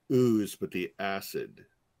much the ooze, but the acid.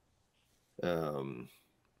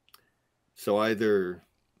 So either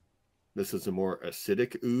this is a more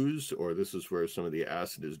acidic ooze, or this is where some of the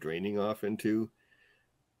acid is draining off into.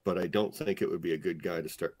 But I don't think it would be a good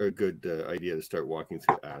idea to start walking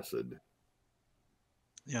through acid.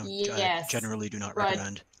 Yeah, yes, I generally do not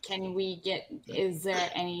recommend. Is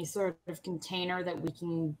there any sort of container that we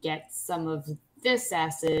can get some of this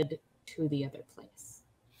acid to the other place?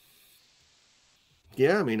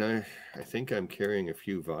 Yeah, I mean, I think I'm carrying a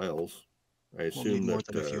few vials. I assume more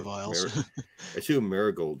than a few vials. I assume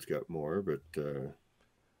Marigold's got more, but...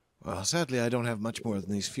 Well, sadly, I don't have much more than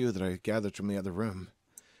these few that I gathered from the other room.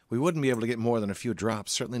 We wouldn't be able to get more than a few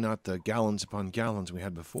drops, certainly not the gallons upon gallons we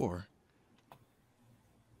had before.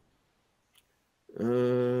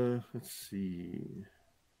 Let's see.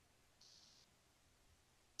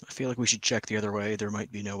 I feel like we should check the other way. There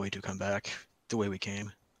might be no way to come back the way we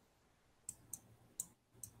came.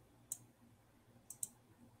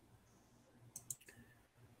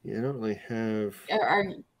 Yeah, I don't really have...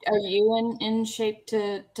 Are you in shape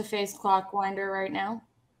to face Clockwinder right now?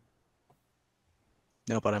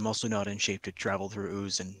 No, but I'm also not in shape to travel through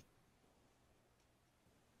ooze and...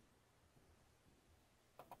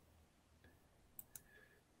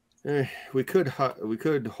 we could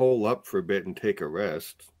hole up for a bit and take a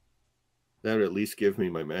rest. That would at least give me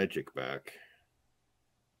my magic back.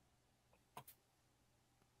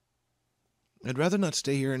 I'd rather not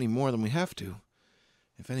stay here any more than we have to.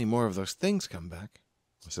 If any more of those things come back,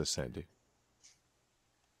 says Sandy.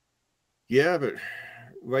 Yeah, but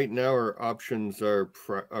right now our options are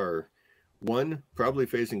 1, probably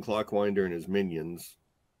facing Clockwinder and his minions.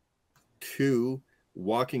 2,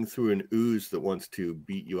 walking through an ooze that wants to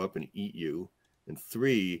beat you up and eat you. And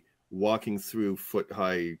 3, walking through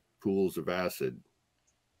foot-high pools of acid.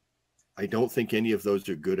 I don't think any of those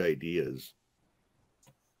are good ideas.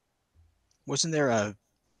 Wasn't there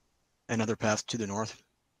another path to the north?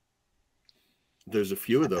 There's a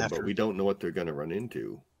few of them, After. but we don't know what they're going to run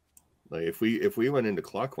into. Like if we went into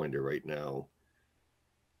Clockwinder right now,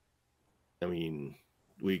 I mean,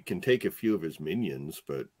 we can take a few of his minions,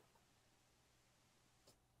 but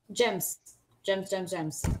Gems.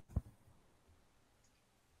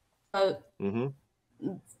 mm-hmm.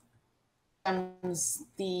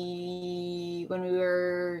 When we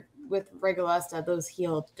were with Regulesta, those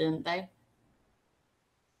healed, didn't they?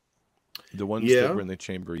 The ones that were in the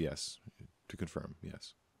chamber, yes. To confirm,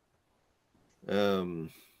 yes. Wait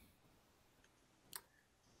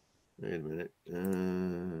a minute.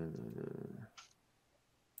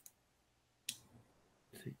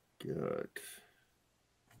 Got.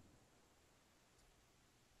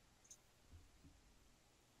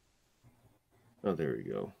 Oh, there we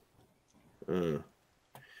go.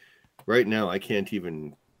 Right now, I can't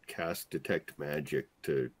even cast Detect Magic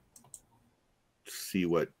to see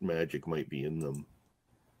what magic might be in them.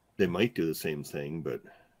 They might do the same thing, but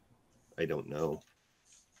I don't know.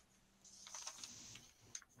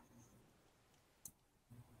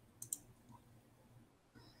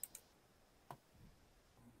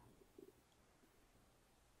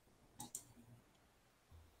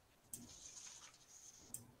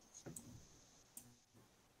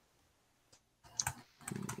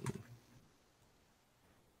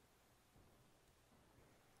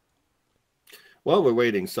 While we're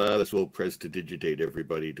waiting, Silas will press to digitate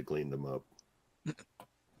everybody to clean them up.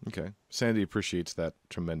 Okay. Sandy appreciates that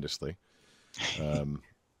tremendously.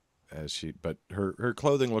 But her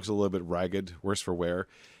clothing looks a little bit ragged, worse for wear.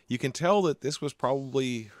 You can tell that this was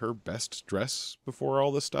probably her best dress before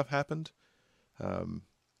all this stuff happened. In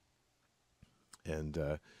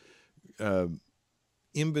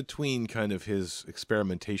between kind of his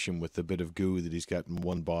experimentation with the bit of goo that he's got in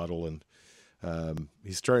one bottle, and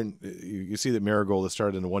he's starting. You see that Marigold is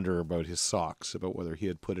starting to wonder about his socks, about whether he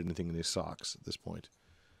had put anything in his socks at this point.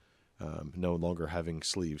 No longer having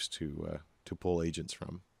sleeves to pull agents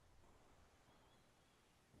from.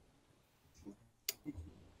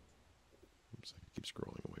 Oops, I keep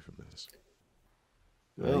scrolling away from this.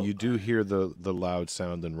 You do hear the loud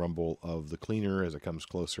sound and rumble of the cleaner as it comes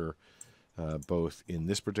closer, both in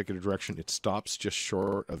this particular direction. It stops just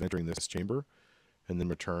short of entering this chamber and then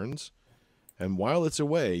returns. And while it's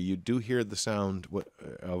away, you do hear the sound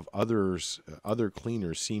of other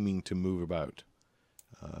cleaners seeming to move about.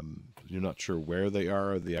 You're not sure where they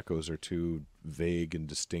are. The echoes are too vague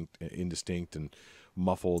and indistinct and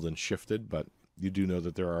muffled and shifted, but you do know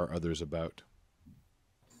that there are others about.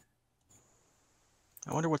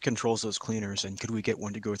 I wonder what controls those cleaners, and could we get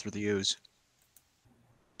one to go through the ooze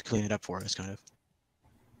to clean it up for us, kind of?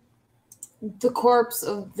 The corpse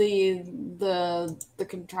of the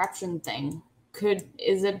contraption thing,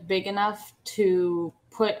 is it big enough to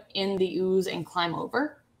put in the ooze and climb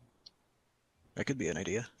over? That could be an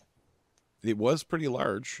idea. It was pretty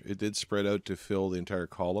large. It did spread out to fill the entire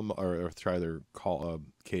column, or either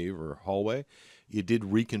cave or hallway. It did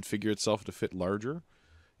reconfigure itself to fit larger.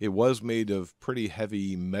 It was made of pretty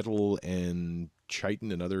heavy metal and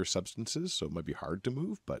chitin and other substances, so it might be hard to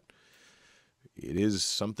move, but it is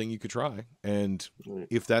something you could try. And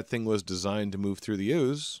if that thing was designed to move through the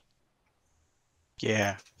ooze...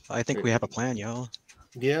 Yeah, I think we have a plan, y'all.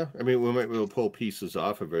 Yeah, I mean, we'll pull pieces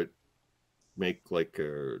off of it, make like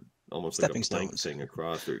almost like a plank thing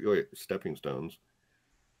across, or stepping stones.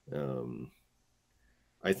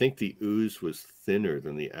 I think the ooze was thinner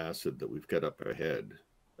than the acid that we've got up ahead.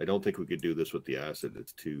 I don't think we could do this with the acid.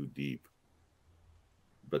 It's too deep.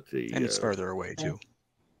 But and it's further away too.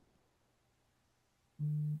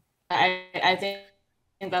 I think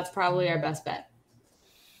that's probably our best bet.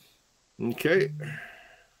 Okay.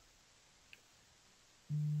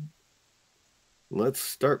 Let's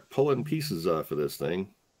start pulling pieces off of this thing.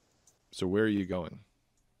 So where are you going?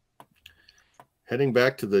 Heading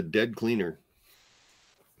back to the dead cleaner.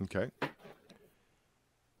 Okay.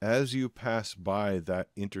 As you pass by that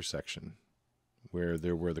intersection where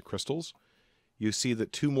there were the crystals, you see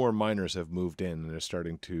that 2 more miners have moved in and are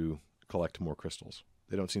starting to collect more crystals.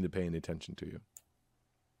 They don't seem to pay any attention to you.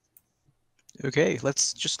 Okay,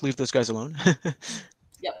 let's just leave those guys alone.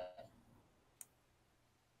 Yep.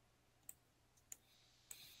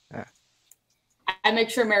 I make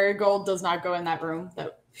sure Marigold does not go in that room.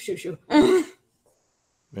 Shoo.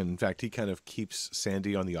 And in fact, he kind of keeps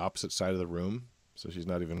Sandy on the opposite side of the room, so she's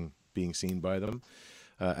not even being seen by them.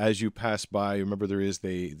 As you pass by, remember there is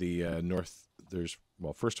the north. There's,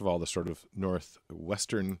 well, first of all, the sort of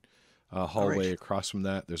northwestern hallway across from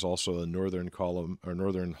that. There's also a northern column or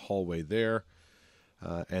northern hallway there,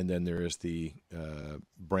 and then there is the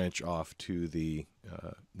branch off to the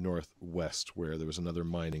northwest where there was another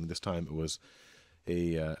mining. This time it was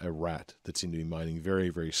a rat that seemed to be mining very,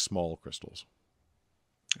 very small crystals.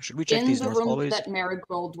 Should we check these north hallways? In the room that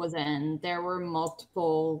Marigold was in, there were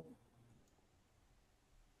multiple.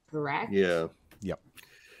 Correct? Yeah. Yep.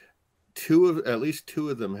 At least two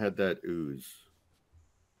of them had that ooze.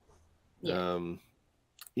 Yeah.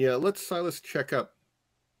 Yeah, let's Silas check up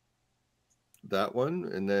that one,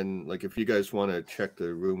 and then like if you guys want to check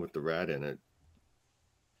the room with the rat in it,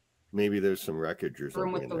 maybe there's some wreckage or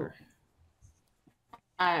something in there.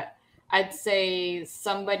 I'd say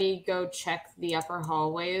somebody go check the upper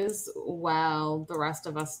hallways while the rest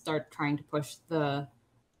of us start trying to push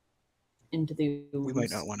into the ooze. We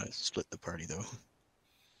might not want to split the party though.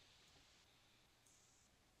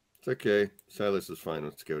 It's okay. Silas is fine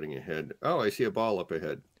with scouting ahead. Oh, I see a ball up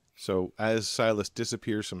ahead. So as Silas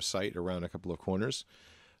disappears from sight around a couple of corners,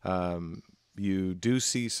 you do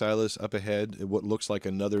see Silas up ahead at what looks like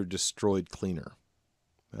another destroyed cleaner.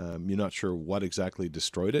 You're not sure what exactly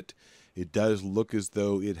destroyed it. It does look as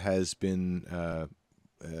though it has been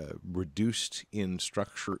reduced in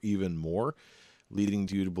structure even more, leading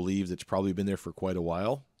you to believe that it's probably been there for quite a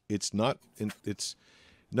while. It's not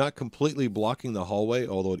completely blocking the hallway,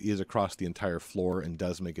 although it is across the entire floor and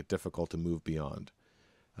does make it difficult to move beyond.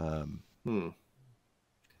 He'll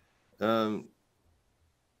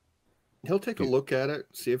take a look at it,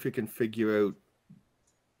 see if he can figure out,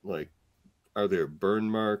 like, are there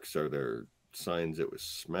burn marks? Are there signs it was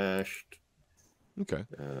smashed? Okay.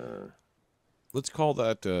 Let's call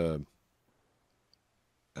that...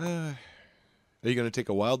 are you going to take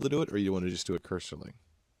a while to do it, or you want to just do it cursorily?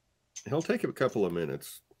 He'll take a couple of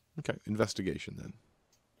minutes. Okay, investigation then.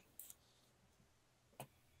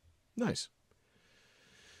 Nice.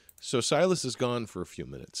 So Silas is gone for a few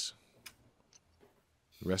minutes.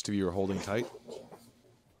 The rest of you are holding tight?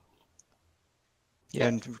 Yeah,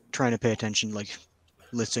 and trying to pay attention, like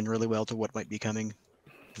listen really well to what might be coming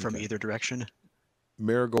from either direction.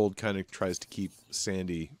 Marigold kind of tries to keep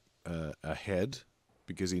Sandy ahead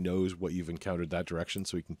because he knows what you've encountered that direction,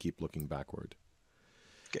 so he can keep looking backward.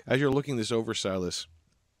 Okay. As you're looking this over, Silas,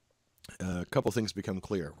 a couple things become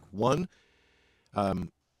clear. One,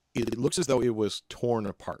 it looks as though it was torn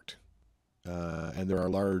apart, and there are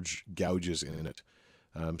large gouges in it.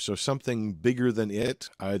 So something bigger than it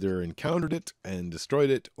either encountered it and destroyed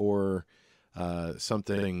it, or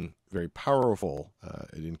something very powerful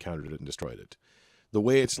it encountered it and destroyed it. The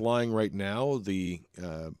way it's lying right now, the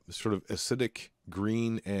sort of acidic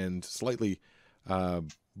green and slightly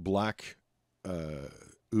black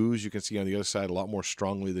ooze you can see on the other side a lot more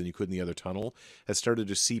strongly than you could in the other tunnel has started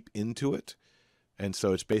to seep into it, and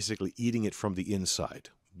so it's basically eating it from the inside.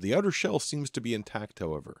 The outer shell seems to be intact,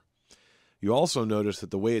 however. You also notice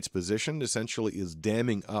that the way it's positioned essentially is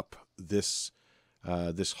damming up this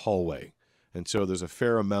hallway, and so there's a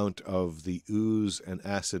fair amount of the ooze and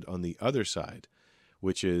acid on the other side,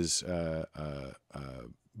 which is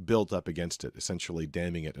built up against it, essentially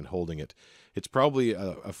damming it and holding it. It's probably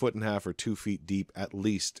a foot and a half or 2 feet deep, at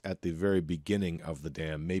least at the very beginning of the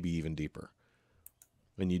dam, maybe even deeper.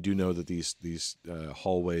 And you do know that these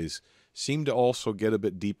hallways seem to also get a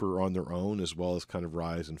bit deeper on their own, as well as kind of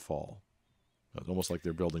rise and fall. It's almost like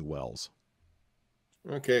they're building wells.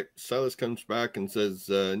 Okay, Silas comes back and says,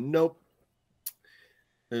 nope.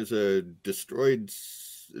 There's a destroyed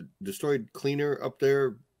cleaner up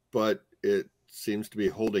there, but it seems to be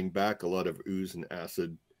holding back a lot of ooze and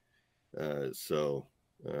acid. So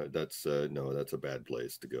that's a bad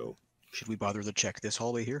place to go. Should we bother to check this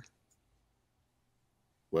hallway here?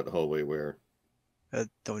 What hallway where? The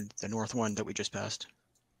north one that we just passed.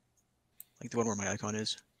 Like the one where my icon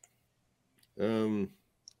is.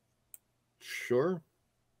 Sure.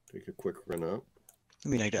 Take a quick run up. I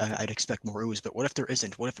mean, I'd expect more ooze, but what if there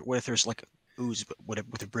isn't? What if there's like ooze, but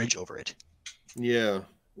with a bridge over it? Yeah.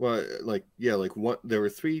 Well, there were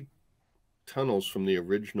 3 tunnels from the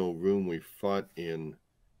original room we fought in.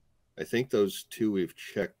 I think those 2 we've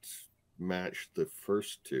checked matched the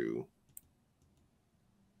first 2.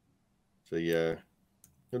 So yeah,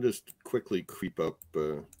 I'll just quickly creep up.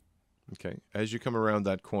 Okay. As you come around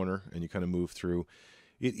that corner and you kind of move through,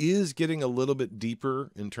 it is getting a little bit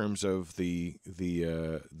deeper in terms of the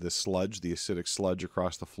sludge, the acidic sludge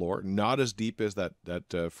across the floor. Not as deep as that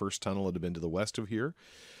first tunnel that had been to the west of here,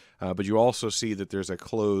 But you also see that there's a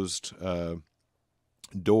closed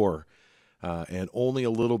door, and only a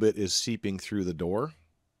little bit is seeping through the door.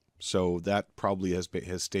 So that probably has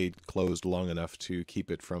stayed closed long enough to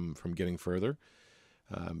keep it from getting further.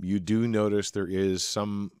 You do notice there is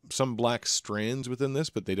some black strands within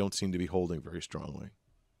this, but they don't seem to be holding very strongly.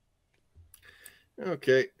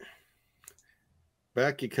 Okay.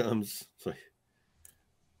 Back he comes. It's like,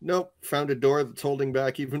 nope, found a door that's holding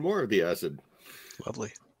back even more of the acid.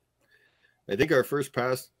 Lovely. I think our first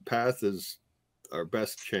path is our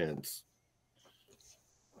best chance.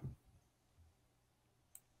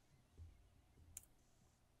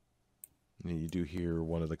 And you do hear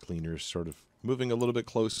one of the cleaners sort of moving a little bit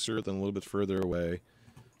closer, then a little bit further away,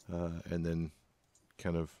 and then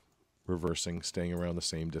kind of reversing, staying around the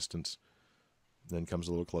same distance. Then comes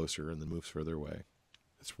a little closer and then moves further away.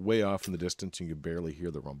 It's way off in the distance, and you can barely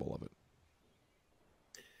hear the rumble of it.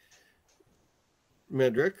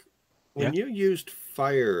 Medric, when you used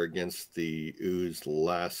fire against the ooze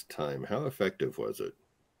last time, how effective was it?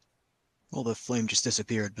 Well, the flame just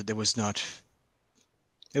disappeared, but there was not.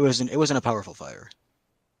 It wasn't a powerful fire.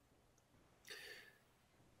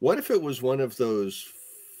 What if it was one of those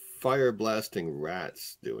fire blasting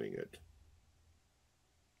rats doing it?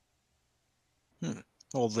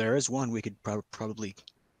 Well, there is one we could probably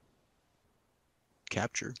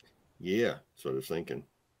capture. Yeah, that's what I was thinking.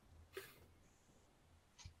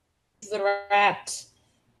 The rat.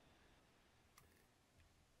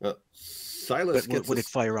 Silas But would it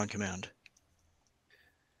fire on command?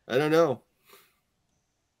 I don't know.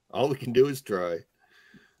 All we can do is try.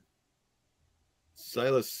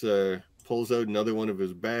 Silas pulls out another one of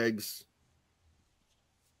his bags.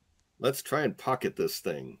 Let's try and pocket this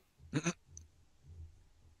thing.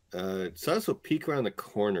 Silas will peek around the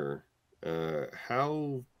corner.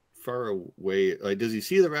 How far away? Does he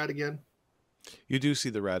see the rat again? You do see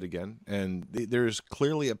the rat again, and there's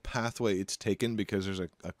clearly a pathway it's taken because there's a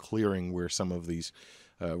clearing where some of these,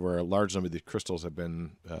 where a large number of these crystals have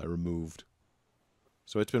been removed.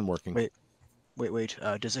 So it's been working. Wait.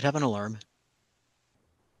 Does it have an alarm?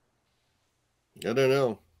 I don't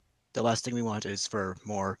know. The last thing we want is for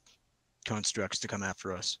more constructs to come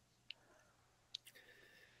after us.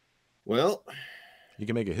 Well, you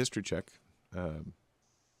can make a history check.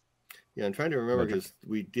 Yeah, I'm trying to remember because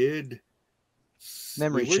we did.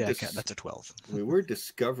 Memory check. That's a 12. We were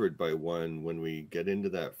discovered by one when we get into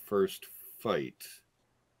that first fight.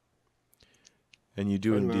 And you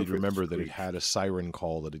do indeed remember that it had a siren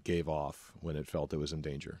call that it gave off when it felt it was in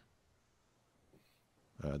danger.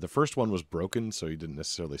 The first one was broken, so you didn't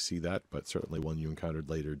necessarily see that, but certainly one you encountered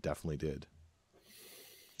later definitely did.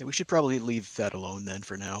 Yeah, we should probably leave that alone then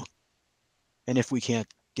for now. And if we can't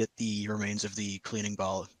get the remains of the cleaning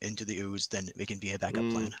ball into the ooze, then it can be a backup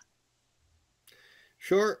plan.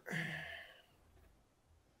 Sure.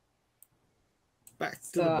 Back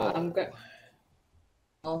to the ball. I'm good.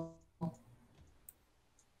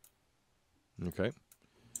 Okay.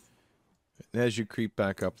 As you creep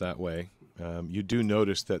back up that way, you do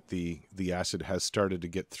notice that the acid has started to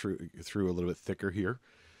get through a little bit thicker here.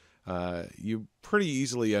 You pretty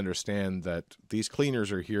easily understand that these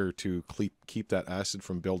cleaners are here to keep that acid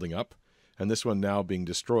from building up, and this one now being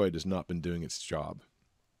destroyed has not been doing its job.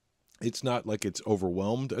 It's not like it's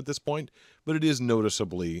overwhelmed at this point, but it is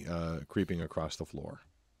noticeably creeping across the floor.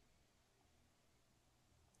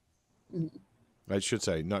 I should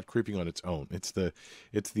say, not creeping on its own. It's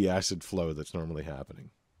the acid flow that's normally happening.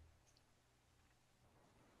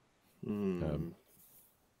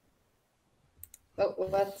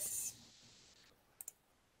 Let's.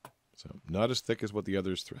 So not as thick as what the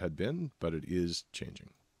others had been, but it is changing.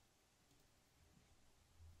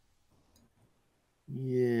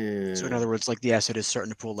 Yeah. So in other words, like the acid is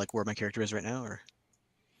starting to pool like where my character is right now, or?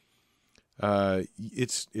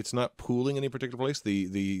 It's not pooling any particular place.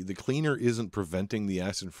 The cleaner isn't preventing the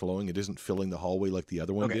acid flowing. It isn't filling the hallway like the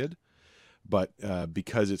other one did. But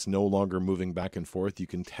because it's no longer moving back and forth, you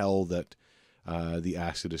can tell that the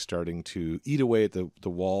acid is starting to eat away at the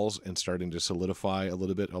walls and starting to solidify a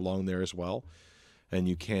little bit along there as well. And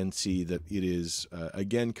you can see that it is,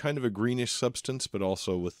 again, kind of a greenish substance, but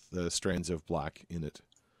also with strands of black in it.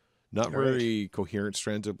 Not very coherent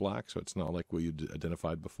strands of black, so it's not like what you'd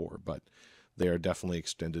identified before, but they are definitely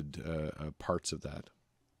extended parts of that.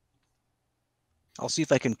 I'll see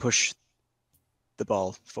if I can push the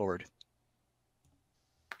ball forward.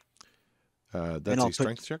 That's a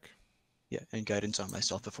strength check? Yeah, and guidance on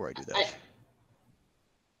myself before I do that.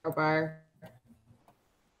 Oh, sure.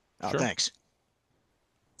 Thanks.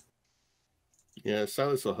 Yeah,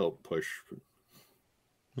 Silas will help push.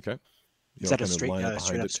 Okay. Is that a straight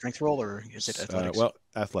up strength roll, or is it athletics? Well,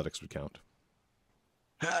 athletics would count.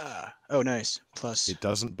 Ah, oh, nice. Plus. It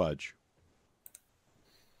doesn't budge.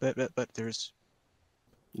 But there's.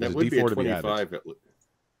 That would be a 25.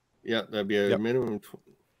 Yeah, that'd be a minimum.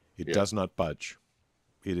 It does not budge.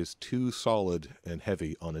 It is too solid and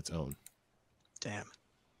heavy on its own. Damn.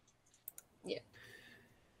 Yeah.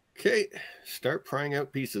 Okay, start prying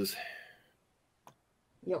out pieces.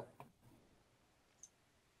 Yep.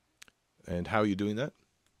 And how are you doing that?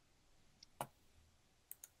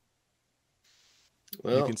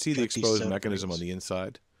 Well, you can see the exposed mechanism on the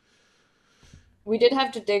inside. We did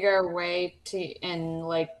have to dig our way and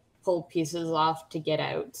like pull pieces off to get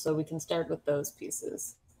out, so we can start with those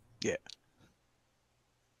pieces. Yeah.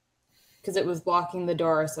 Because it was blocking the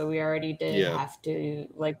door, so we already did have to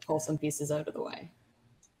like pull some pieces out of the way.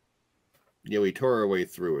 Yeah, we tore our way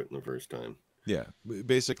through it in the first time. Yeah,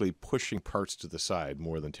 basically pushing parts to the side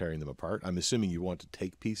more than tearing them apart. I'm assuming you want to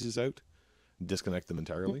take pieces out, disconnect them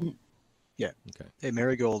entirely? Yeah. Okay. Hey,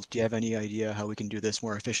 Marigold, do you have any idea how we can do this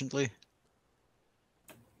more efficiently?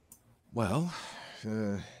 Well,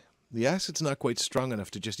 the acid's not quite strong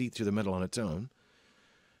enough to just eat through the metal on its own.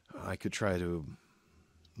 I could try to...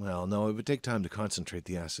 Well, no, it would take time to concentrate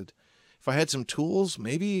the acid. If I had some tools,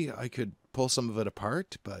 maybe I could pull some of it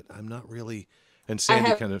apart, but I'm not really... And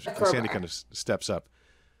Sandy kind of steps up.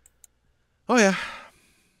 Oh, yeah.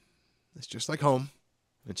 It's just like home.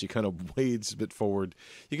 And she kind of wades a bit forward.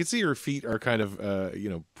 You can see her feet are kind of,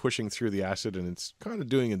 pushing through the acid, and it's kind of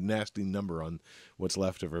doing a nasty number on what's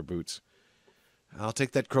left of her boots. I'll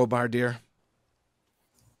take that crowbar, dear.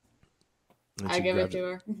 I give it to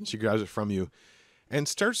her. She grabs it from you and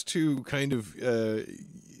starts to kind of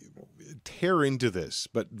tear into this,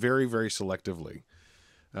 but very, very selectively.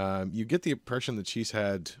 You get the impression that she's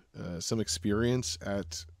had some experience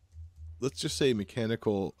at, let's just say,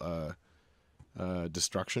 mechanical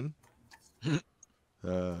destruction. And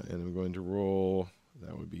I'm going to roll,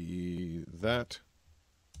 that would be that.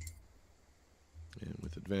 And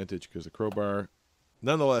with advantage because the crowbar.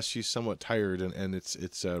 Nonetheless, she's somewhat tired, and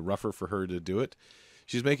it's rougher for her to do it.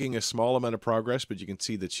 She's making a small amount of progress, but you can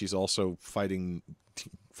see that she's also fighting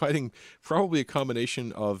probably a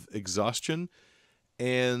combination of exhaustion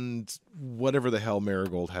and whatever the hell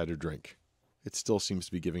Marigold had her drink. It still seems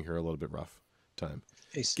to be giving her a little bit rough time.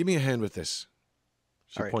 Hey, give me a hand with this.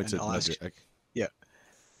 She points at Ledger. Yeah.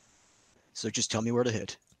 So just tell me where to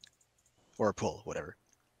hit. Or pull, whatever.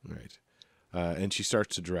 Right. And she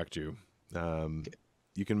starts to direct you.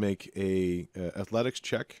 You can make a athletics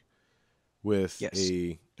check with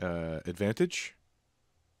a advantage.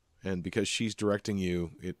 And because she's directing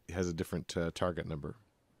you, it has a different target number.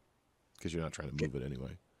 Because you're not trying to move it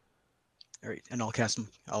anyway. All right, and I'll cast them.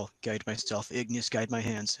 I'll guide myself. Ignis, guide my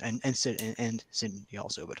hands, and Cindy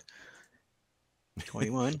also. But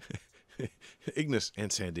 21. Ignis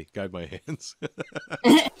and Sandy, guide my hands.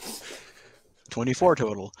 24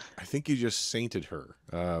 total. I think you just sainted her.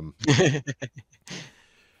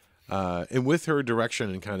 And with her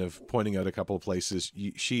direction and kind of pointing out a couple of places,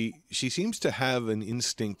 she seems to have an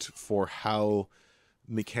instinct for how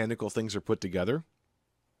mechanical things are put together.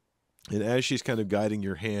 And as she's kind of guiding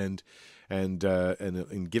your hand and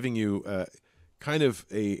giving you kind of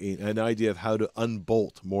an idea of how to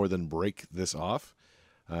unbolt more than break this off,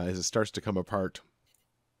 as it starts to come apart,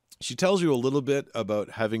 she tells you a little bit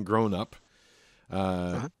about having grown up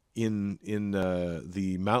in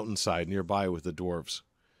the mountainside nearby with the dwarves,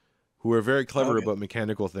 who are very clever about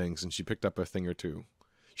mechanical things, and she picked up a thing or two.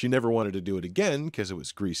 She never wanted to do it again because it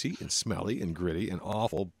was greasy and smelly and gritty and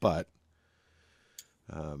awful, but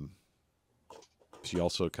she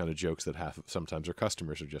also kind of jokes that sometimes her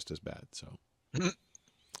customers are just as bad. So,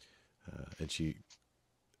 and she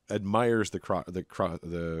admires the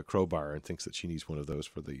crowbar and thinks that she needs one of those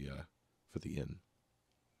for the inn.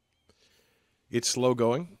 It's slow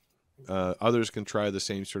going. Others can try the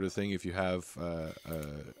same sort of thing. If you have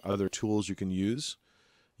other tools you can use,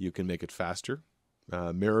 you can make it faster.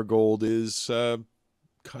 Marigold is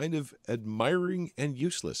kind of admiring and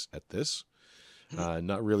useless at this.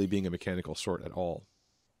 Not really being a mechanical sort at all.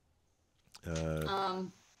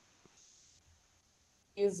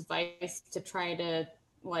 Use Vice to try to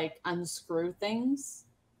unscrew things.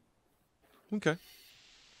 Okay.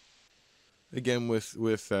 Again,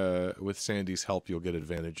 with Sandy's help, you'll get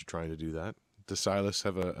advantage trying to do that. Does Silas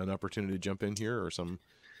have an opportunity to jump in here, or something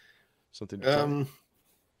to try?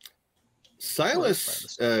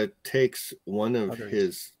 Silas takes one of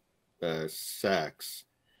his sacks,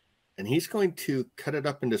 and he's going to cut it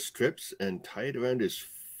up into strips and tie it around his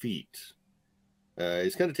feet.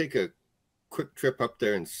 He's going to take a quick trip up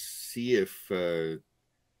there and see if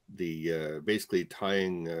the basically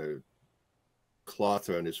tying cloth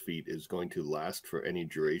around his feet is going to last for any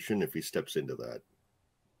duration if he steps into that.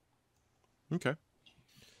 Okay.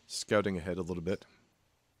 Scouting ahead a little bit.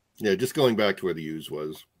 Yeah, just going back to where the ooze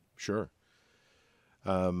was. Sure.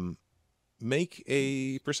 Make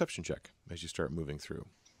a perception check as you start moving through.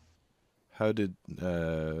 How did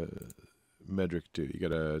Medric do? You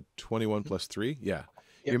got a 21 plus 3? Yeah.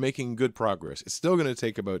 Yep. You're making good progress. It's still going to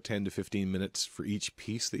take about 10 to 15 minutes for each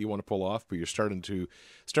piece that you want to pull off, but you're starting to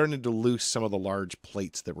loose some of the large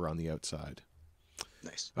plates that were on the outside.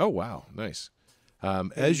 Nice. Oh, wow. Nice.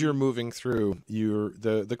 As you're moving through,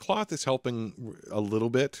 the cloth is helping a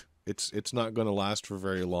little bit. It's not going to last for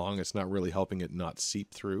very long. It's not really helping it not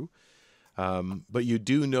seep through. But you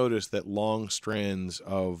do notice that long strands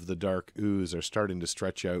of the dark ooze are starting to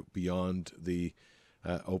stretch out beyond the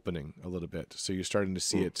opening a little bit. So you're starting to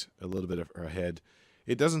see it a little bit ahead.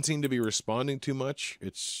 It doesn't seem to be responding too much.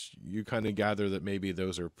 You kind of gather that maybe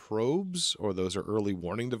those are probes or those are early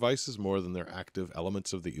warning devices more than they're active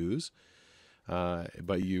elements of the ooze.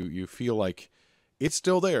 But you feel like it's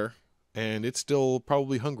still there and it's still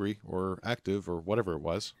probably hungry or active or whatever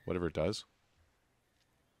it does.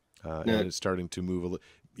 And it's starting to move a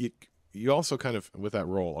little. You also kind of, with that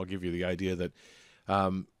roll, I'll give you the idea that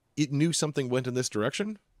it knew something went in this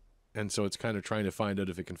direction, and so it's kind of trying to find out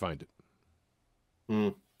if it can find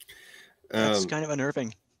it. That's kind of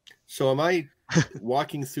unnerving. So am I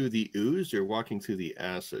walking through the ooze or walking through the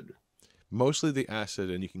acid? Mostly the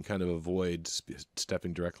acid, and you can kind of avoid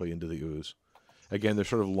stepping directly into the ooze. Again, they're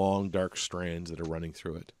sort of long, dark strands that are running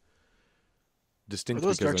through it. Distinct Are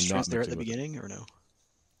those because dark they're not strands there at the mixing with beginning, or no?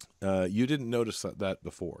 You didn't notice that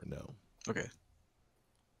before, no. Okay.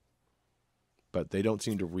 But they don't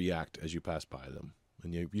seem to react as you pass by them,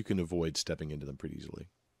 and you can avoid stepping into them pretty easily.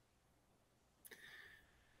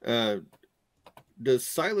 Does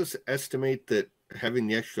Silas estimate that having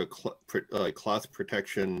the extra cloth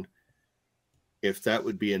protection, if that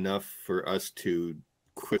would be enough for us to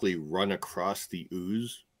quickly run across the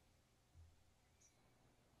ooze?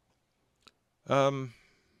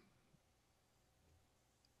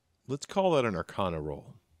 Let's call that an Arcana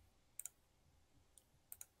roll.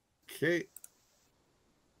 Okay.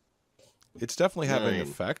 It's definitely having an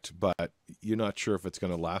effect, but you're not sure if it's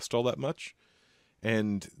going to last all that much.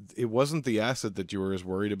 And it wasn't the acid that you were as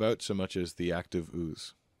worried about so much as the active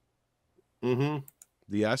ooze. Mm-hmm.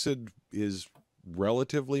 The acid is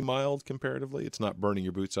relatively mild comparatively. It's not burning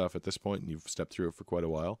your boots off at this point, and you've stepped through it for quite a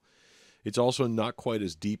while. It's also not quite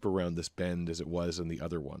as deep around this bend as it was in the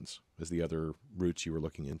other ones, as the other routes you were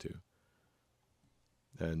looking into.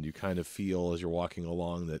 And you kind of feel as you're walking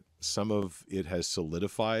along that some of it has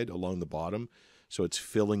solidified along the bottom, so it's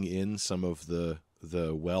filling in some of the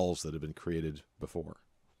wells that have been created before.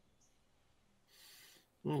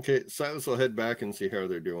 Okay, Silas will head back and see how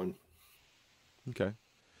they're doing. Okay.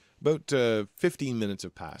 About 15 minutes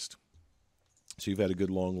have passed. So you've had a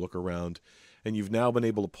good long look around, and you've now been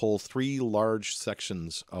able to pull 3 large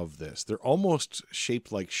sections of this. They're almost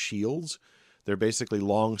shaped like shields. They're basically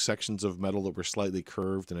long sections of metal that were slightly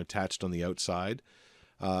curved and attached on the outside.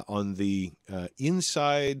 On the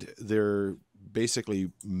inside, they're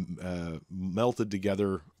basically melted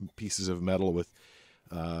together pieces of metal with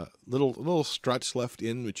little struts left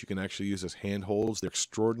in, which you can actually use as handholds. They're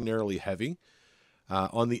extraordinarily heavy.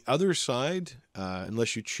 On the other side,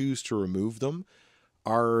 unless you choose to remove them,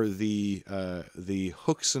 are the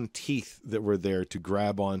hooks and teeth that were there to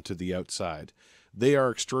grab onto the outside. They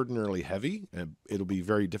are extraordinarily heavy, and it'll be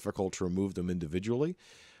very difficult to remove them individually.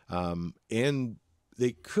 And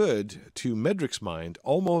they could, to Medric's mind,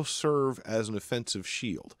 almost serve as an offensive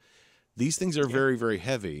shield. These things are very, very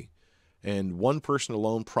heavy, and one person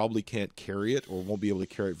alone probably can't carry it or won't be able to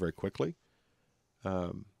carry it very quickly.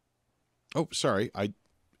 Oh, sorry.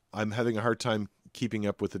 I'm having a hard time keeping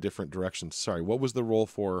up with the different directions. Sorry. What was the roll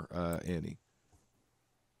for Annie?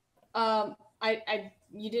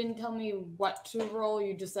 You didn't tell me what to roll.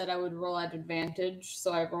 You just said I would roll at advantage.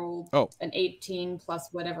 So I rolled an 18 plus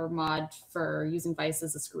whatever mod for using vice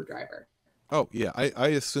as a screwdriver. Oh, yeah. I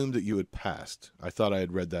assumed that you had passed. I thought I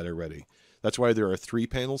had read that already. That's why there are 3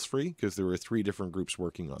 panels free, because there were 3 different groups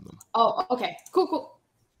working on them. Oh, okay. Cool.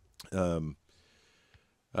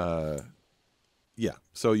 Yeah.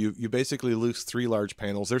 So you basically lose 3 large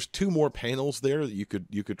panels. There's 2 more panels there that you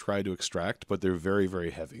could try to extract, but they're very,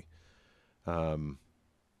 very heavy.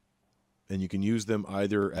 And you can use them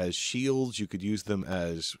either as shields. You could use them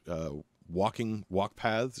as walk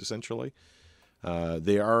paths, essentially.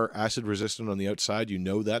 They are acid resistant on the outside. You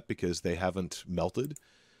know that because they haven't melted.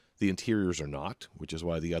 The interiors are not, which is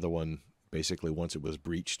why the other one, basically, once it was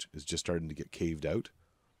breached, is just starting to get caved out.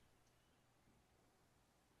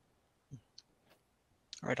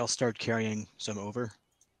 All right, I'll start carrying some over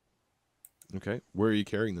Okay. Where are you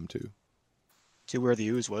carrying them to? to where the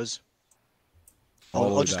ooze was. All the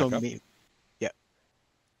I'll way just back go up? Yeah.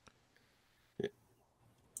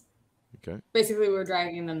 Okay. Basically, we're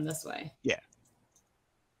dragging them this way. Yeah.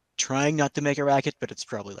 Trying not to make a racket, but it's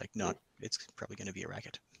probably like not. It's probably going to be a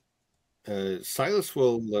racket. Silas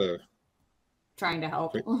will Trying to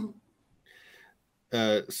help.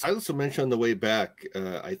 Silas will mention on the way back.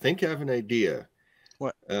 I think I have an idea.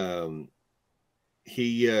 What?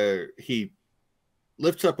 He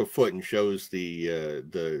lifts up a foot and shows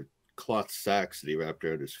the cloth sacks that he wrapped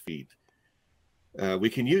around his feet.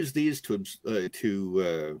 We can use these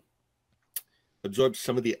to absorb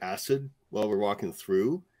some of the acid while we're walking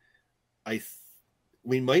through.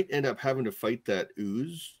 We might end up having to fight that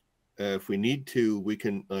ooze. If we need to, we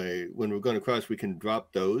can, when we're going across, we can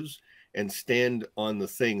drop those and stand on the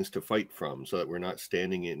things to fight from, so that we're not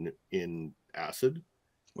standing in acid.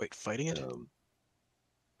 Wait, fighting it?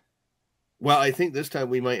 Well, I think this time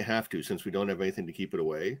we might have to, since we don't have anything to keep it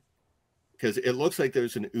away, because it looks like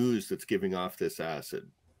there's an ooze that's giving off this acid.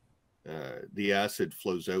 The acid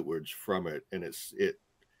flows outwards from it, and the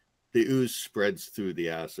ooze spreads through the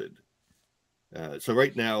acid. So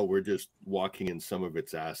right now we're just walking in some of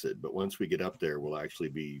its acid, but once we get up there, we'll actually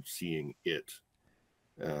be seeing it.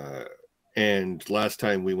 And last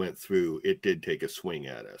time we went through, it did take a swing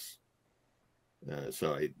at us.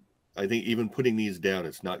 So I think even putting these down,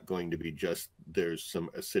 it's not going to be just there's some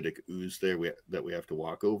acidic ooze there that we have to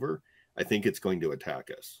walk over. I think it's going to attack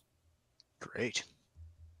us. Great.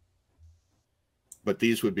 But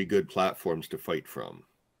these would be good platforms to fight from.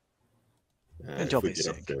 Until they get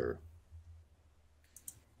up sink. there.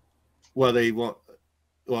 Well, they won't.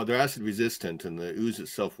 Well, they're acid resistant, and the ooze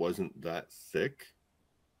itself wasn't that thick.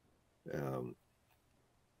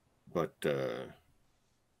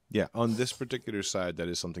 Yeah, on this particular side, that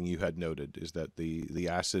is something you had noted, is that the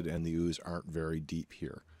acid and the ooze aren't very deep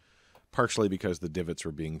here. Partially because the divots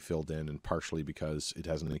were being filled in, and partially because it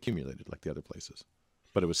hasn't accumulated like the other places.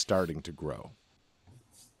 But it was starting to grow.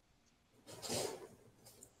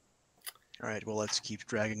 All right, well, let's keep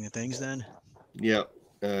dragging the things then. Yeah.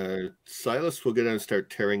 Silas will go down and start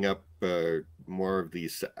tearing up more of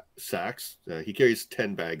these sacks. He carries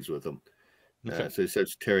 10 bags with him. Okay. So he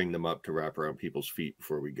starts tearing them up to wrap around people's feet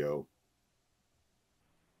before we go.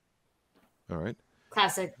 All right.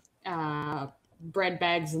 Classic bread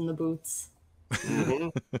bags in the boots.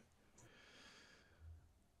 Mm-hmm.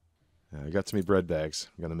 I got some bread bags.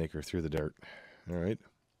 I'm going to make her through the dirt. All right.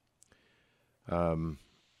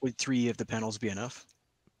 Would 3 of the panels be enough?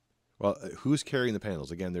 Well, who's carrying the panels?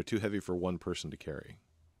 Again, they're too heavy for one person to carry.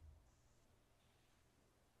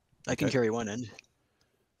 I can carry one end.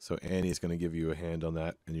 So Annie's going to give you a hand on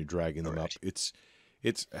that, and you're dragging them Alright. up.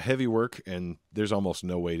 It's heavy work, and there's almost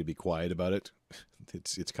no way to be quiet about it.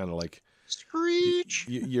 It's kind of like Screech!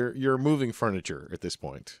 you're moving furniture at this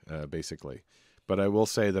point, basically. But I will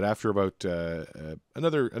say that after about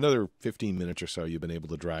another 15 minutes or so, you've been able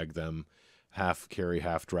to drag them, half carry,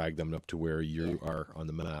 half drag them up to where you are on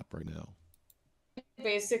the map right now.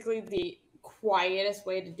 Basically, the quietest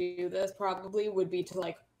way to do this probably would be to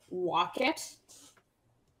like walk it.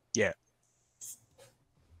 Yeah.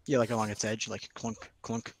 Yeah, like along its edge, like clunk,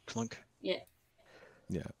 clunk, clunk. Yeah.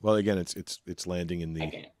 Yeah. Well, again, it's landing in the I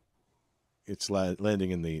get it. it's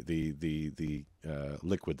landing in the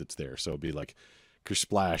liquid that's there. So it'd be like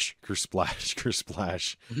kersplash, kersplash,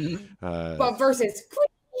 kersplash. But versus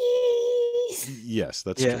Yes,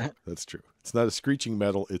 that's Yeah. true. That's true. It's not a screeching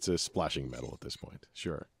metal, it's a splashing metal at this point.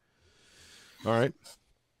 Sure. All right.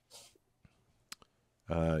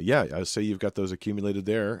 Yeah, I say you've got those accumulated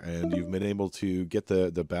there, and you've been able to get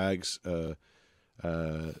the bags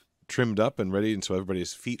trimmed up and ready, and so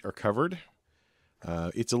everybody's feet are covered.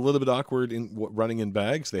 It's a little bit awkward in running in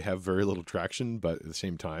bags. They have very little traction, but at the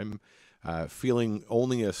same time, feeling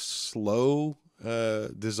only a slow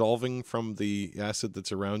dissolving from the acid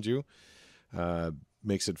that's around you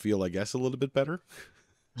makes it feel, I guess, a little bit better.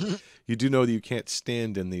 You do know that you can't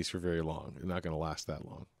stand in these for very long. They're not going to last that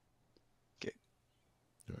long. Okay.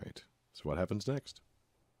 All right. So what happens next?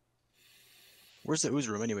 Where's the ooze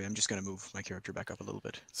room anyway? I'm just going to move my character back up a little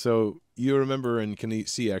bit. So you remember and can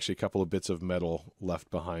see actually a couple of bits of metal left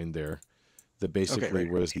behind there that basically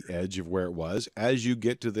was the edge of where it was. As you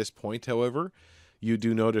get to this point, however, you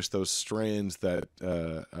do notice those strands that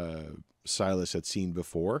Silas had seen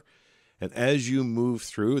before. And as you move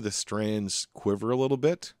through, the strands quiver a little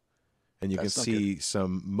bit, and you can see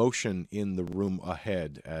some motion in the room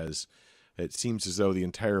ahead as it seems as though the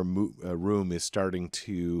entire room is starting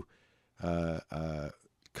to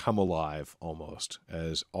come alive almost,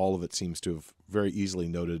 as all of it seems to have very easily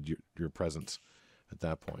noted your presence at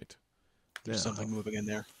that point. There's something moving in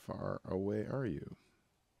there. How far away are you?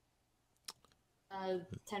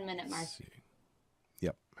 10-minute mark. Let's see.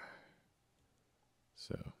 Yep.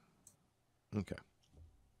 So, okay.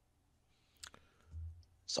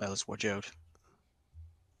 Silas, watch out.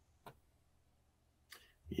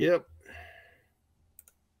 Yep.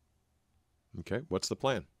 Okay, what's the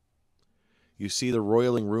plan? You see the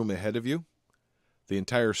roiling room ahead of you. The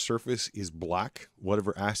entire surface is black.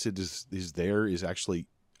 Whatever acid is there is actually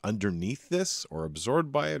underneath this, or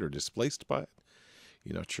absorbed by it, or displaced by it.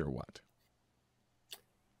 You're not sure what.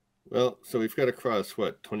 Well, so we've got to cross,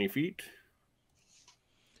 what, 20 feet?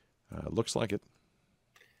 Looks like it.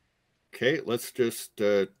 Okay, let's just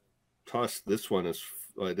toss this one,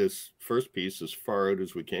 this first piece, as far out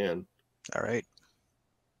as we can. All right.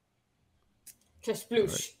 Just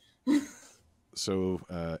sploosh. Right. So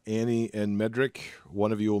Annie and Medrick,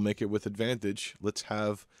 one of you will make it with advantage. Let's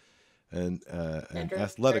have an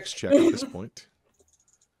athletics check at this point.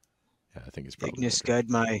 Yeah, I think it's probably Ignis guide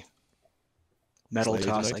my metal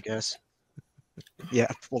toss, I guess. Yeah,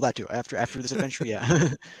 well, that too. After this adventure, yeah.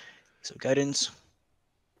 So guidance.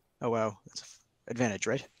 Oh wow, that's advantage,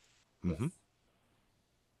 right? Mm-hmm.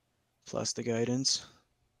 Plus the guidance.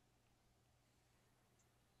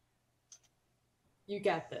 You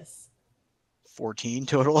got this. 14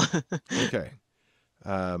 total. Okay.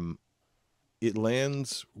 It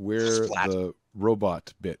lands where the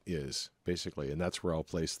robot bit is, basically, and that's where I'll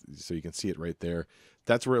place, so you can see it right there.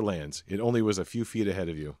 That's where it lands. It only was a few feet ahead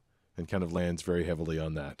of you and kind of lands very heavily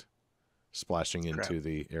on that, splashing into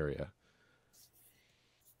the area.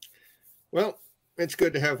 Well, it's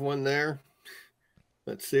good to have one there.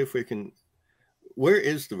 Let's see if we can... Where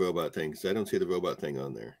is the robot thing? Because I don't see the robot thing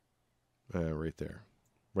on there. Right there.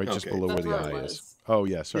 Right just below That's where the eye is. Oh,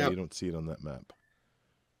 yeah, sorry, Yep. You don't see it on that map.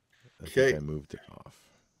 I Okay. think I moved it off.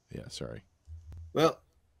 Yeah, sorry. Well,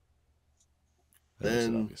 That makes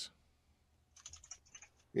it then obvious.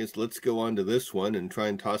 yes, let's go on to this one and try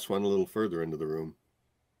and toss one a little further into the room.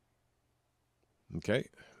 Okay,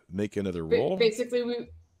 make another roll. Basically, we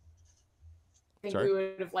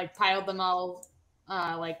would have like piled them all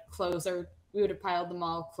like closer. We would have piled them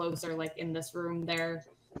all closer, like in this room there.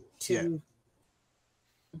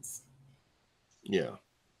 Yeah.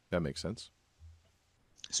 That makes sense.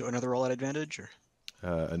 So another roll at advantage, or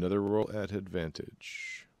Another roll at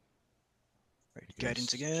advantage. right,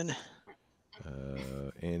 guidance again.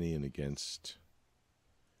 Annie and against.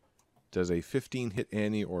 Does a 15 hit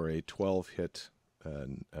Annie or a 12 hit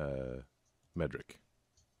Medrick?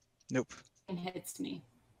 Nope. And hits me.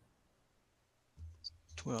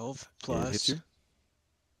 12 It plus hits you?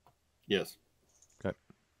 Yes. Okay.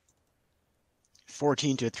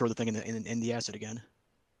 14 to throw the thing in the acid again.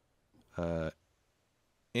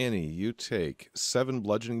 Annie, you take 7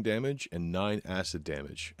 bludgeoning damage and 9 acid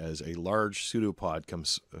damage as a large pseudopod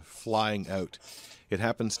comes flying out. It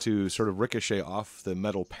happens to sort of ricochet off the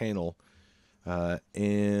metal panel,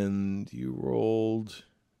 and you rolled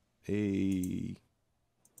a...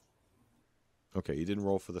 Okay, you didn't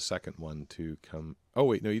roll for the second one to come... Oh,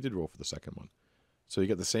 wait, no, you did roll for the second one. So you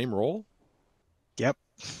get the same roll? Yep.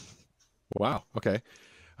 Wow, okay.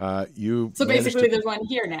 So basically, there's one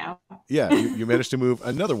here now. Yeah, you managed to move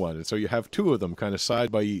another one, and so you have 2 of them kind of side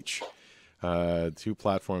by each, 2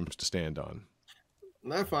 platforms to stand on.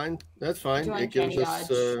 That's fine. That's fine. Do It gives uncanny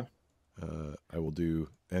us... I will do...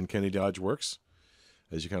 And Kenny Dodge works,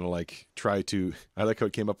 as you kind of like try to... I like how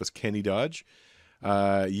it came up as Kenny Dodge.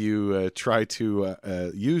 You try to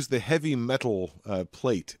use the heavy metal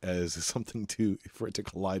plate as something for it to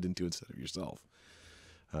collide into instead of yourself.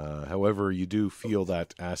 However, you do feel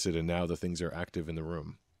that acid, and now the things are active in the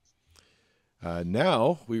room.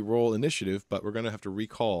 Now we roll initiative, but we're going to have to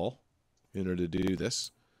recall in order to do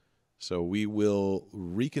this. So we will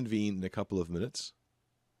reconvene in a couple of minutes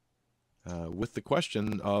with the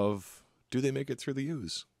question of, do they make it through the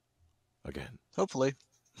U's again? Hopefully.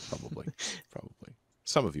 Probably. Probably.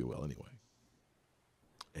 Some of you will, anyway.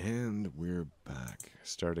 And we're back,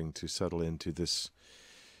 starting to settle into this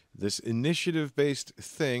initiative-based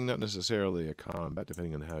thing, not necessarily a combat,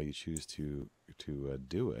 depending on how you choose to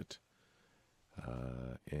do it.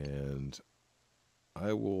 And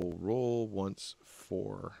I will roll once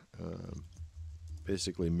for...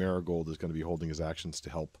 basically, Marigold is going to be holding his actions to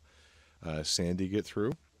help Sandy get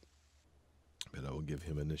through. But I will give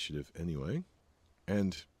him initiative anyway.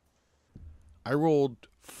 And I rolled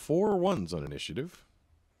 4 ones on initiative.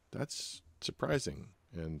 That's surprising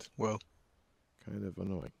and kind of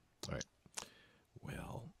annoying. All right.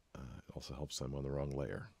 Well, it also helps I'm on the wrong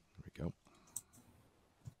layer. There we go.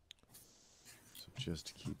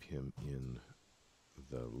 just keep him in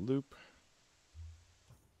the loop.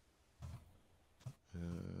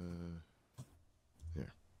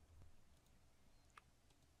 There.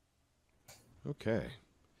 Okay.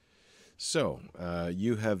 So,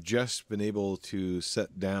 you have just been able to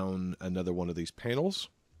set down another one of these panels.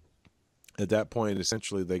 At that point,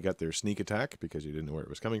 essentially, they got their sneak attack because you didn't know where it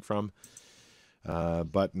was coming from.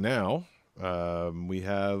 But now, we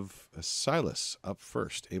have Silas up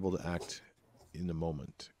first, able to act in a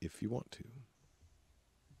moment if you want to.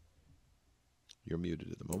 You're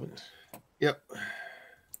muted at the moment. Yep.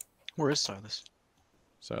 Where is Silas?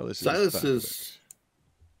 Silas is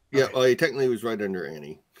yeah, Okay. well, he technically was right under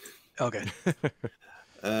Annie. Okay.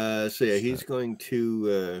 So yeah, he's going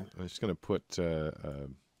to I'm just going to put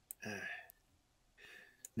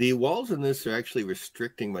the walls in this are actually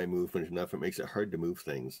restricting my movement enough. It makes it hard to move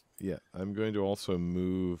things. yeah, I'm going to also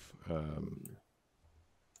move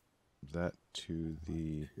that to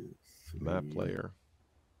the 2, 3. map layer.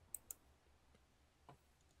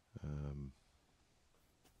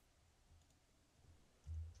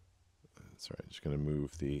 Sorry, I'm just going to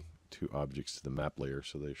move the 2 objects to the map layer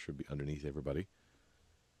so they should be underneath everybody.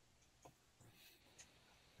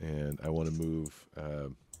 And I want to move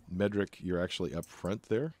Medric, you're actually up front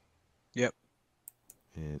there. Yep.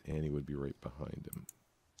 And Annie would be right behind him.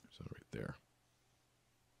 So right there.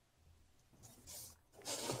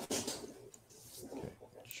 Okay.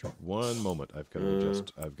 Just one moment. I've got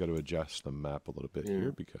to adjust the map a little bit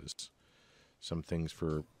here because some things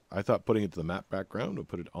I thought putting it to the map background would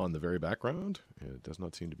put it on the very background, and it does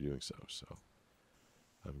not seem to be doing so. So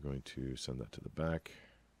I'm going to send that to the back.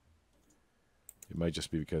 It might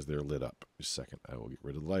just be because they're lit up. Just a second. I will get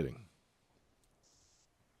rid of the lighting.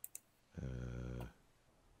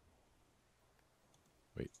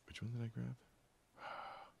 Wait, which one did I grab?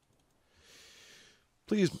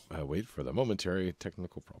 Please wait for the momentary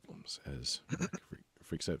technical problems as Mac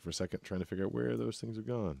freaks out for a second trying to figure out where those things have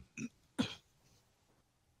gone.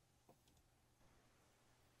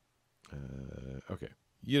 Okay,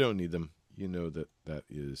 you don't need them. You know that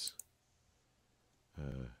is...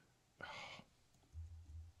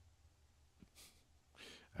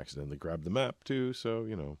 accidentally grabbed the map too, so,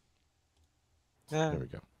 you know. There we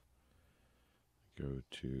go. Go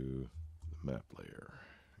to the map layer,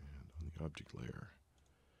 and on the object layer,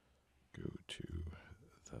 go to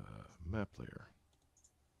the map layer.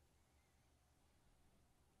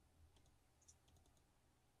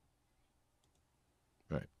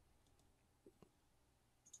 Right.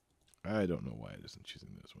 I don't know why it isn't choosing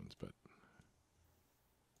those ones, but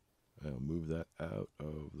I'll move that out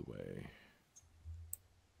of the way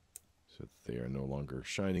so that they are no longer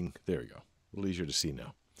shining. There we go. A little easier to see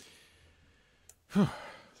now. Whew.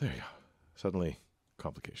 There you go. Suddenly,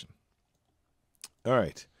 complication. All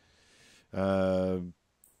right.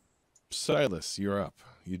 Silas, you're up.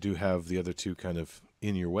 You do have the other 2 kind of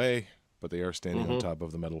in your way, but they are standing on top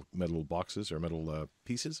of the metal boxes or metal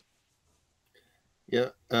pieces. Yeah.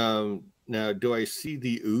 Now, do I see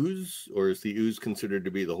the ooze, or is the ooze considered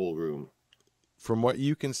to be the whole room? From what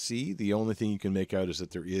you can see, the only thing you can make out is that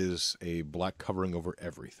there is a black covering over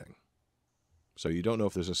everything. So you don't know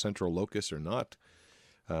if there's a central locus or not,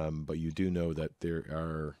 but you do know that there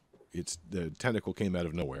are. The tentacle came out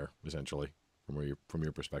of nowhere, essentially, from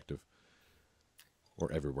your perspective,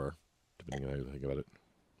 or everywhere, depending on how you think about it.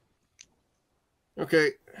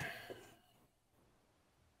 Okay.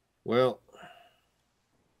 Well.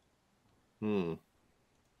 There's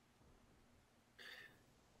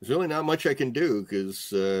really not much I can do because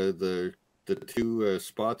the 2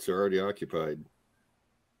 spots are already occupied.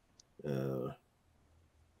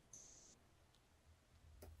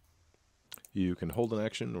 You can hold an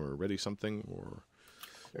action or ready something, or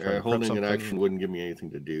holding an action wouldn't give me anything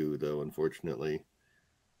to do, though, unfortunately.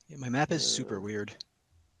 Yeah, my map is super weird.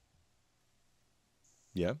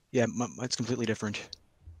 Yeah? Yeah, it's completely different.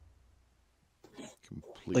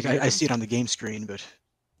 Completely like, I see it on the game screen, but...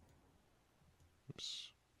 Oops.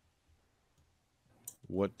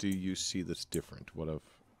 What do you see that's different? You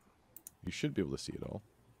should be able to see it all.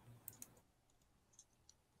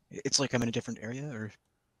 It's like I'm in a different area, or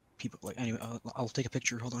people... Anyway, I'll take a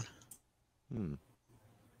picture. Hold on.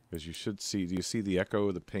 Because you should see... Do you see the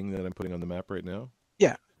echo, the ping that I'm putting on the map right now?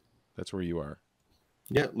 Yeah. That's where you are.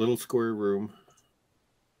 Yeah, little square room.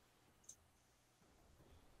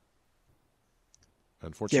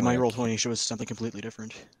 Unfortunately, yeah, my Roll20 shows something completely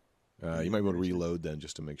different. You might want to reload then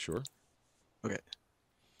just to make sure. Okay.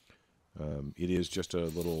 It is just a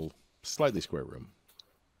little slightly square room.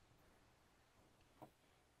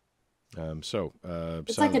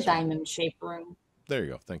 It's like a diamond-shaped room. There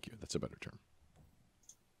you go. Thank you. That's a better term.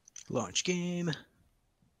 Launch game.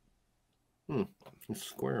 It's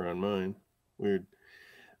square on mine. Weird.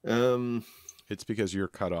 It's because you're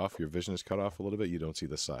cut off. Your vision is cut off a little bit. You don't see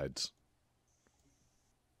the sides.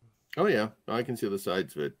 Oh yeah, I can see the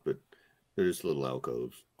sides of it, but they're just little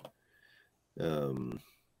alcoves.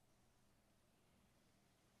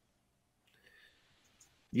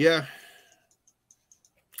 Yeah.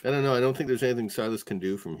 I don't know. I don't think there's anything Silas can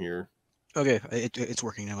do from here. Okay, it's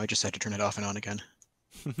working now. I just had to turn it off and on again.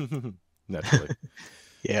 Naturally.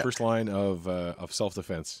 Yeah. First line of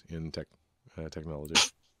self-defense in technology.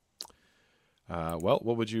 Well,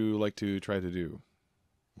 what would you like to try to do?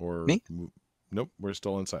 Or me? Nope, we're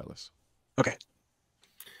still in Silas. Okay.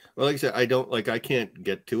 Well, like I said, I can't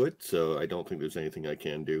get to it, so I don't think there's anything I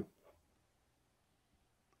can do.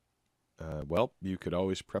 Well, you could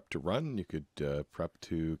always prep to run. You could prep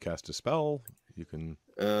to cast a spell. You can.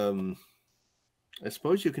 I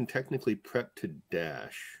suppose you can technically prep to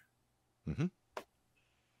dash. Mm-hmm.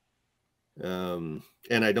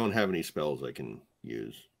 And I don't have any spells I can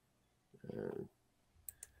use.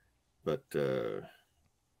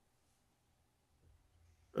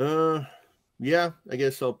 Yeah, I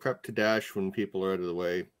guess I'll prep to dash when people are out of the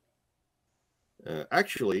way.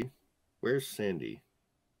 Actually, where's Sandy?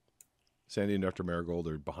 Sandy and Dr. Marigold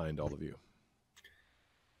are behind all of you.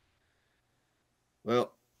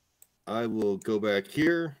 Well, I will go back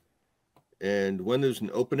here, and when there's an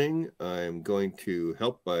opening, I'm going to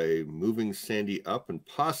help by moving Sandy up and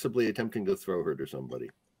possibly attempting to throw her to somebody.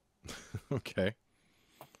 Okay.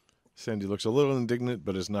 Sandy looks a little indignant,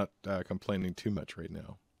 but is not complaining too much right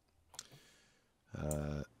now.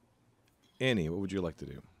 Annie, what would you like to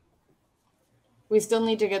do? We still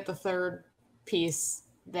need to get the third piece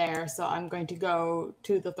there, so I'm going to go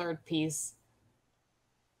to the third piece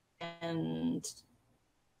and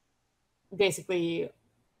basically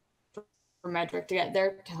for Medric to get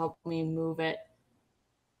there to help me move it.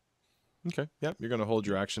 Okay, yeah, you're going to hold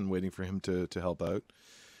your action waiting for him to help out.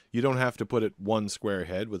 You don't have to put it one square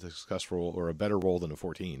ahead with a successful or a better roll than a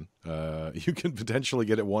 14. You can potentially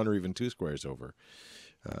get it one or even two squares over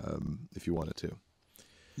if you wanted to.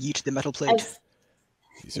 Yeet the metal plate.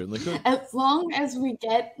 You certainly could. As long as we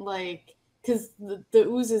get, like, because the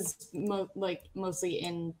ooze is mostly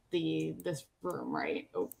in this room, right?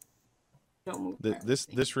 Oh, don't move.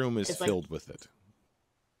 This room is filled with it.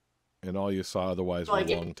 And all you saw otherwise were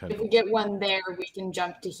long tentacles. If we get one there, we can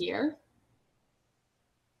jump to here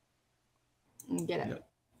and get it.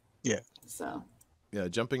 Yeah. So. Yeah,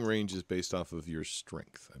 jumping range is based off of your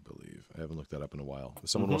strength, I believe. I haven't looked that up in a while. If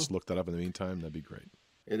someone wants to look that up in the meantime, that'd be great.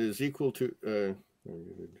 It is equal to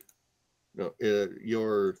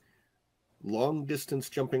your long distance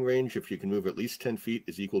jumping range. If you can move at least 10 feet,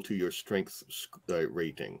 is equal to your strength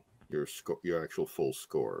rating, your actual full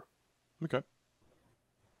score. Okay.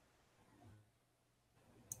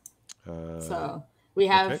 So we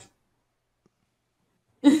have. Okay.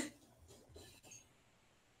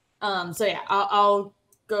 So yeah, I'll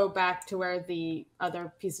go back to where the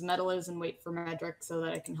other piece of metal is and wait for Medric so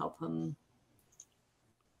that I can help him.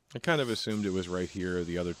 I kind of assumed it was right here.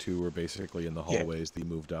 The other two were basically in the hallways. They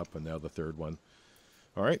moved up, and now the third one.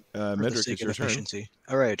 All right, Medric, it's your turn.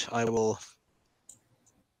 All right, I will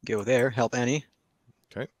go there, help Annie.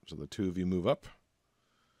 Okay, so the two of you move up.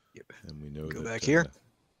 Yep. And we know go that, back here.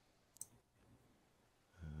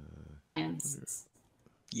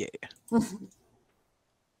 Yeah.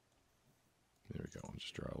 There we go. I'll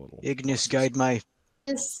just draw a little. Ignis, guide my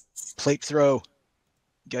plate throw.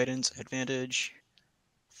 Guidance advantage.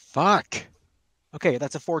 Fuck. Okay,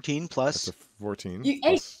 that's a 14 plus. That's a 14. You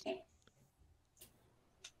plus...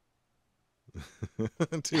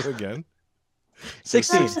 2 again.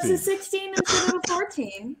 16. That's a 16 instead of a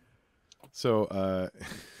 14. So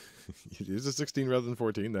it is a 16 rather than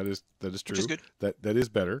 14. That is true. Which is good. That is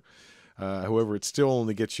better. However, it still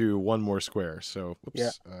only gets you one more square. So, whoops,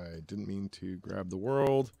 yeah. I didn't mean to grab the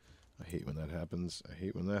world. I hate when that happens. I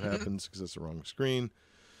hate when that happens because it's the wrong screen.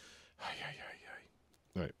 All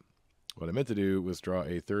right. What I meant to do was draw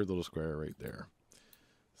a third little square right there.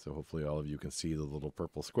 So hopefully all of you can see the little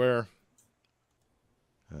purple square.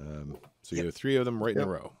 So you have 3 of them right in a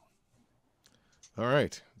row. All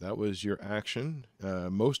right. That was your action.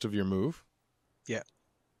 Most of your move. Yeah.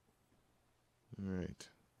 All right.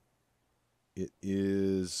 It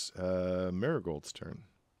is Marigold's turn.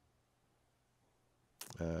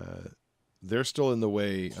 They're still in the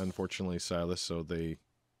way, unfortunately, Silas, so they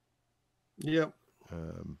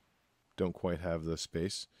don't quite have the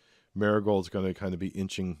space. Marigold's going to kind of be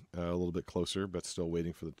inching a little bit closer, but still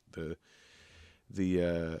waiting for the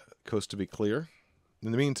coast to be clear.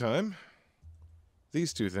 In the meantime,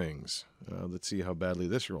 these two things. Let's see how badly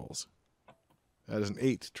this rolls. That is an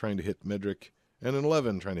 8 trying to hit Medric, and an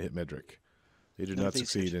 11 trying to hit Medric. They did not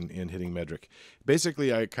succeed in hitting Medric.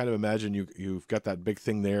 Basically, I kind of imagine you've got that big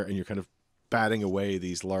thing there, and you're kind of batting away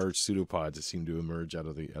these large pseudopods that seem to emerge out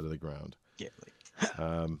of the ground. Yeah.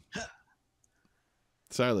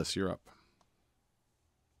 Silas, you're up.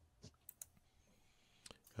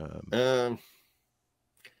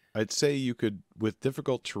 I'd say you could, with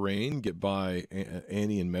difficult terrain, get by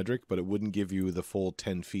Annie and Medric, but it wouldn't give you the full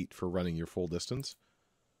 10 feet for running your full distance.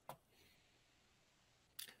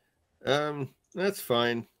 That's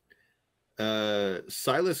fine.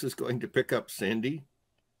 Silas is going to pick up Sandy.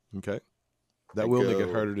 Okay. That will make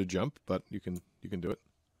it harder to jump, but you can do it.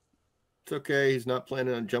 It's okay. He's not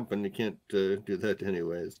planning on jumping. You can't do that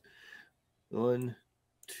anyways. 1,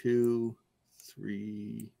 2,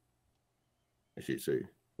 3. Actually, sorry.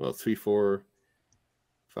 Well, 3, 4,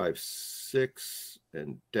 5, 6,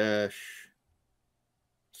 and dash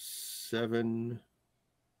 7.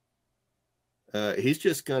 He's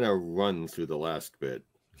just gonna run through the last bit.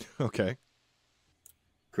 Okay.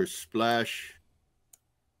 Curse splash,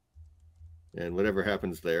 and whatever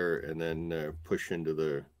happens there, and then push into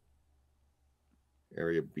the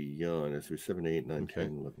area beyond. As we 7, 8, 9, Okay.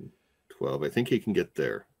 10, 11, 12. I think he can get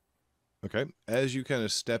there. Okay. As you kind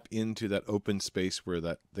of step into that open space where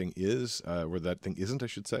that thing is, where that thing isn't, I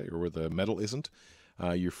should say, or where the metal isn't,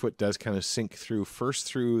 your foot does kind of sink through, first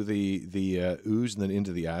through the ooze and then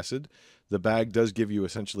into the acid. The bag does give you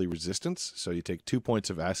essentially resistance, so you take 2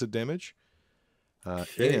 points of acid damage.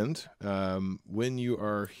 And when you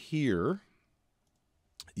are here,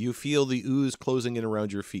 you feel the ooze closing in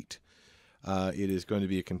around your feet. It is going to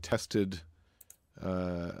be a contested...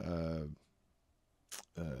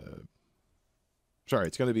 sorry,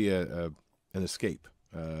 it's going to be an escape.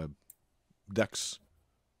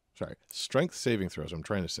 Strength saving throws, I'm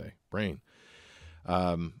trying to say. Brain.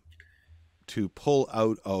 To pull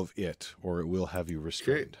out of it, or it will have you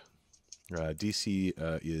restrained. DC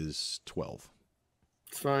is 12.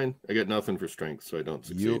 It's fine. I get nothing for strength, so I don't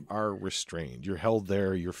succeed. You are restrained. You're held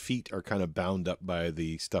there. Your feet are kind of bound up by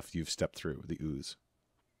the stuff you've stepped through, the ooze.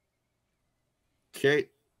 Okay.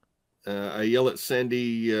 I yell at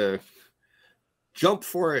Sandy, jump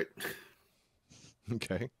for it.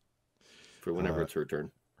 Okay. For whenever it's her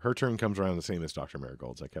turn. Her turn comes around the same as Dr.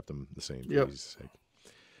 Marigold's. I kept them the same for Yep. easy's sake.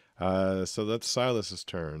 So that's Silas's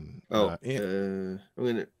turn. I'm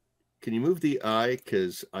gonna. Can you move the eye?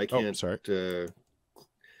 Because I can't. Oh, sorry.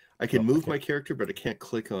 I can move my character, but I can't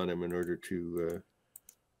click on him in order to.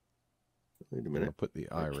 Wait a minute. I'll put the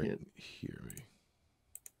eye right here.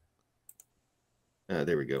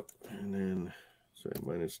 There we go. And then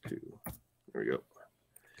 -2. There we go.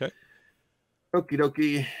 Okay. Okie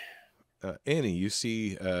dokie. Annie, you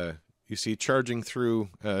see charging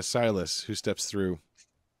through Silas, who steps through,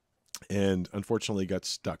 and unfortunately got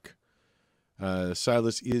stuck.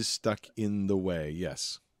 Silas is stuck in the way.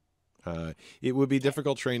 Yes, it would be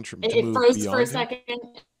difficult terrain to move It froze beyond for a him.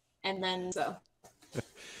 second, and then so.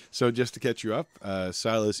 So just to catch you up,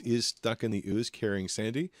 Silas is stuck in the ooze carrying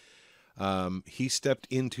Sandy. He stepped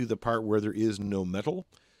into the part where there is no metal,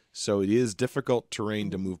 so it is difficult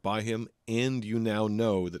terrain to move by him, and you now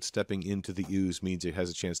know that stepping into the ooze means it has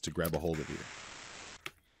a chance to grab a hold of you.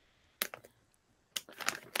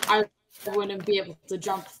 I wouldn't be able to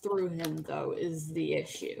jump through him, though, is the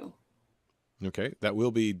issue. Okay, that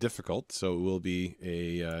will be difficult, so it will be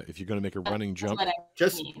a, if you're going to make a running jump. What I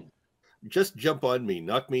mean. Just jump on me,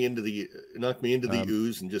 knock me into the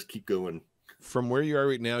ooze, and just keep going. From where you are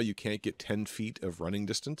right now, you can't get 10 feet of running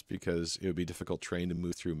distance because it would be difficult terrain to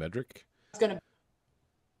move through Medric. It's gonna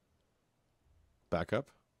back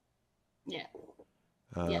up. Yeah.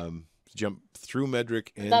 Jump through Medric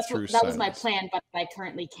and through that was Silas. my plan, but I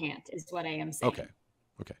currently can't, is what I am saying.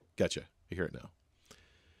 Okay, gotcha. You hear it now.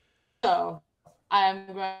 So I'm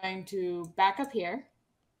going to back up here.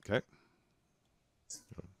 Okay.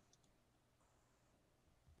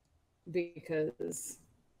 Because.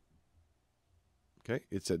 Okay,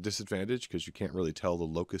 it's at disadvantage because you can't really tell the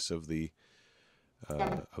locus of the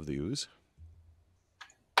ooze.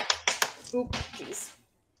 Oop, jeez.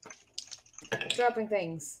 Dropping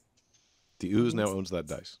things. The ooze now owns that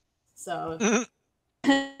dice. So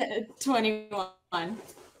 21.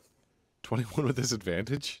 21 with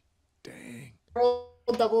disadvantage? Dang. Roll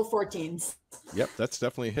double 14s. Yep, that's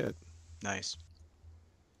definitely a hit. Nice.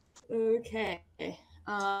 Okay.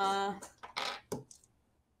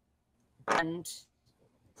 And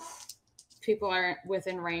people aren't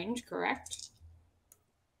within range, correct?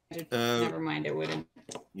 Never mind, it wouldn't.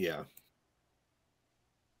 Yeah.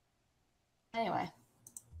 Anyway.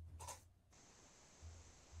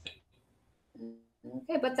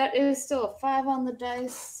 Okay, but that is still a 5 on the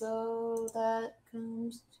dice, so that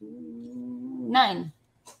comes to 9.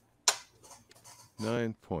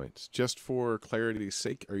 9 points. Just for clarity's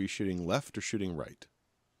sake, are you shooting left or shooting right?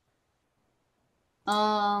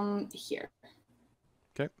 Here.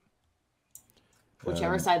 Okay.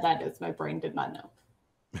 Whichever side that is, my brain did not know.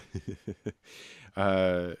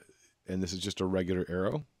 And this is just a regular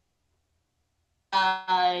arrow?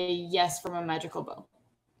 Yes, from a magical bow.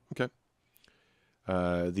 Okay.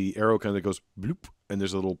 The arrow kind of goes bloop, and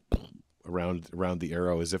there's a little around the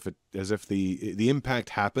arrow as if the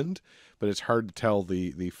impact happened, but it's hard to tell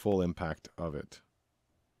the full impact of it.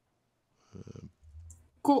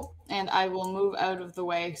 Cool. And I will move out of the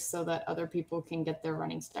way so that other people can get their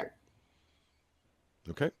running start.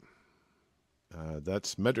 Okay.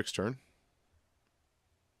 That's Medric's turn.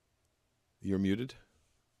 You're muted.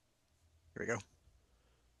 Here we go.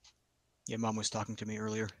 Yeah, Mom was talking to me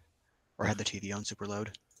earlier. Or had the TV on super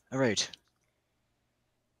loud. All right.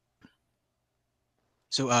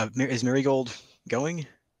 So is Marigold going?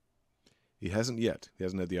 He hasn't yet. He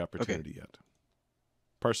hasn't had the opportunity yet.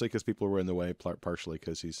 Partially because people were in the way, partially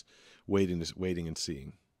because he's waiting and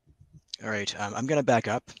seeing. All right. I'm going to back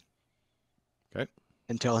up. Okay.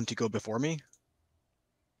 And tell him to go before me.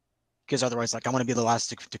 Because otherwise, like, I want to be the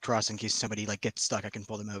last to cross in case somebody like gets stuck. I can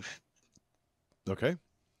pull them out. Okay.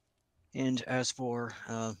 And as for...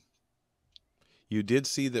 you did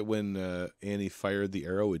see that when Annie fired the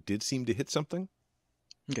arrow, it did seem to hit something?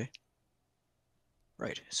 Okay.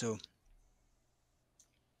 Right, so...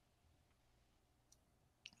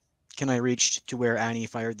 Can I reach to where Annie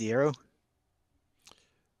fired the arrow?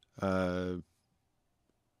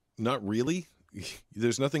 Not really.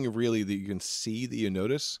 There's nothing really that you can see that you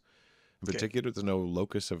notice. In particular, there's no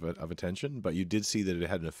locus of attention, but you did see that it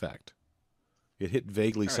had an effect. It hit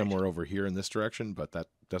vaguely somewhere over here in this direction, but that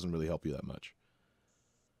doesn't really help you that much.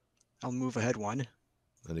 I'll move ahead one.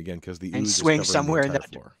 And again, because the and ooze swing is covering somewhere the in entire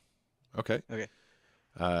that floor. Okay. Okay.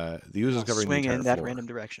 The ooze is covering the entire floor. Swing in that random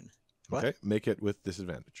direction. What? Okay. Make it with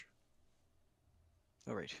disadvantage.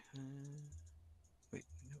 All right. Wait.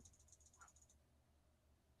 No.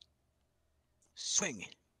 Swing.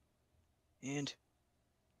 And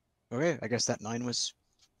okay, I guess that 9 was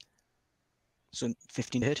so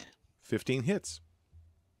 15 to hit. 15 hits.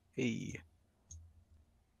 Hey.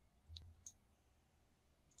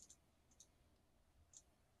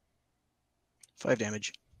 Five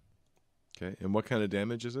damage. Okay. And what kind of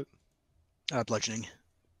damage is it? Bludgeoning.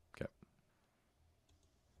 Okay.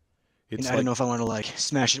 And I don't know if I want to like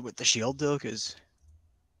smash it with the shield though, because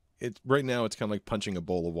right now it's kind of like punching a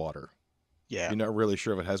bowl of water. Yeah. You're not really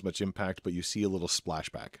sure if it has much impact, but you see a little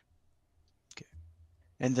splashback. Okay.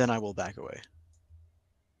 And then I will back away.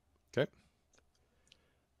 Okay.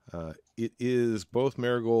 It is both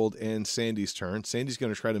Marigold and Sandy's turn. Sandy's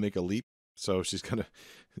going to try to make a leap, so she's going to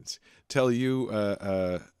tell you,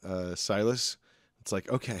 Silas, it's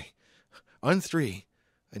like, okay, on 3,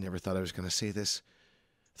 I never thought I was going to say this,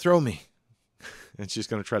 throw me. And she's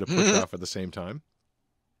going to try to push off at the same time.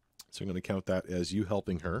 So I'm going to count that as you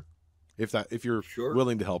helping her. If you're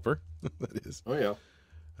willing to help her, that is. Oh, yeah.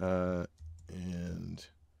 And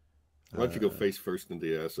why don't you go face first into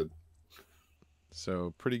the acid?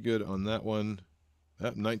 So pretty good on that one.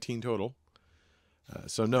 19 total.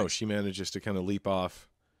 So no, she manages to kind of leap off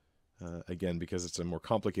again because it's a more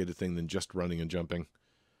complicated thing than just running and jumping.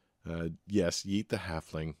 Yes, yeet the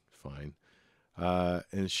halfling, fine.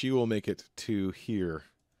 And she will make it to here,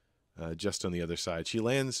 just on the other side. She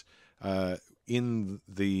lands in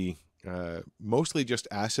the mostly just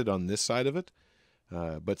acid on this side of it,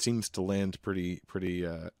 but seems to land pretty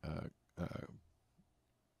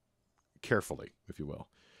carefully, if you will,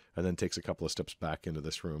 and then takes a couple of steps back into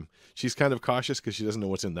this room. She's kind of cautious because she doesn't know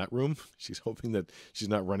what's in that room. She's hoping that she's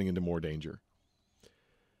not running into more danger.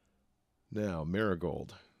 Now,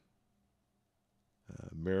 Marigold.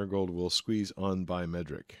 Marigold will squeeze on by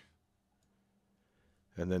Medric.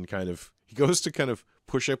 And then he goes to kind of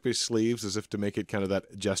push up his sleeves as if to make it kind of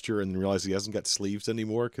that gesture and realize he hasn't got sleeves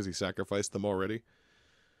anymore because he sacrificed them already.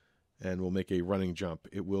 And will make a running jump.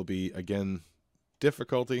 It will be, again,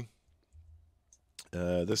 difficulty.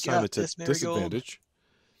 This time it's a disadvantage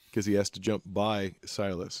because he has to jump by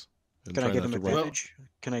Silas. Can I give him advantage?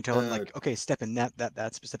 Can I tell him, like, okay, step in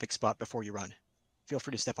that specific spot before you run? Feel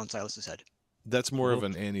free to step on Silas's head. That's more of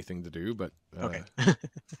an Annie thing to do, but okay.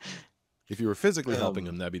 If you were physically helping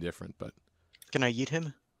him, that'd be different. But can I yeet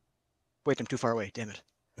him? Wait, I'm too far away. Damn it.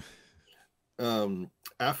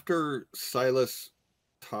 After Silas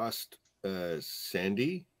tossed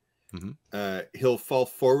Sandy, he'll fall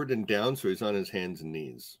forward and down, so he's on his hands and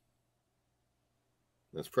knees.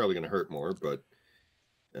 That's probably going to hurt more, but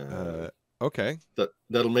Okay.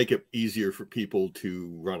 That'll make it easier for people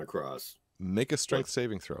to run across. Make a strength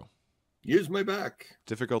saving throw. Use my back.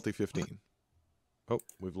 Difficulty 15. Oh,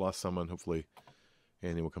 we've lost someone. Hopefully,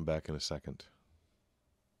 Annie will come back in a second.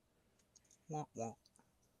 Wah, wah.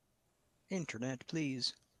 Internet,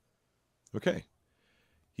 please. Okay.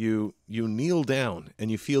 You kneel down and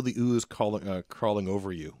you feel the ooze crawling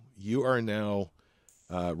over you. You are now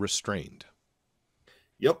restrained.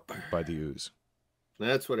 Yep. By the ooze.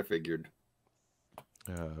 That's what I figured.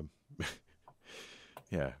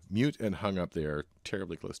 Yeah, mute and hung up. They are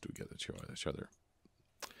terribly close to each other.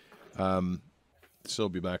 So I'll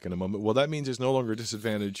be back in a moment. Well, that means there's no longer a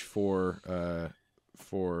disadvantage for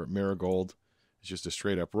Marigold. It's just a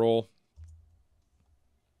straight up roll.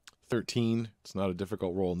 13. It's not a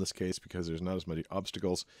difficult roll in this case because there's not as many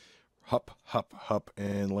obstacles. Hup, hup, hup,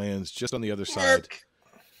 and lands just on the other side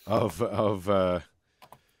of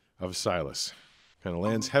Silas. Kind of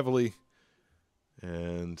lands heavily,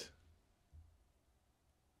 and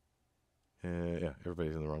yeah,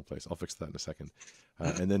 everybody's in the wrong place. I'll fix that in a second.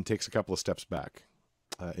 And then takes a couple of steps back.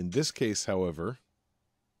 In this case, however,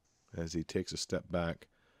 as he takes a step back,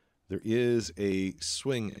 there is a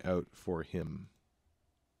swing out for him.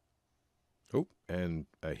 Oh, and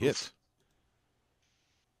a hit.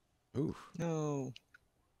 Ooh. No.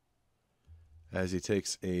 As he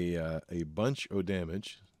takes a bunch of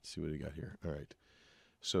damage. Let's see what he got here. All right.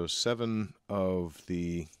 So 7 of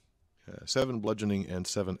the 7 bludgeoning and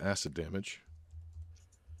 7 acid damage,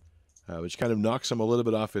 which kind of knocks him a little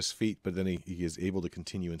bit off his feet, but then he is able to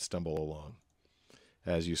continue and stumble along.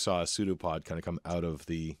 As you saw a pseudopod kind of come out of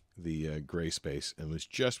the gray space and was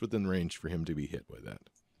just within range for him to be hit with that.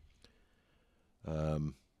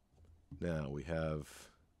 Now we have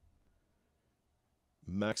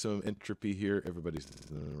maximum entropy here. Everybody's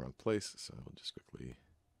in the wrong place, so we'll just quickly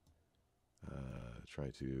try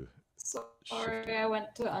to. Sorry, I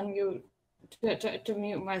went to unmute to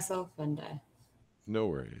mute myself and No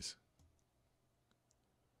worries.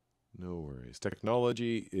 No worries.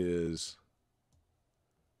 Technology is,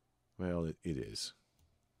 well, it is.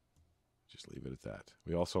 Just leave it at that.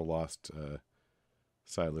 We also lost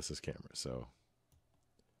Silas's camera, so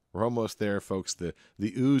we're almost there, folks. The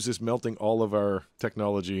ooze is melting all of our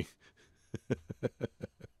technology.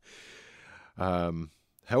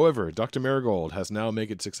 However, Dr. Marigold has now made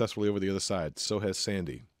it successfully over the other side. So has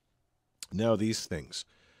Sandy. Now these things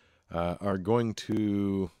are going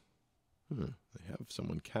to... they have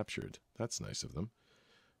someone captured. That's nice of them.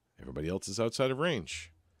 Everybody else is outside of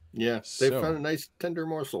range. Yeah, they found a nice tender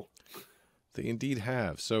morsel. They indeed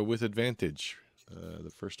have. So with advantage,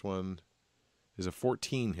 the first one is a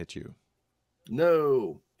 14 hit you.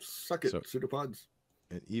 No. Suck it, pseudopods.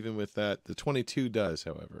 And even with that, the 22 does,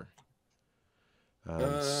 however.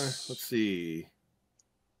 Let's see.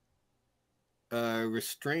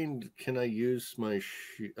 Restrained, can I use my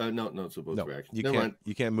no, it's both reactions.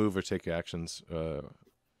 You can't move or take actions. I don't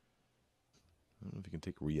know if you can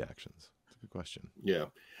take reactions. That's a good question. Yeah.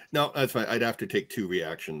 No, that's fine. I'd have to take 2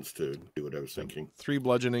 reactions to do what I was thinking. 3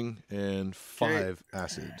 bludgeoning and 5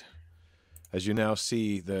 acid. As you now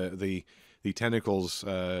see the tentacles,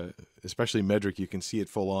 especially Medric, you can see it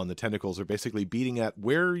full on. The tentacles are basically beating at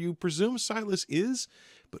where you presume Silas is,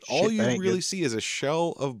 but all you really see is a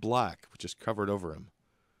shell of black, which is covered over him.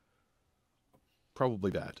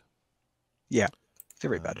 Probably bad. Yeah,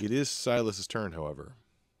 very bad. It is Silas's turn, however.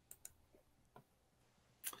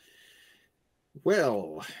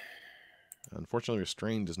 Well, unfortunately,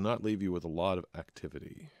 restraint does not leave you with a lot of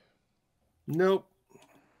activity. Nope.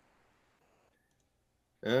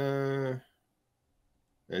 I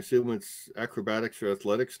assume it's acrobatics or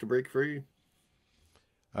athletics to break free?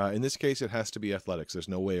 In this case, it has to be athletics. There's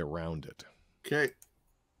no way around it. Okay.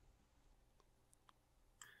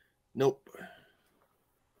 Nope.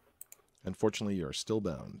 Unfortunately, you're still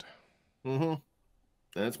bound. Mm-hmm.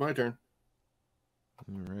 That's my turn.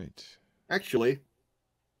 All right. Actually,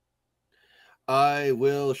 I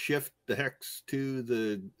will shift the hex to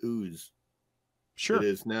the ooze. Sure. It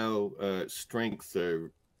is now strength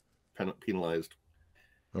penalized.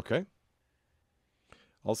 Okay.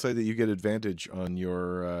 I'll say that you get advantage on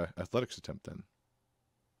your athletics attempt then.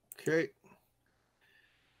 Okay.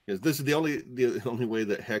 Because this is the only way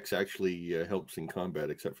that hex actually helps in combat,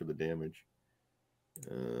 except for the damage,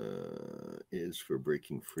 is for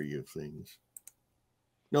breaking free of things.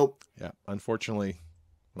 Nope. Yeah. Unfortunately,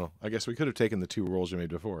 well, I guess we could have taken the 2 rolls you made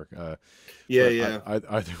before. Yeah.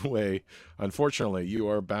 Either way, unfortunately, you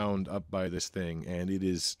are bound up by this thing, and it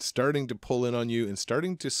is starting to pull in on you and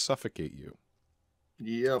starting to suffocate you.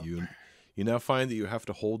 Yep. You now find that you have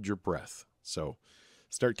to hold your breath. So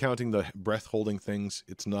Start counting the breath holding things.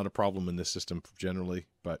 It's not a problem in this system generally,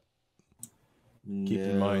 but keep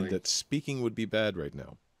in mind that speaking would be bad right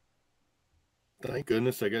now. Thank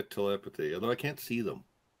goodness I got telepathy, although I can't see them.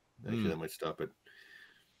 Actually, that might stop it.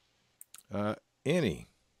 Annie.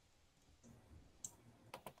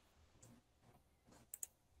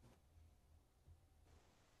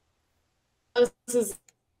 This is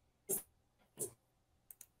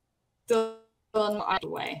still in my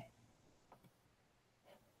way.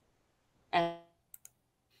 And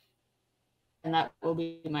that will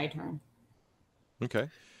be my turn. Okay.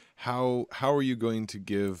 How are you going to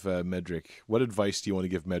give Medric? What advice do you want to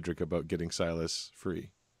give Medric about getting Silas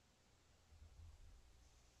free?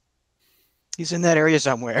 He's in that area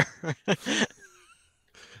somewhere.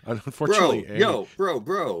 Unfortunately,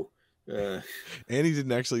 bro. Annie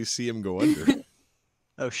didn't actually see him go under.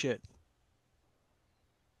 Oh shit.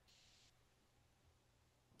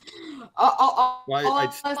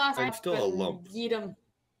 I'm still a lump. Yeet him.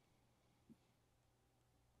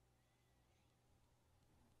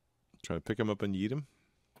 Try to pick him up and yeet him?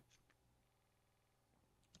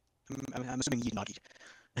 I'm assuming yeet, not eat.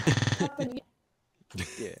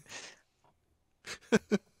 Yeah.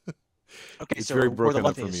 Okay, It's so very where the broken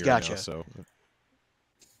lump up for is, me gotcha. right now, so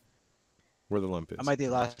where the lump is. Am I the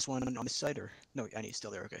last one on this side, or no? Annie's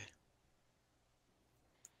still there. Okay.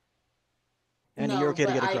 Annie, you're okay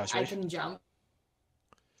to get across, right? I can jump.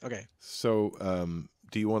 Okay. So,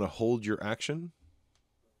 do you want to hold your action?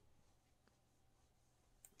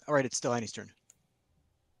 All right, it's still Annie's turn.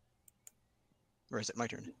 Or is it my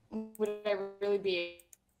turn? Would I really be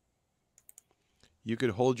You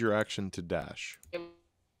could hold your action to dash.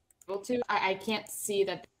 able to? I can't see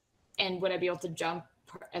that. And would I be able to jump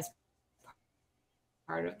as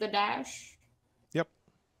part of the dash? Yep.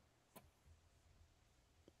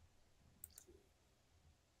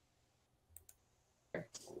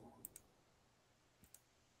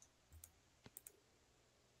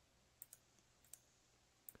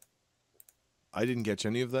 I didn't catch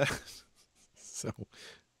any of that. So.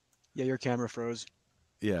 Yeah, your camera froze.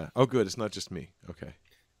 Yeah. Oh, good. It's not just me. Okay.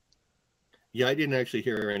 Yeah, I didn't actually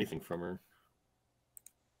hear anything from her.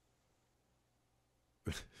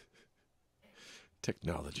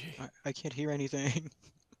 Technology. I can't hear anything.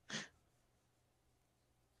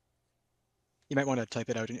 You might want to type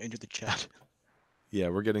it out into the chat. Yeah,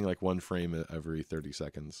 we're getting like one frame every 30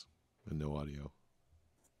 seconds and no audio.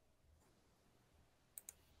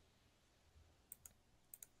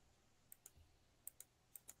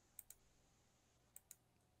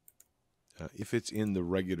 If it's in the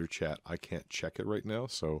regular chat, I can't check it right now,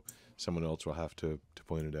 so someone else will have to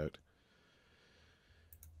point it out.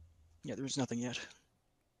 Yeah, there's nothing yet.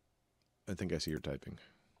 I think I see your typing.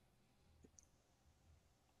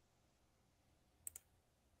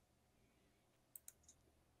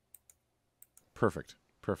 Perfect.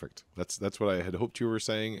 Perfect. That's what I had hoped you were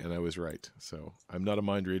saying, and I was right. So I'm not a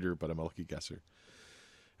mind reader, but I'm a lucky guesser.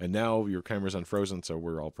 And now your camera's unfrozen, so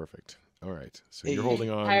we're all perfect. All right. So you're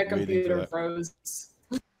holding on, My waiting for computer that. froze.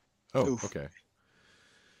 Oh, Oof. okay.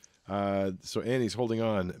 So Annie's holding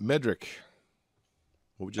on. Medric,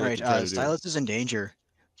 what would you like to try to do? Silas is in danger.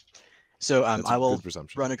 So That's a I will good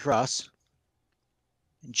presumption. run across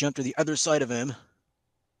and jump to the other side of him.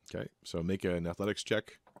 Okay, so make an athletics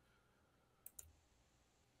check.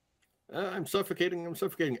 I'm suffocating.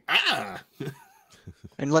 Ah!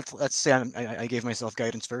 And let's say I gave myself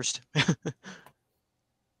guidance first.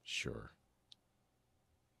 Sure.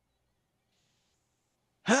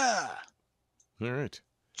 Ha! All right.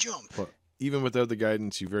 Jump. Well, even without the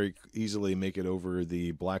guidance, you very easily make it over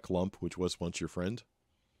the black lump, which was once your friend.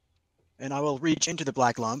 And I will reach into the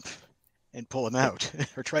black lump and pull him out,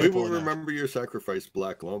 or try We to pull will him remember your sacrifice,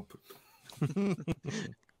 Black Lump.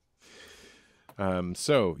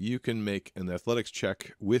 So you can make an athletics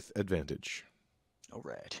check with advantage. All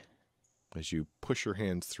right. As you push your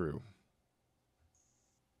hands through.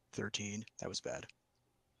 13. That was bad.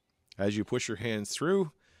 As you push your hands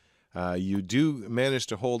through, you do manage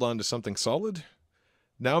to hold on to something solid.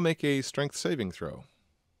 Now make a strength saving throw.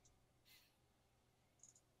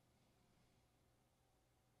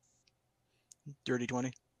 Dirty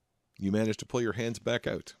 20. You manage to pull your hands back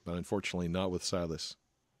out, but unfortunately not with Silas.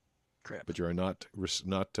 Crap. But you are not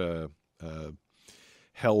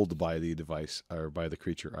held by the device or by the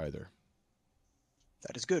creature either.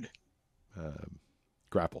 That is good.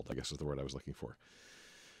 Grappled, I guess is the word I was looking for.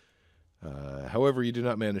 However, you do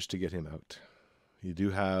not manage to get him out. You do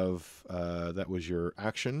have, that was your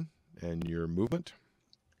action and your movement.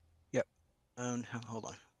 Yep. Hold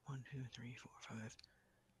on. 1, 2, 3, 4, 5.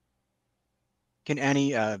 Can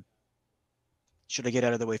Annie, should I get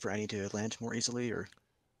out of the way for Annie to land more easily, or?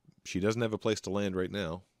 She doesn't have a place to land right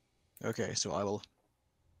now. Okay, so I will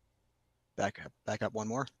back up one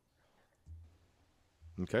more.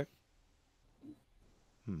 Okay.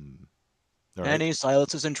 All right. Annie,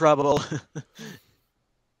 Silas is in trouble. All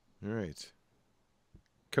right.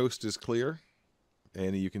 Coast is clear.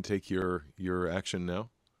 Annie, you can take your action now.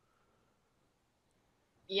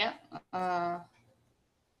 Yep.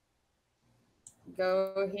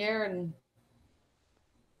 Go here and.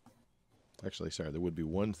 Actually, sorry, there would be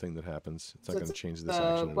one thing that happens. It's not So going to it's, change this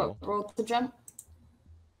action at all. What roll to jump?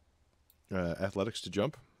 Athletics to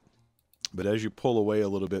jump. But as you pull away a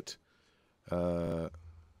little bit,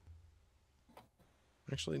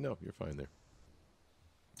 actually, no, you're fine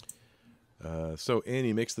there. So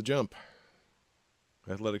Annie makes the jump.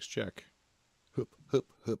 Athletics check. Hoop,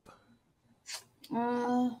 hoop, hoop.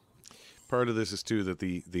 Part of this is too that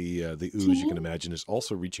the ooze, you can imagine, is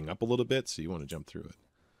also reaching up a little bit, so you want to jump through it.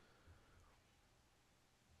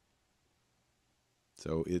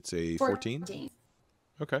 So it's a 14?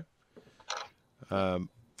 Okay.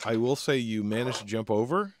 I will say you managed to jump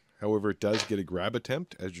over. However, it does get a grab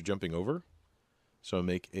attempt as you're jumping over. So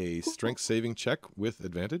make a strength saving check with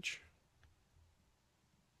advantage.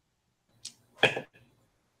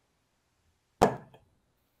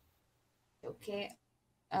 Okay.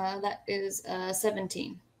 That is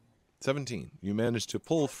 17. 17. You managed to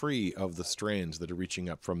pull free of the strands that are reaching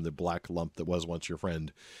up from the black lump that was once your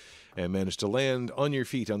friend, and managed to land on your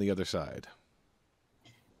feet on the other side.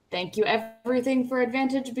 Thank you, everything, for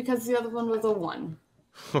advantage, because the other one was a 1.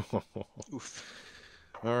 Oof.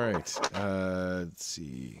 All right. Let's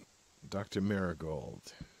see. Dr.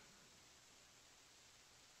 Marigold.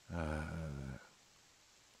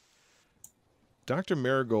 Dr.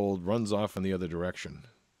 Marigold runs off in the other direction.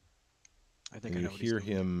 I think and I know you what he's hear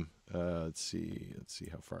doing. him. Let's see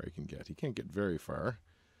how far he can get. He can't get very far,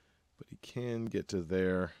 but he can get to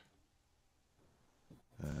there.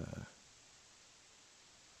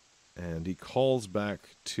 And he calls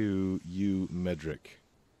back to you, Medric.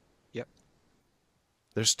 Yep.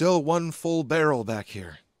 There's still one full barrel back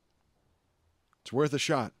here. It's worth a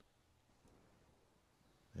shot.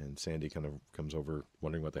 And Sandy kind of comes over,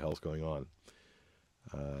 wondering what the hell's going on.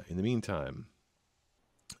 In the meantime,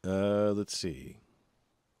 let's see.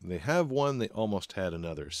 They have one, they almost had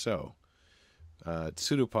another. So,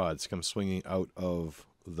 pseudopods come swinging out of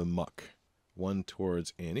the muck. One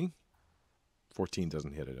towards Annie. 14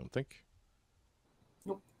 doesn't hit, I don't think.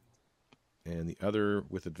 Nope. And the other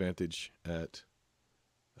with advantage at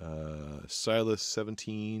Silas,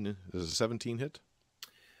 17. Does a 17 hit?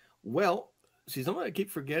 Well, see, something I keep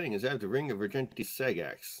forgetting is I have the Ring of Argenti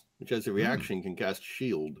Sagax, which has a reaction can cast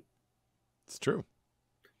Shield. It's true.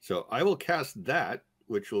 So I will cast that,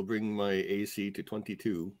 which will bring my AC to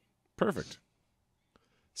 22. Perfect.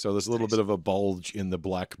 So there's a little bit of a bulge in the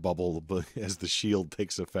black bubble as the shield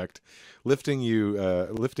takes effect, lifting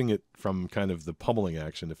it from kind of the pummeling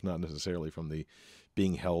action, if not necessarily from the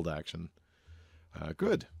being held action.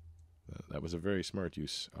 Good. That was a very smart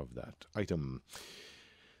use of that item.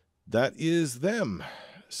 That is them.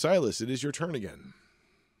 Silas, it is your turn again.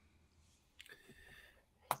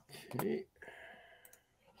 Okay.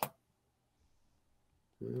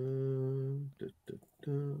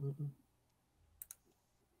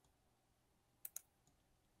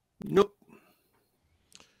 Nope.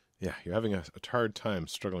 Yeah, you're having a hard time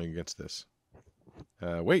struggling against this.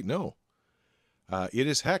 Wait, no. It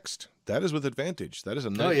is hexed. That is with advantage. That is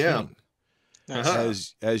a 19. Oh, yeah.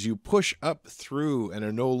 As you push up through and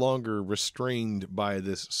are no longer restrained by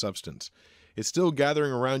this substance. It's still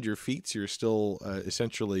gathering around your feet, so you're still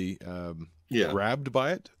essentially grabbed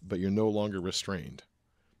by it, but you're no longer restrained.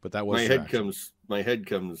 But that was my head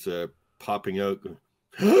comes popping out.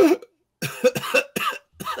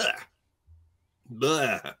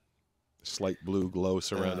 Blah. Slight blue glow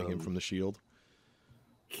surrounding him from the shield.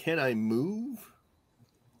 Can I move?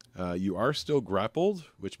 You are still grappled,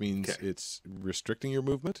 which means it's restricting your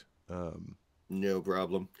movement. No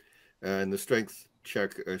problem. And the strength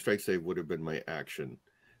check, strength save would have been my action.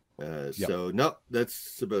 So no,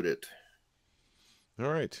 that's about it.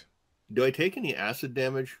 All right. Do I take any acid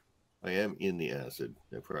damage? I am in the acid.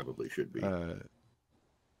 I probably should be.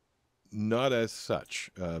 Not as such.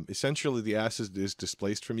 Essentially, the acid is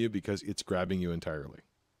displaced from you because it's grabbing you entirely.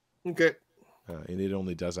 Okay. And it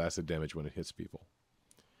only does acid damage when it hits people.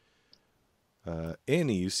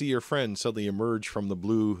 Annie, you see your friend suddenly emerge from the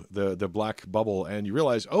black bubble, and you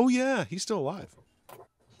realize, oh yeah, he's still alive.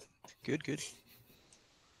 Good.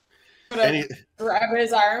 Grab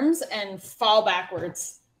his arms and fall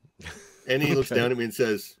backwards. And he looks down at me and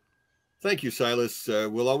says, Thank you, Silas.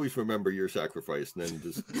 We'll always remember your sacrifice, and then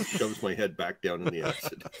just shoves my head back down in the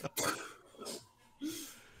acid.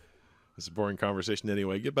 It's a boring conversation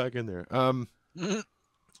anyway. Get back in there. All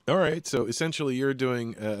right. So essentially, you're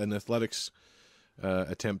doing an athletics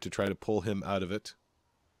attempt to try to pull him out of it.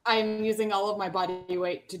 I'm using all of my body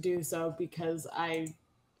weight to do so because I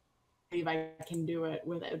believe I can do it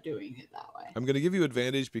without doing it that way. I'm going to give you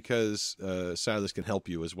advantage because Silas can help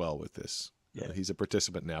you as well with this. Yeah. He's a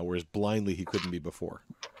participant now, whereas blindly he couldn't be before.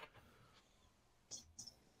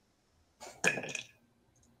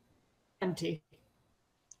 20.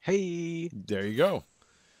 Hey. There you go.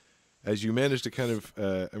 As you manage to kind of,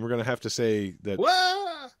 and we're going to have to say that,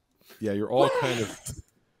 Wah! Yeah, you're all kind of,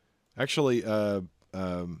 actually,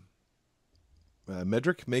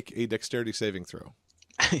 Medric, make a dexterity saving throw.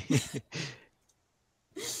 I'm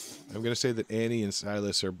going to say that Annie and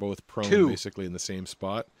Silas are both prone basically in the same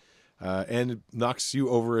spot. And it knocks you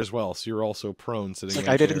over as well, so you're also prone sitting. It's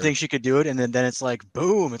like I didn't think she could do it, and then it's like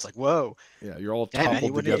boom! It's like whoa! Yeah, you're all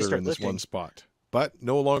toppled together in this one spot, but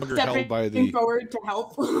no longer held by the. Stepping forward to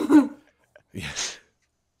help. Yes.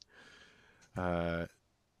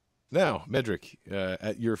 Now, Medric,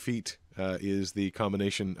 at your feet is the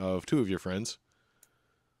combination of two of your friends.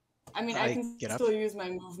 I mean, I can still use my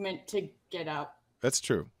movement to get up. That's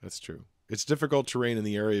true. That's true. It's difficult terrain in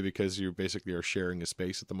the area because you basically are sharing a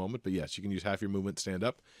space at the moment. But yes, you can use half your movement to stand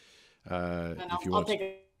up. I'll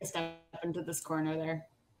take a step into this corner there.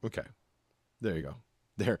 Okay. There you go.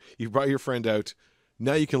 There. You brought your friend out.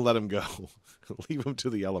 Now you can let him go. Leave him to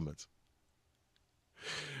the elements.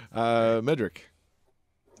 Medric.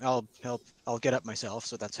 I'll get up myself,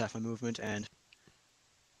 so that's half my movement. And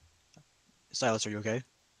Silas, are you okay?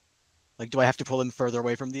 Like, do I have to pull him further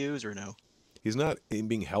away from the ooze or no? He's not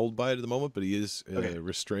being held by it at the moment, but he is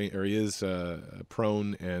restrained, or he is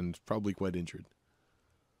prone and probably quite injured.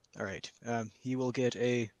 All right. He will get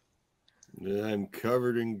a. I'm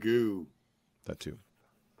covered in goo. That too.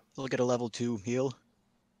 He'll get a level 2 heal.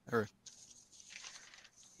 Or.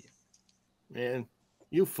 Man,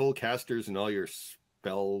 you full casters and all your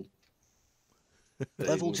spell.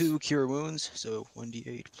 Level 2 cure wounds, so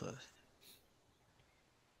 1d8 plus.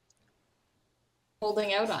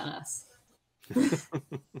 Holding out on us.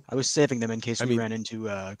 I was saving them in case we ran into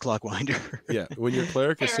Clockwinder. Yeah, when your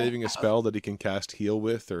cleric is saving a spell that he can cast heal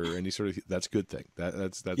with or any sort of, that's a good thing.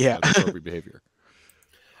 That's appropriate behavior.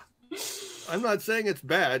 I'm not saying it's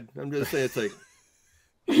bad. I'm just saying it's like.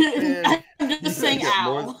 I'm just saying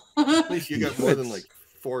ow. At least you got more than like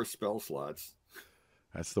 4 spell slots.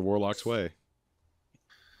 That's the warlock's way.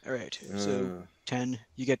 All right, so 10.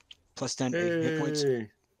 You get plus 10 hit points.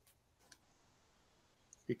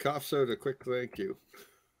 He coughs out a quick thank you.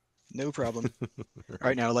 No problem. All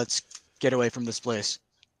right, now let's get away from this place.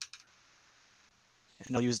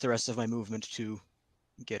 And I'll use the rest of my movement to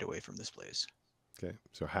get away from this place. Okay,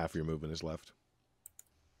 so half your movement is left.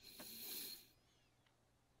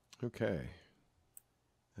 Okay.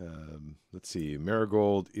 Let's see.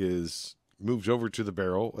 Marigold moves over to the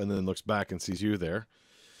barrel and then looks back and sees you there.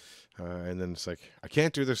 And then it's like, I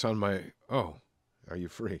can't do this on my... Oh, are you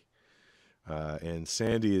free? And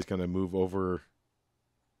Sandy is going to move over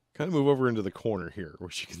into the corner here where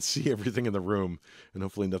she can see everything in the room and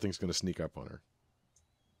hopefully nothing's going to sneak up on her.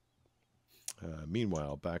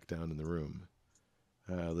 Meanwhile, back down in the room.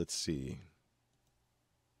 Let's see.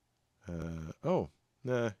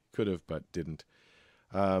 Could have, but didn't.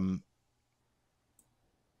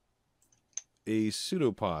 A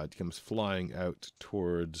pseudopod comes flying out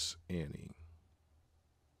towards Annie.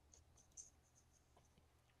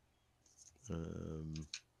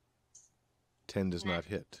 10 does not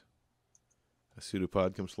hit. A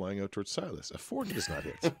pseudopod comes flying out towards Silas. A 40 does not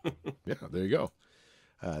hit. Yeah, there you go.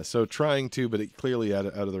 So trying to, but it clearly out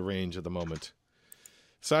of the range at the moment.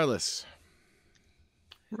 Silas.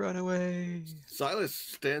 Run away. Silas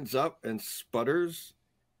stands up and sputters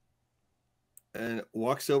and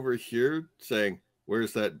walks over here saying,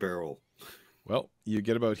 "Where's that barrel?" Well, you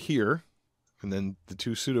get about here, and then the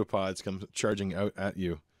 2 pseudopods come charging out at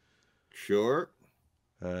you. Sure.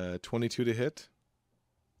 22 to hit.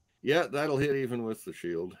 Yeah, that'll hit even with the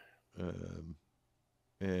shield.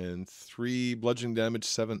 And 3 bludgeoning damage,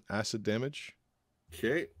 7 acid damage.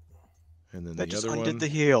 Okay. And then that the just other undid one, the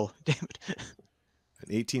heal. Damn it. An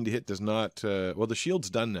 18 to hit does not. Well, the shield's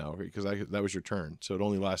done now because that was your turn, so it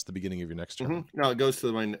only lasts the beginning of your next turn. Mm-hmm. No, it goes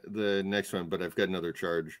to the next one, but I've got another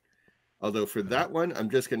charge. Although for that one, I'm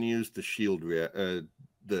just going to use the shield.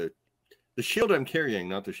 The shield I'm carrying,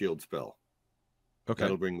 not the shield spell. Okay.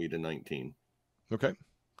 That'll bring me to 19. Okay,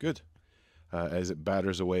 good. As it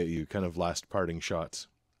batters away at you, kind of last parting shots.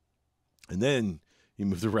 And then You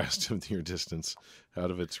move the rest of your distance out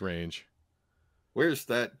of its range. Where's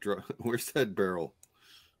that barrel?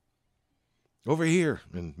 Over here.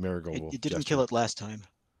 And Marigold will It didn't gesture. kill it last time.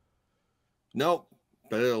 Nope,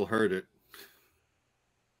 but it'll hurt it.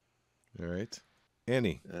 All right.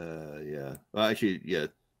 Annie. Yeah. Well, actually, yeah.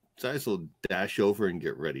 Size will dash over and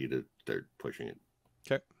get ready to start pushing it.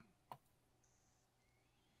 Okay.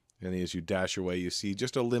 Annie, as you dash away, you see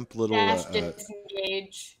just a limp little... Dash,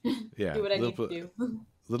 disengage. Yeah. Do what I need to do.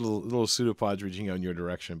 Little pseudopods reaching out in your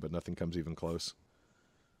direction, but nothing comes even close.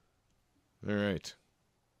 All right.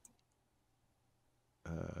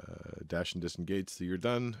 Dash and disengage, so you're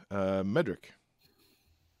done. Medric.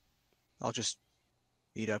 I'll just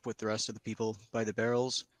meet up with the rest of the people by the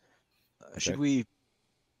barrels. Okay. Should we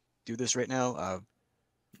do this right now?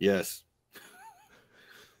 Yes.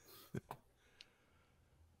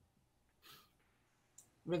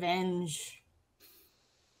 Revenge.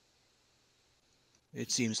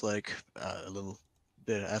 It seems like a little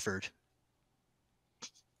bit of effort.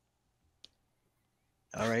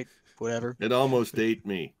 All right, whatever. It almost ate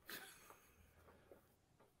me.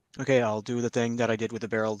 Okay, I'll do the thing that I did with the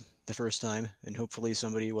barrel the first time, and hopefully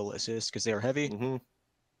somebody will assist because they are heavy. Mm-hmm.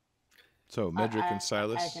 So, Medric and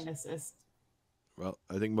Silas. I can assist. Well,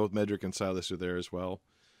 I think both Medric and Silas are there as well.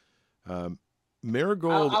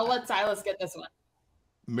 Marigold... I'll let Silas get this one.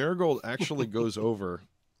 Marigold actually goes over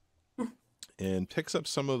and picks up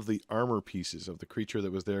some of the armor pieces of the creature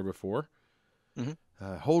that was there before.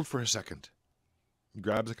 Mm-hmm. Hold for a second.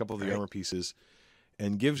 Grabs a couple of the armor pieces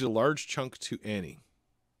and gives a large chunk to Annie.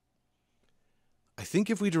 I think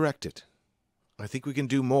if we direct it, I think we can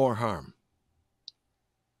do more harm.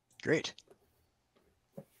 Great.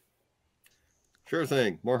 Sure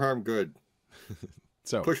thing. More harm, good.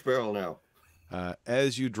 So Push barrel now.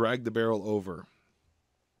 as you drag the barrel over,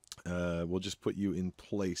 we'll just put you in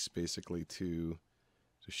place basically to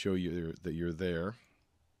show you that you're there.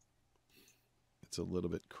 It's a little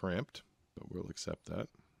bit cramped, but we'll accept that.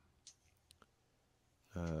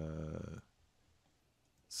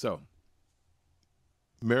 So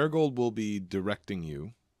Marigold will be directing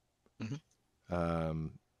you. Mm-hmm.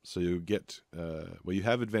 So you get, well, you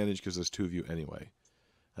have advantage because there's two of you anyway.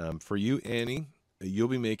 For you, Annie, you'll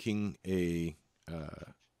be making a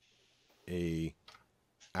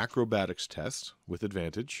acrobatics test with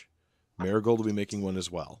advantage. Marigold will be making one as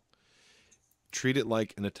well. Treat it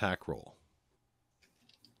like an attack roll.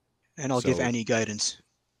 And I'll give Annie guidance.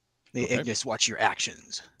 Okay. And just watch your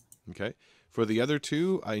actions. Okay. For the other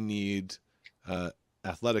two, I need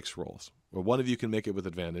athletics rolls. Well, one of you can make it with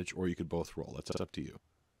advantage, or you could both roll. That's up to you.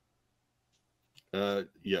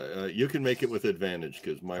 You can make it with advantage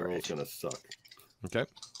because my roll's going to suck. Okay.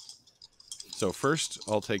 So first,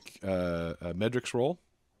 I'll take a Medric's roll.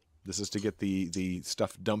 This is to get the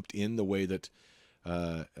stuff dumped in the way that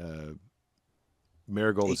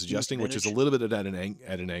Marigold is suggesting, which is a little bit at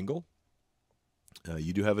an angle.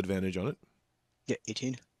 You do have advantage on it. Yeah,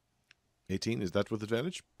 18. 18, is that with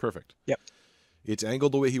advantage? Perfect. Yep. It's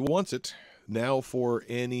angled the way he wants it. Now for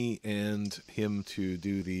Annie and him to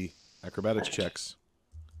do the acrobatics checks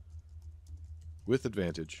with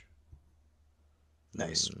advantage.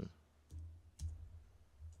 Nice.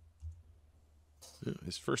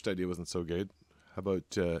 His first idea wasn't so good. How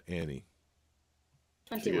about Annie?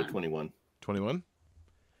 21. 21. 21?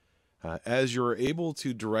 As you're able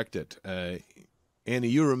to direct it, Annie,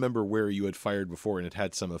 you remember where you had fired before and it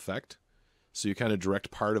had some effect. So you kind of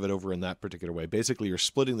direct part of it over in that particular way. Basically, you're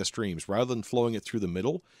splitting the streams rather than flowing it through the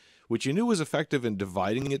middle, which you knew was effective in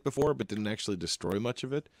dividing it before, but didn't actually destroy much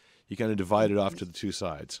of it. You kind of divide it off to the two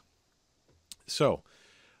sides. So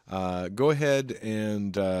go ahead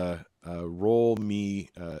and roll me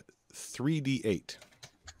 3d8.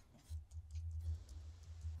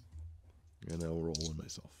 And I'll roll one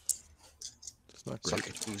myself. It's not great. Suck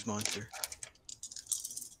it, booze monster.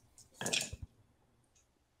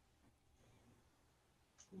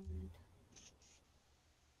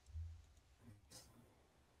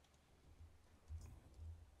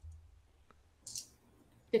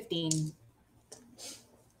 $15.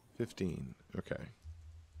 15. Okay.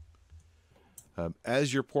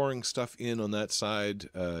 As you're pouring stuff in on that side,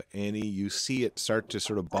 Annie, you see it start to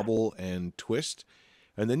sort of bubble and twist.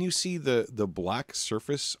 And then you see the black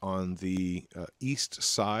surface on the east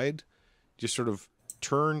side just sort of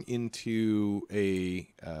turn into a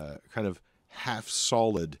kind of half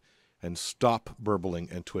solid and stop burbling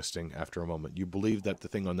and twisting after a moment. You believe that the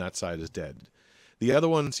thing on that side is dead. The other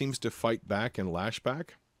one seems to fight back and lash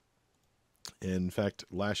back. In fact,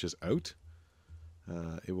 lashes out.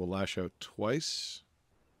 It will lash out twice,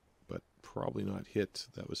 but probably not hit.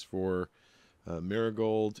 That was for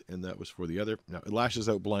Marigold, and that was for the other. Now, it lashes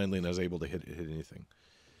out blindly and is able to hit anything.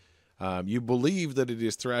 You believe that it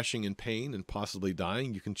is thrashing in pain and possibly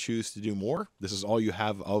dying. You can choose to do more. This is all you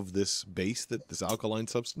have of this base, this alkaline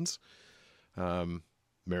substance.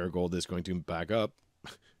 Marigold is going to back up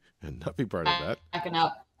and not be part of that. Backing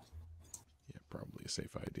up. Yeah, probably a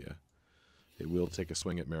safe idea. It will take a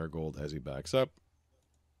swing at Marigold as he backs up.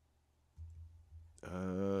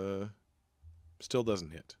 Still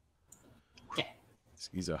doesn't hit. Okay.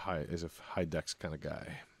 He's a high dex kind of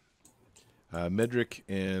guy. Medric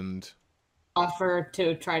and Offer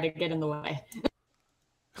to try to get in the way.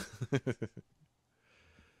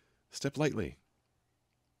 step lightly.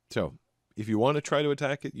 So, if you want to try to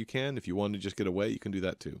attack it, you can. If you want to just get away, you can do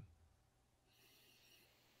that too.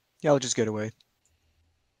 Yeah, I'll just get away.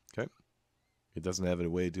 Okay. It doesn't have a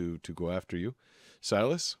way to go after you.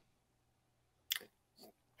 Silas?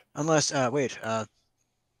 Unless, wait,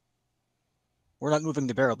 we're not moving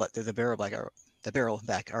the barrel, but the barrel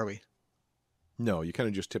back, are we? No, you kind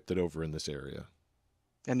of just tipped it over in this area.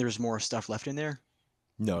 And there's more stuff left in there?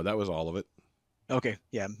 No, that was all of it. Okay,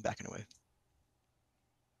 yeah, I'm backing away.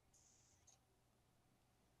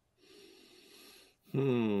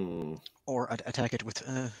 Or attack it with,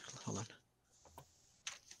 hold on.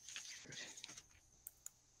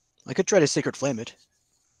 I could try to Sacred Flame it.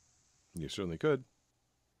 You certainly could.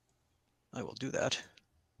 I will do that.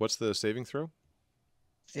 What's the saving throw?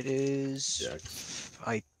 It is... Dex.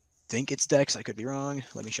 I think it's Dex. I could be wrong.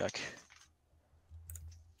 Let me check.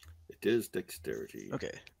 It is dexterity.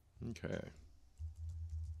 Okay. Okay.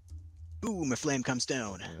 Ooh, my flame comes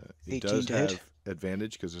down. It 18 does to have hit.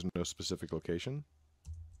 advantage because there's no specific location.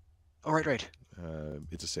 Oh, right.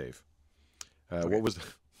 It's a save. Okay. What was...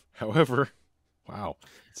 However... Wow.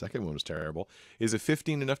 The second one was terrible. Is a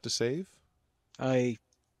 15 enough to save? I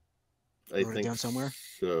I wrote it think down somewhere.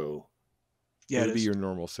 so. Yeah, It would it be is. your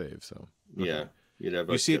normal save, so... Okay. Yeah. You'd have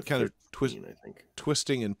You see it kind of 15, I think.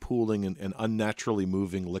 twisting and pooling and unnaturally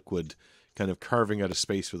moving liquid, kind of carving out a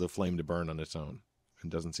space for the flame to burn on its own,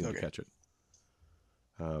 and doesn't seem to catch it.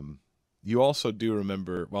 You also do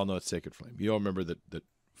remember, well, no, it's Sacred Flame. You all remember that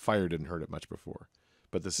fire didn't hurt it much before,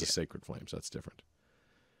 but this is Sacred Flame, so that's different.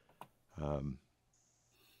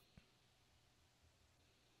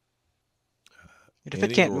 If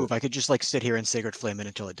it can't move, I could just like sit here and Sacred Flame it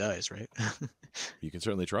until it dies, right? You can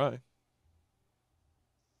certainly try.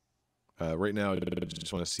 Right now, I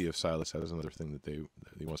just want to see if Silas has another thing that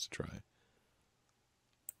he wants to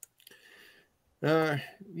try.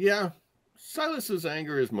 Yeah. Silas's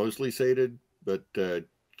anger is mostly sated, but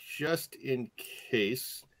just in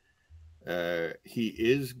case, he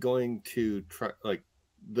is going to try. Like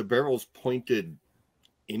the barrel's pointed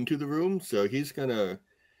into the room, so he's gonna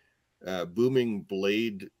booming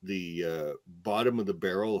blade the bottom of the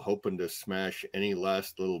barrel, hoping to smash any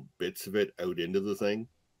last little bits of it out into the thing.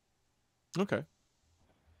 Okay.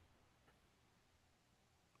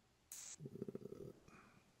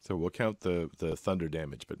 So we'll count the thunder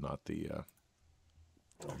damage, but not the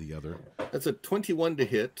other. That's a 21 to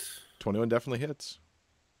hit. 21 definitely hits.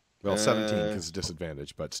 Well, 17 because it's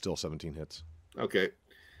disadvantage, but still 17 hits. Okay.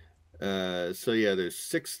 So yeah, there's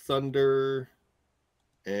 6 thunder,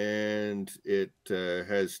 and it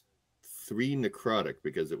has 3 necrotic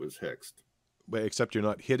because it was hexed. But except you're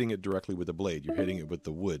not hitting it directly with the blade; you're hitting it with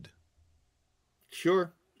the wood.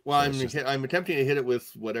 Sure. Well, So I'm attempting to hit it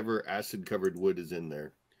with whatever acid-covered wood is in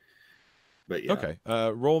there. But yeah. Okay.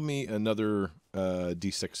 Roll me another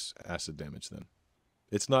d6 acid damage then.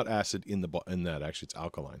 It's not acid in that actually; it's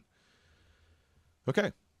alkaline.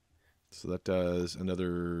 Okay. So that does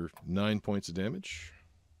another 9 points of damage.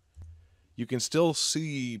 You can still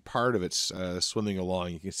see part of it swimming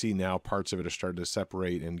along. You can see now parts of it are starting to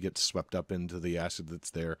separate and get swept up into the acid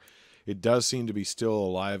that's there. It does seem to be still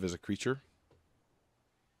alive as a creature.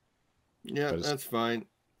 Yeah, that's fine.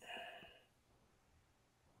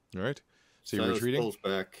 All right. So you're retreating? Pulls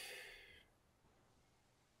back.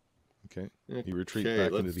 Okay. You retreat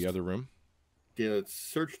back into the other room. Yeah, let's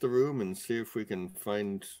search the room and see if we can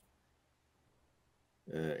find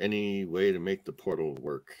any way to make the portal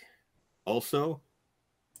work. Also,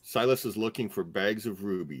 Silas is looking for bags of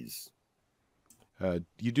rubies.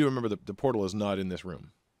 You do remember the portal is not in this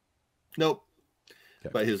room. Nope.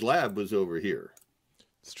 Okay. But his lab was over here.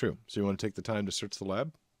 It's true. So you want to take the time to search the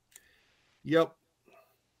lab? Yep.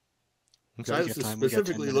 Okay. Silas is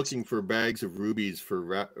specifically looking for bags of rubies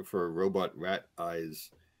for robot rat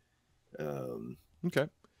eyes. Okay.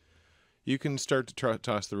 You can start to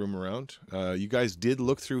toss the room around. You guys did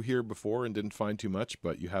look through here before and didn't find too much,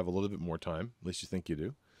 but you have a little bit more time. At least you think you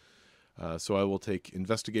do. So I will take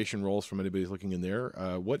investigation rolls from anybody who's looking in there.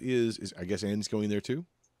 What is I guess Anne's going there too?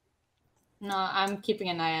 No, I'm keeping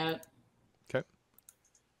an eye out. Okay.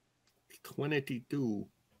 22.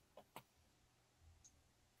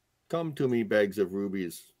 Come to me, bags of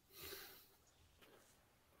rubies.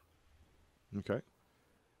 Okay.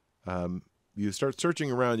 You start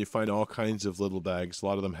searching around. You find all kinds of little bags. A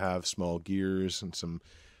lot of them have small gears and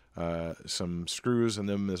some screws in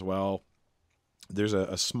them as well. There's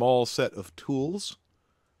a small set of tools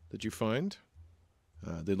that you find.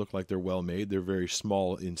 They look like they're well made. They're very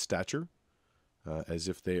small in stature, as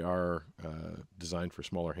if they are designed for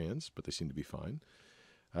smaller hands, but they seem to be fine.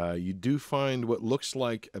 You do find what looks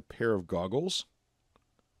like a pair of goggles.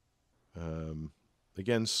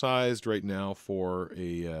 Again, sized right now for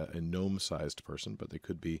a gnome-sized person, but they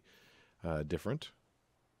could be different.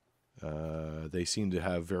 They seem to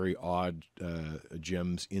have very odd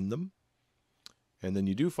gems in them. And then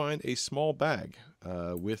you do find a small bag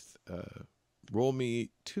with, roll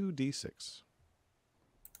me 2d6.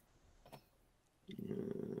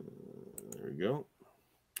 There we go.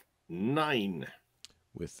 9.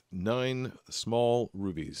 With 9 small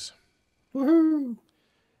rubies. Woohoo!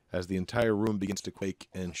 As the entire room begins to quake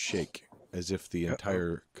and shake, as if the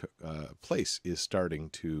entire place is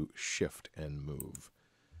starting to shift and move.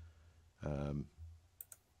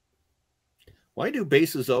 Why do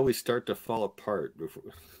bases always start to fall apart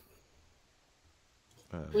before?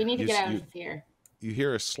 We need to get out of here. You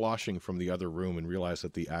hear a sloshing from the other room and realize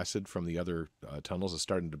that the acid from the other tunnels is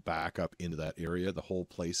starting to back up into that area. The whole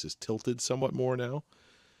place is tilted somewhat more now.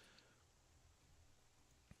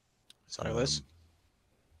 Silas?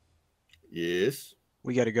 Yes.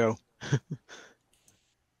 We gotta go.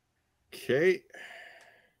 Okay.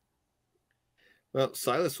 Well,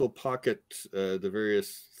 Silas will pocket the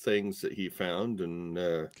various things that he found, and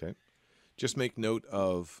okay. Just make note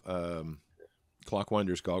of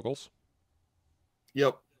Clockwinder's goggles.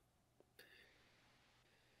 Yep.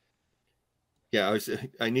 Yeah,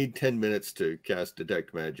 I need 10 minutes to cast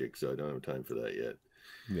detect magic, so I don't have time for that yet.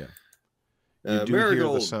 Yeah. You do hear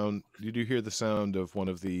the sound. You do hear the sound of one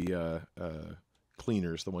of the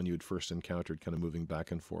cleaners, the one you had first encountered, kind of moving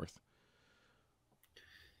back and forth.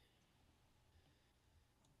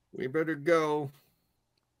 We better go.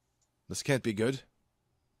 This can't be good.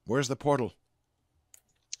 Where's the portal?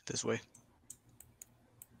 This way.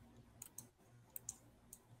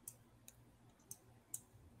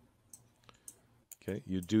 Okay,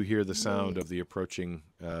 you do hear the sound of the approaching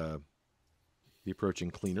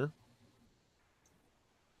cleaner.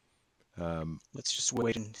 Let's just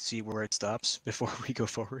wait and see where it stops before we go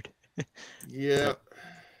forward. Yeah.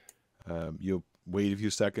 You'll wait a few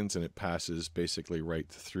seconds, and it passes basically right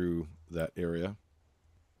through that area.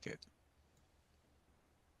 Okay.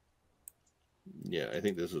 Yeah, I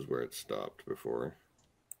think this is where it stopped before.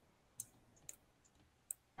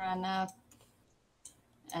 Run up.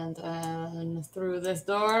 And then through this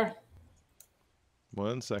door.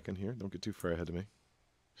 1 second here. Don't get too far ahead of me.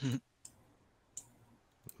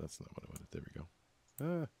 That's not what I wanted. There we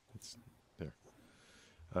go. It's there.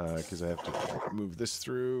 Because I have to move this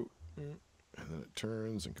through. And then it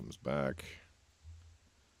turns and comes back.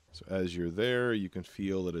 So as you're there, you can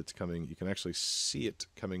feel that it's coming. You can actually see it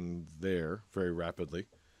coming there very rapidly.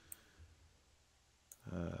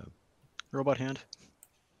 Robot hand.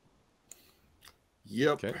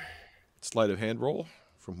 Yep. Okay. Sleight of hand roll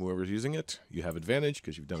from whoever's using it. You have advantage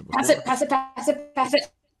because you've done it before. Pass it, pass it, pass it, pass it.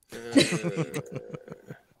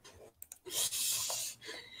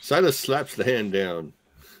 Silas slaps the hand down.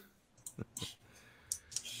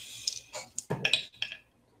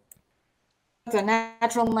 It's a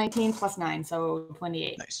natural 19 plus 9, so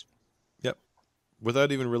 28. Nice. Yep.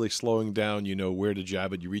 Without even really slowing down, you know where to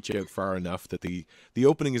jab it. You reach out far enough that the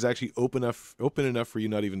opening is actually open enough for you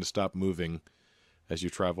not even to stop moving as you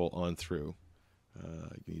travel on through.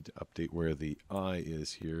 You need to update where the eye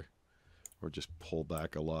is here, or just pull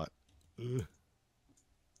back a lot. Because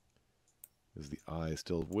the eye is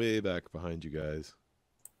still way back behind you guys.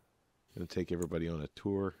 Going to take everybody on a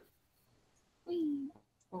tour.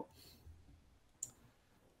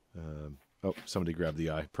 Oh, somebody grabbed the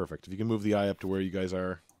eye. Perfect. If you can move the eye up to where you guys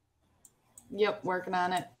are. Yep, working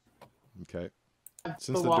on it. Okay.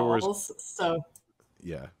 Since the walls, so.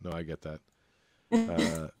 Yeah, no, I get that.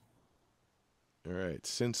 All right.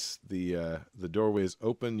 Since the doorway is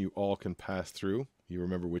open, you all can pass through. You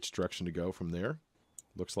remember which direction to go from there,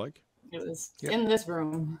 looks like. It was in this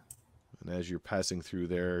room. And as you're passing through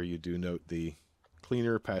there, you do note the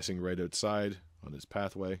cleaner passing right outside on his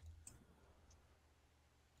pathway.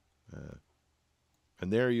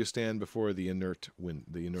 And there you stand before the inert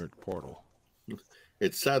portal.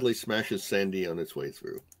 It sadly smashes Sandy on its way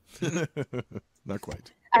through. Not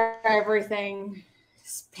quite. Everything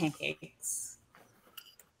is pancakes.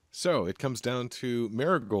 So it comes down to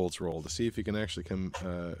Marigold's roll to see if he can actually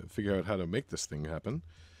figure out how to make this thing happen.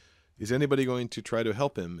 Is anybody going to try to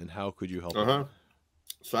help him, and how could you help him?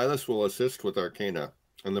 Silas will assist with Arcana,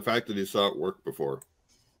 and the fact that he saw it work before.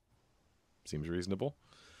 Seems reasonable.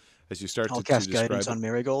 As you start I'll to cast describe guidance on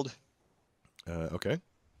Marigold. Okay.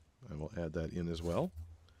 I will add that in as well.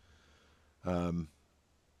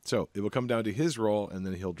 So it will come down to his roll, and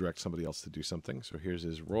then he'll direct somebody else to do something. So here's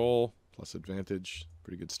his roll, plus advantage.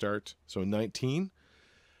 Pretty good start. So 19.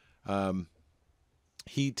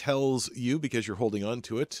 He tells you, because you're holding on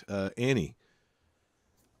to it, Annie,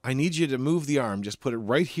 I need you to move the arm. Just put it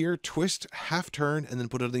right here, twist, half turn, and then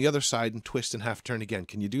put it on the other side and twist and half turn again.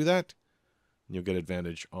 Can you do that? And you'll get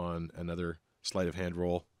advantage on another sleight of hand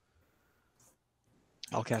roll.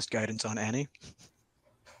 I'll cast guidance on Annie.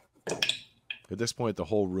 At this point, the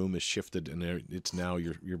whole room is shifted, and it's now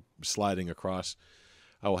you're sliding across.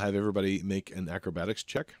 I will have everybody make an acrobatics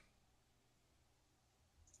check.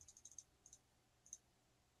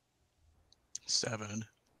 7.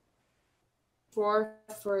 4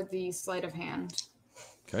 for the sleight of hand.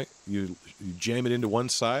 Okay, you jam it into one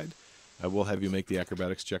side. I will have you make the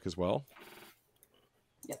acrobatics check as well.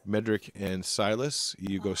 Yep. Medric and Silas,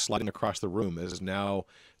 you go sliding across the room as now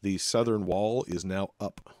the southern wall is now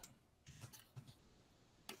up.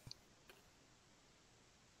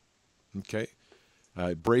 Okay.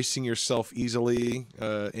 Bracing yourself easily,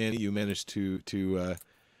 Annie, you managed to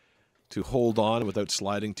hold on without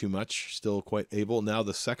sliding too much. Still quite able. Now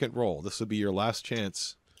the second roll. This will be your last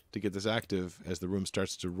chance to get this active as the room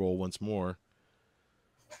starts to roll once more.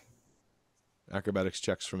 Acrobatics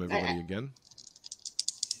checks from everybody again,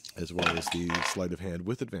 as well as the sleight of hand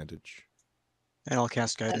with advantage. And I'll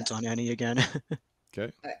cast guidance on Annie again.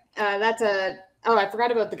 Okay. I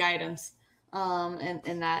forgot about the guidance.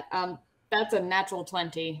 In that. That's a natural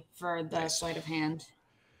 20 for the sleight of hand.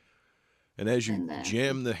 And as you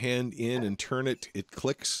jam the hand in and turn it, it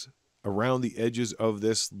clicks around the edges of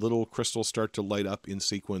this. Little crystals start to light up in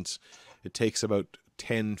sequence. It takes about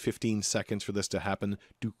 10, 15 seconds for this to happen,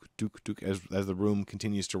 dook, dook, dook, as the room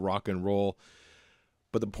continues to rock and roll.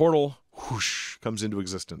 But the portal, whoosh, comes into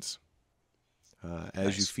existence.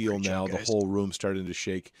 As you feel now the whole room starting to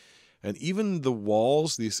shake. And even the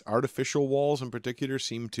walls, these artificial walls in particular,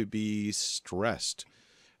 seem to be stressed.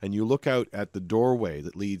 And you look out at the doorway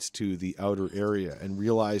that leads to the outer area and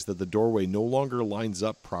realize that the doorway no longer lines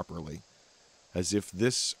up properly, as if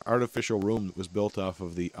this artificial room that was built off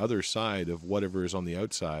of the other side of whatever is on the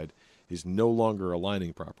outside is no longer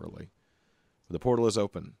aligning properly. The portal is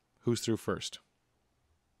open. Who's through first?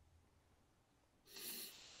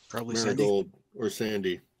 Probably Marigold Sandy. or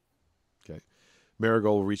Sandy. Okay.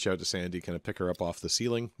 Marigold will reach out to Sandy, kind of pick her up off the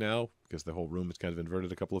ceiling now, because the whole room is kind of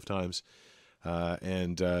inverted a couple of times.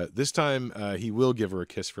 And this time he will give her a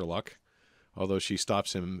kiss for luck, although she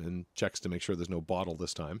stops him and checks to make sure there's no bottle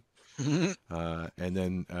this time. And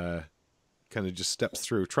then kind of just steps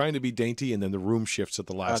through, trying to be dainty, and then the room shifts at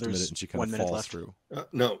the last minute, and she kind of falls through.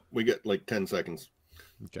 No, we get like 10 seconds.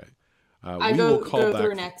 Okay. I go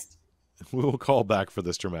through next. We will call back for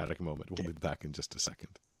this dramatic moment. We'll be back in just a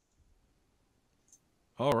second.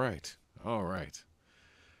 All right.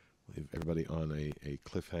 Leave everybody on a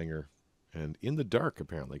cliffhanger and in the dark,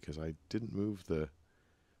 apparently, because I didn't move the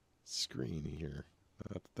screen here.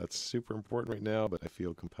 That's super important right now, but I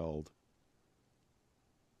feel compelled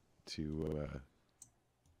to...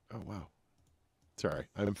 Oh, wow. Sorry,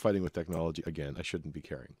 I'm fighting with technology again. I shouldn't be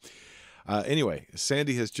caring. Anyway,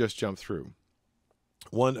 Sandy has just jumped through.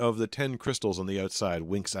 One of the 10 crystals on the outside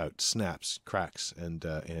winks out, snaps, cracks, and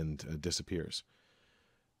disappears.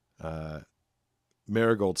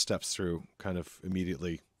 Marigold steps through, kind of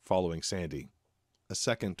immediately following Sandy. A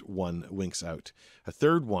second one winks out. A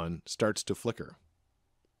third one starts to flicker.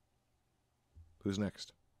 Who's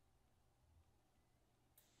next?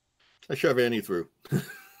 I shove Annie through.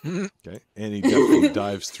 Okay, Annie definitely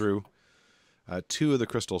dives through. 2 of the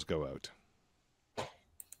crystals go out.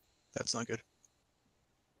 That's not good.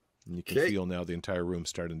 And you can feel now the entire room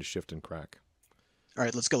starting to shift and crack. All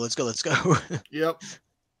right, let's go. Yep.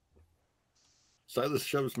 Silas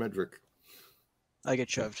shoves Medric. I get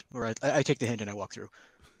shoved. All right, I take the hint and I walk through.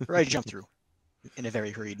 Or I jump through in a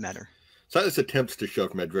very hurried manner. Silas attempts to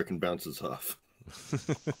shove Medric and bounces off.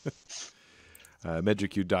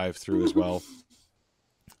 Medric, you dive through as well.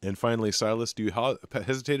 And finally, Silas, do you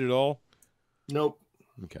hesitate at all? Nope.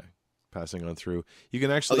 Okay. Passing on through. You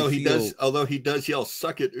can actually although he does yell,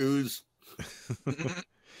 "Suck it, ooze."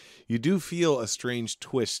 You do feel a strange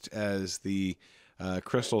twist as the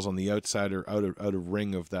crystals on the outside or out of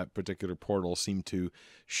ring of that particular portal seem to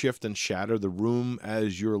shift and shatter. The room,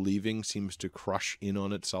 as you're leaving, seems to crush in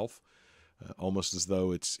on itself, almost as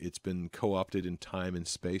though it's been co-opted in time and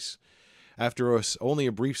space. After only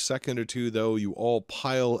a brief second or two, though, you all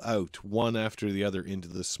pile out one after the other into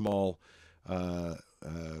the small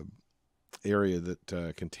area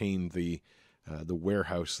that contained the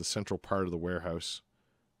warehouse, the central part of the warehouse,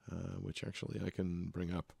 which actually I can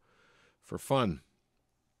bring up for fun.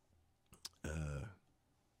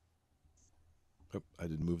 Oh, I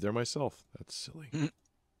didn't move there myself. That's silly.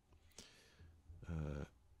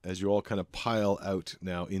 As you all kind of pile out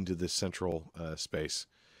now into this central space,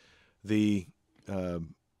 the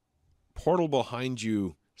portal behind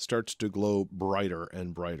you starts to glow brighter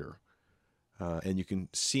and brighter. And you can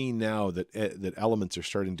see now that that elements are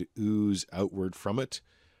starting to ooze outward from it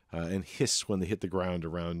and hiss when they hit the ground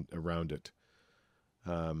around it.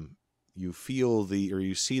 You feel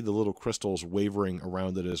you see the little crystals wavering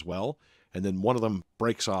around it as well, and then one of them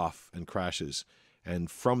breaks off and crashes.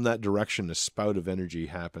 And from that direction, a spout of energy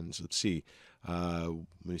happens. Let's see. Let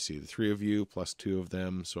me see. The three of you plus two of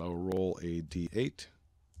them. So I will roll a d8.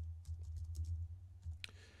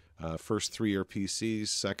 First three are PCs.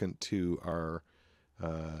 Second two are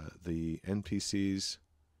the NPCs.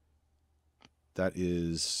 That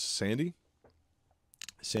is Sandy.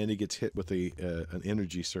 Sandy gets hit with an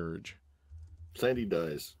energy surge. Sandy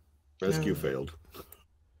dies. Rescue failed.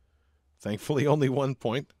 Thankfully, only 1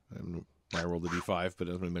 point. I rolled a d5, but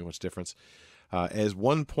it doesn't really make much difference. As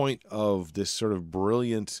 1 point of this sort of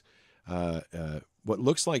brilliant, what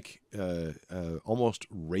looks like almost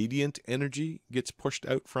radiant energy gets pushed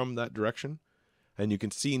out from that direction. And you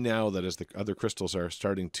can see now that as the other crystals are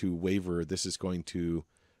starting to waver, this is going to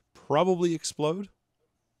probably explode.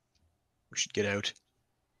 We should get out.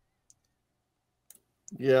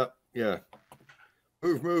 Yeah.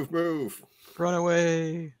 Move. Run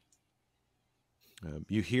away.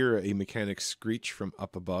 You hear a mechanic screech from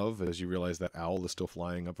up above as you realize that owl is still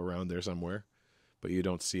flying up around there somewhere, but you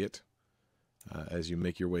don't see it as you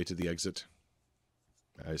make your way to the exit,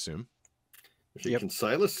 I assume. Can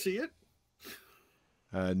Silas see it?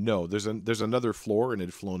 No, there's another floor, and it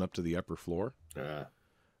had flown up to the upper floor.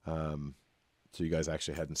 So you guys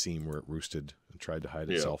actually hadn't seen where it roosted and tried to hide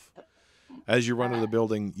itself. As you run into the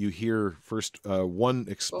building, you hear first one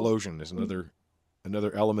explosion. There's another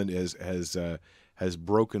element has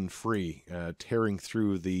broken free, tearing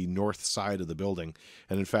through the north side of the building,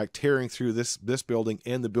 and in fact tearing through this building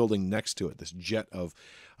and the building next to it. This jet of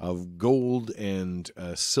gold and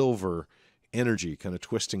silver energy, kind of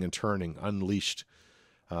twisting and turning, unleashed.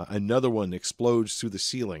 Another one explodes through the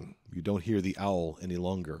ceiling. You don't hear the owl any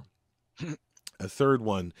longer. A third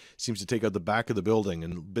one seems to take out the back of the building,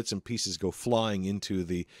 and bits and pieces go flying into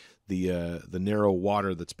the narrow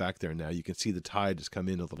water that's back there now. You can see the tide has come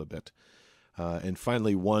in a little bit. And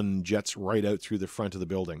finally, one jets right out through the front of the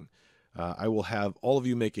building. I will have all of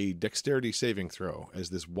you make a dexterity saving throw as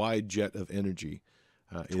this wide jet of energy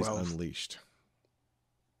is unleashed.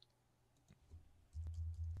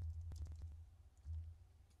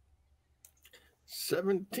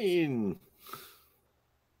 17.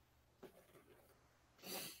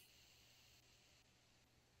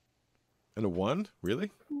 And a 1?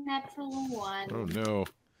 Really? Natural 1. Oh, no.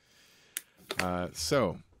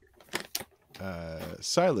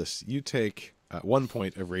 Silas, you take 1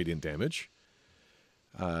 point of radiant damage.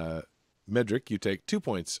 Medric, you take 2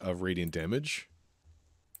 points of radiant damage.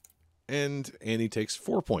 And Annie takes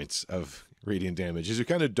 4 points of radiant damage. As you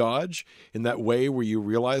kind of dodge in that way where you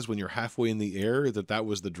realize when you're halfway in the air that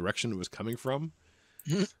was the direction it was coming from.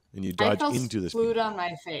 And you dodge into this. I felt on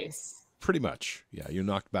my face. Pretty much. Yeah, you're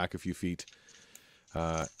knocked back a few feet.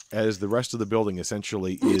 As the rest of the building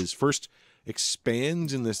essentially is first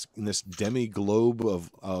expands in this demi-globe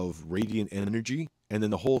of radiant energy, and then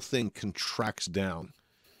the whole thing contracts down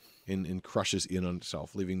and crushes in on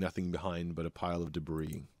itself, leaving nothing behind but a pile of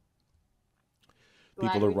debris.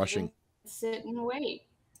 People are rushing. Sit and wait.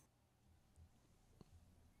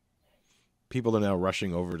 People are now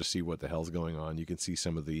rushing over to see what the hell's going on. You can see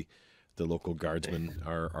some of the local guardsmen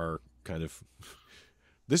are kind of...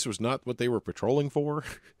 This was not what they were patrolling for.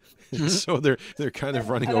 So they're kind of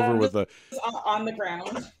running over with a... On the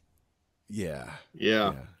ground. Yeah.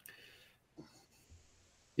 Yeah,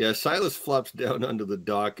 Silas flops down under the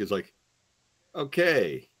dock, is like,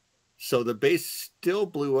 okay, so the base still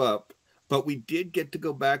blew up, but we did get to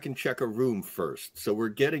go back and check a room first, so we're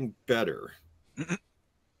getting better.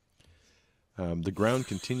 The ground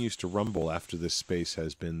continues to rumble after this space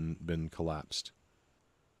has been collapsed.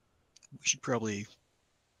 We should probably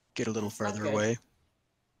get a little further away.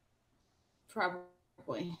 Probably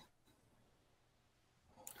boy.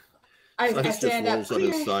 I Silas just stand up. rolls on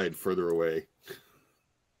his side further away.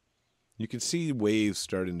 You can see waves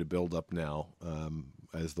starting to build up now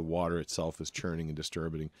as the water itself is churning and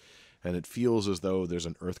disturbing, and it feels as though there's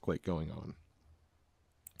an earthquake going on.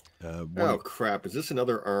 Oh, crap. Is this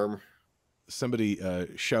another arm? Somebody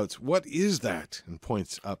shouts, "What is that?" and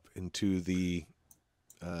points up into the,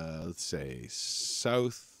 let's say,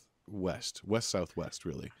 west-southwest,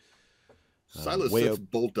 really. Silas way sits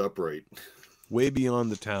bolt upright. Way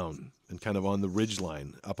beyond the town and kind of on the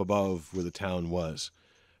ridgeline up above where the town was.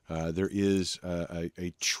 There is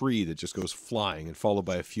a tree that just goes flying and followed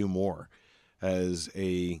by a few more as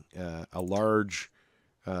a large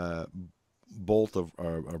boulder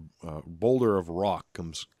of rock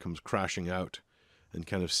comes crashing out and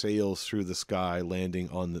kind of sails through the sky, landing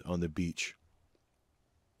on the beach.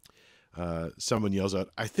 Someone yells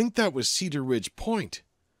out, "I think that was Cedar Ridge Point."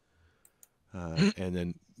 And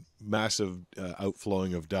then massive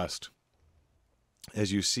outflowing of dust.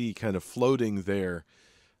 As you see, kind of floating there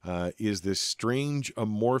is this strange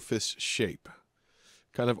amorphous shape,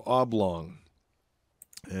 kind of oblong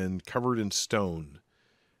and covered in stone.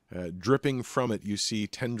 Dripping from it, you see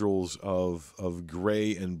tendrils of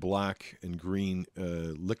gray and black and green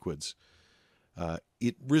liquids.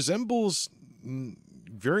 It resembles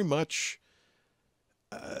very much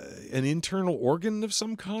an internal organ of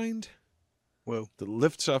some kind. Whoa. That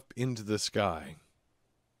lifts up into the sky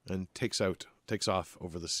and takes off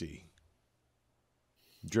over the sea,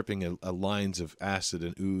 dripping lines of acid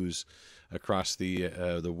and ooze across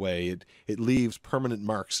the way. It leaves permanent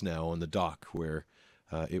marks now on the dock where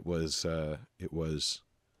it was where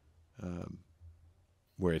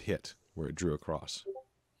it hit, where it drew across.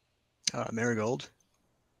 Marigold.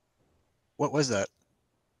 What was that?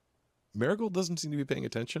 Marigold doesn't seem to be paying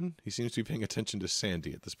attention. He seems to be paying attention to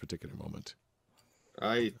Sandy at this particular moment.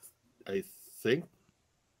 I think,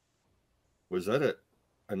 was that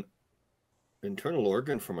an internal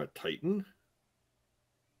organ from a Titan?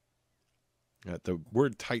 The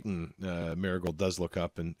word Titan, Marigold does look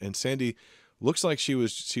up, and Sandy looks like she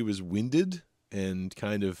was winded and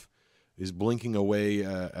kind of is blinking away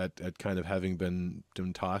at kind of having been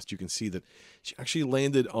tossed. You can see that she actually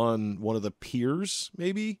landed on one of the piers,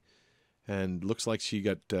 maybe, and looks like she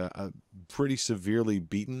got pretty severely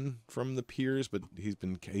beaten from the piers. But he's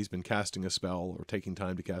been casting a spell or taking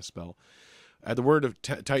time to cast a spell. At the word of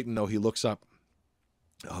Titan, though, he looks up.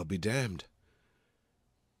 I'll be damned.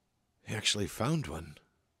 He actually found one.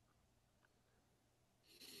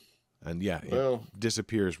 And yeah, it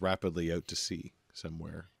disappears rapidly out to sea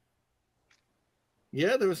somewhere.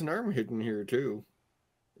 Yeah, there was an arm hidden here too.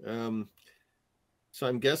 So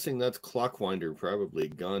I'm guessing that's Clockwinder, probably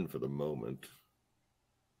gone for the moment.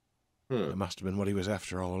 It must have been what he was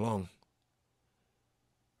after all along.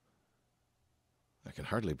 I can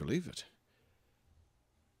hardly believe it.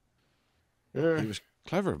 He was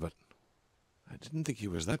clever, but I didn't think he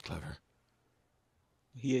was that clever.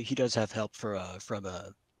 He does have help from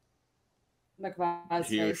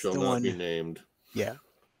he who shall not be named. Yeah.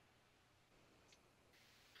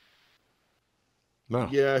 No.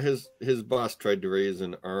 Yeah, his boss tried to raise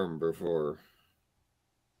an arm before.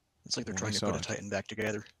 It's like they're trying to put a Titan back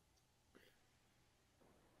together.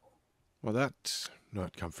 Well, that's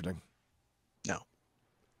not comforting. No.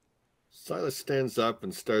 Silas stands up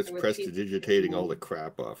and starts prestidigitating all the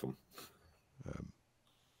crap off him.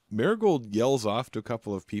 Marigold yells off to a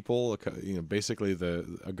couple of people, basically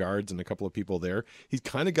the guards and a couple of people there. He's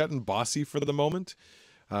kind of gotten bossy for the moment,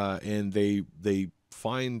 and they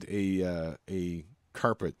find a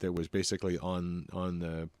carpet that was basically on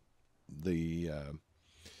the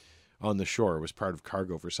shore. It was part of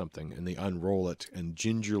cargo for something, and they unroll it, and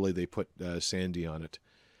gingerly they put Sandy on it.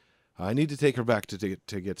 I need to take her back to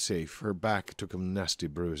get safe. Her back took a nasty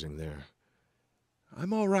bruising there.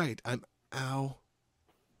 I'm all right. Ow.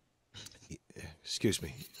 Excuse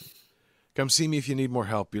me. Come see me if you need more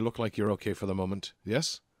help. You look like you're okay for the moment.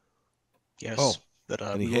 Yes? Yes. Oh,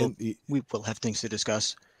 but we will have things to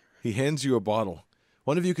discuss. He hands you a bottle.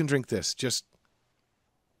 One of you can drink this. Just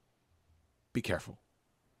be careful.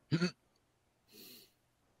 And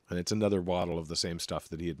it's another bottle of the same stuff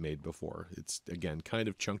that he had made before. It's, again, kind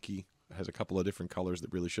of chunky. It has a couple of different colors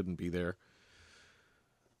that really shouldn't be there.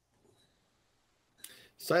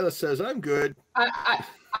 Silas says, I'm good.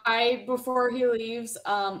 I before he leaves,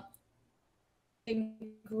 I think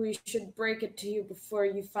we should break it to you before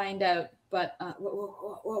you find out. But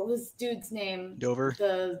what was dude's name? Dover.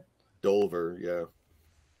 Dolver, yeah.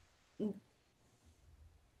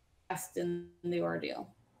 Lost in the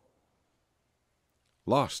ordeal.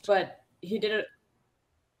 Lost. But he did it.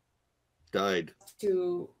 died.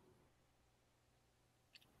 To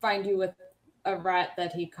find you with a rat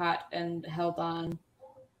that he caught and held on.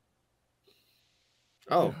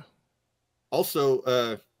 Oh,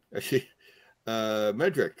 also,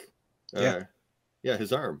 Medric. Yeah. Yeah,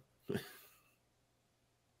 his arm.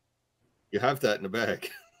 You have that in a bag.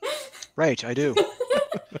 Right, I do.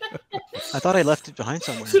 I thought I left it behind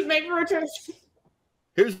somewhere. Should make a return.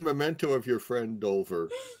 Here's a memento of your friend Dolver.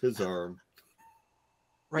 His arm.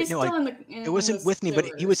 Right, He's no, still it wasn't with me, but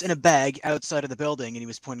he was in a bag outside of the building, and he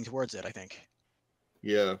was pointing towards it, I think.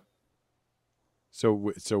 Yeah. So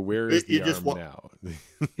where is the just arm now?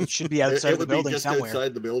 It should be outside of the building just somewhere.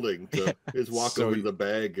 outside the building. So just walk over to the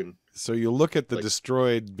bag and. So you look at the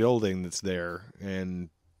destroyed building that's there, and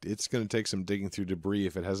it's going to take some digging through debris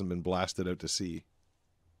if it hasn't been blasted out to sea.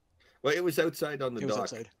 Well, it was outside on the dock. It was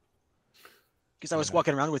outside. Because I was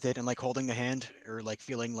walking around with it and like holding the hand, or like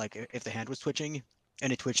feeling like if the hand was twitching,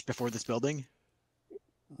 and it twitched before this building.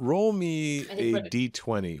 Roll me a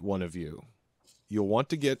d20, one of you. You'll want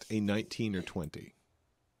to get a 19 or 20.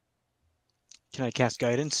 Can I cast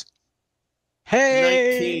guidance?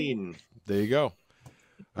 Hey! 19. There you go.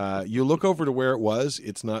 You look over to where it was.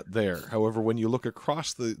 It's not there. However, when you look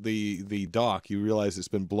across the dock, you realize it's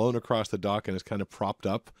been blown across the dock and it's kind of propped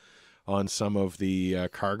up on some of the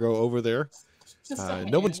cargo over there.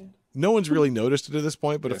 No one's really noticed it at this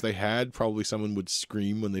point, but if they had, probably someone would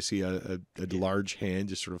scream when they see a large hand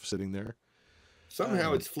just sort of sitting there.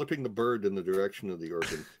 Somehow it's flipping the bird in the direction of the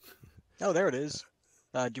organ. Oh, there it is.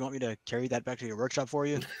 Do you want me to carry that back to your workshop for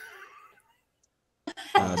you?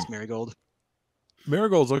 Marigold.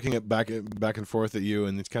 Marigold's looking at back and forth at you,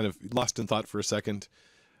 and it's kind of lost in thought for a second.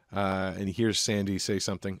 And he hears Sandy say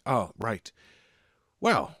something. Oh, right.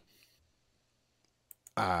 Well,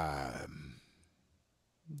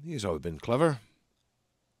 he's always been clever.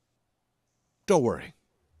 Don't worry.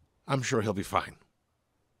 I'm sure he'll be fine.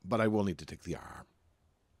 But I will need to take the arm.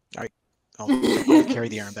 All right. I'll carry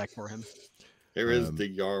the arm back for him. Here is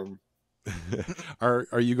the arm.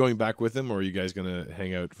 Are you going back with him, or are you guys going to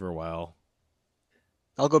hang out for a while?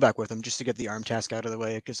 I'll go back with him just to get the arm task out of the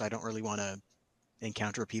way, because I don't really want to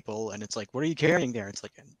encounter people. And it's like, what are you carrying there? It's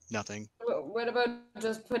like, nothing. What about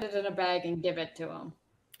just put it in a bag and give it to him?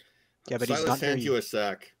 Yeah, but Silas he's not hands you a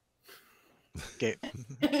sack. Okay.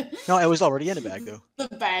 No, I was already in a bag, though. The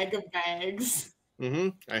bag of bags. Mm-hmm.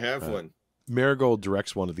 I have one. Marigold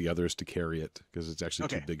directs one of the others to carry it because it's actually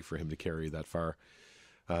too big for him to carry that far.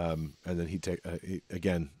 And then he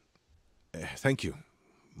again. Thank you,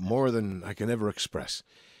 more than I can ever express.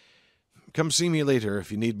 Come see me later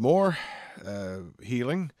if you need more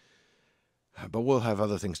healing. But we'll have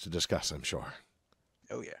other things to discuss, I'm sure.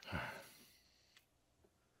 Oh yeah.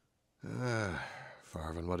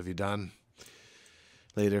 Farvin, what have you done?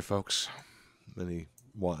 Later, folks. Then he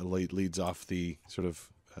leads off the sort of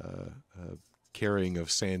carrying of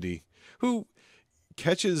Sandy, who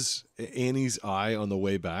catches Annie's eye on the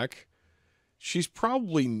way back. She's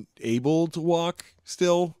probably able to walk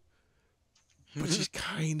still, but she's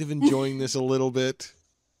kind of enjoying this a little bit.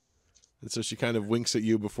 And so she kind of winks at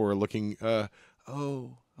you before looking,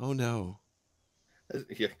 oh no.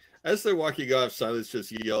 As they're walking off, Silas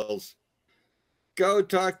just yells, "Go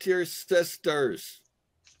talk to your sisters."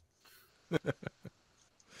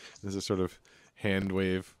 There's a sort of hand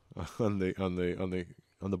wave on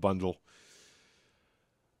the bundle.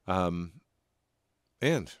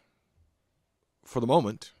 And for the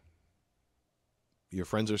moment, your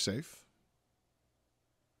friends are safe.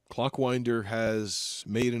 Clockwinder has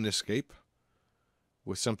made an escape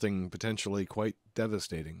with something potentially quite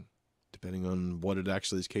devastating, depending on what it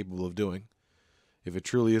actually is capable of doing. If it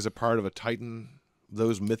truly is a part of a Titan,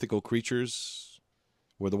 those mythical creatures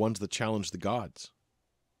were the ones that challenged the gods.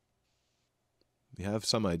 You have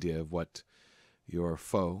some idea of what your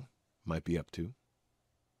foe might be up to.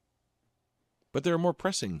 But there are more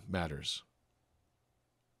pressing matters.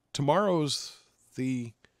 Tomorrow's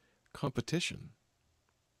the competition.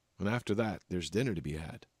 And after that, there's dinner to be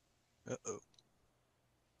had. Uh-oh.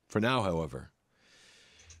 For now, however,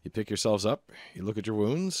 you pick yourselves up, you look at your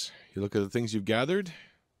wounds, you look at the things you've gathered,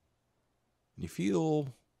 and you feel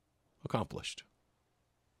accomplished.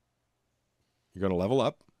 You're going to level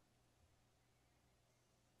up.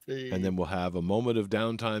 And then we'll have a moment of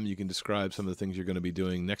downtime. You can describe some of the things you're going to be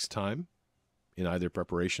doing next time in either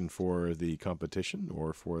preparation for the competition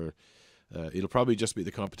or for... it'll probably just be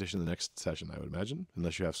the competition the next session, I would imagine,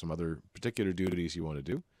 unless you have some other particular duties you want to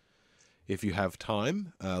do. If you have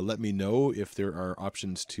time, let me know if there are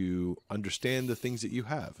options to understand the things that you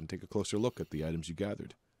have and take a closer look at the items you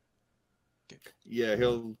gathered. Yeah,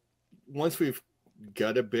 once we've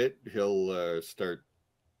got a bit, he'll start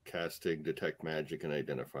casting detect magic and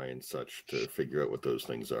identify and such to figure out what those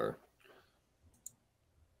things are.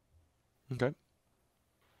 Okay.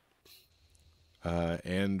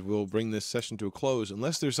 And we'll bring this session to a close,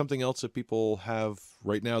 unless there's something else that people have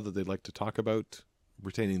right now that they'd like to talk about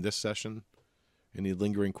retaining this session. Any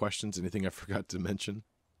lingering questions? Anything I forgot to mention?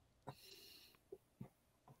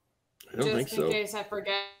 I don't think so. Just in case I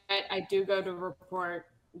forget, I do go to report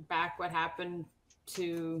back what happened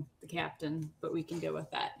to the captain, but we can deal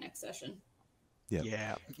with that next session.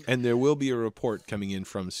 Yeah. And there will be a report coming in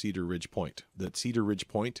from Cedar Ridge Point that Cedar Ridge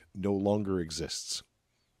Point no longer exists.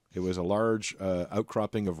 It was a large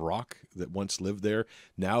outcropping of rock that once lived there.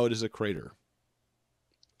 Now it is a crater.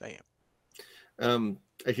 Damn.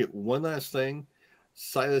 Actually, one last thing.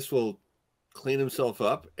 Silas will clean himself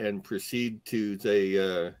up and proceed to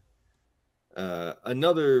say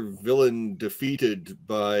another villain defeated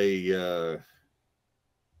by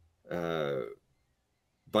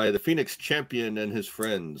the Phoenix champion and his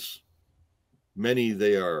friends. Many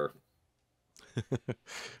they are.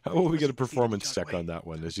 How will we get a performance check on that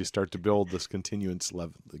one as you start to build this continuing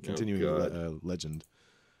legend?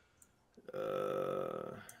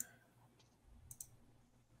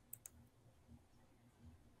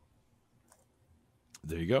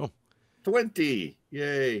 There you go. 20.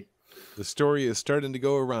 Yay. The story is starting to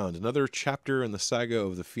go around. Another chapter in the saga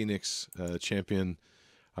of the Phoenix champion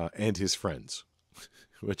and his friends,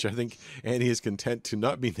 which I think Annie is content to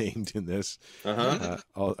not be named in this.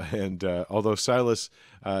 Although Silas,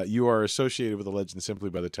 you are associated with the legend simply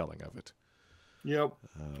by the telling of it. Yep.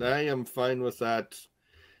 I am fine with that.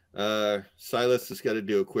 Silas has got to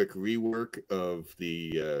do a quick rework of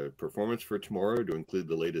the performance for tomorrow to include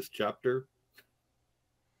the latest chapter.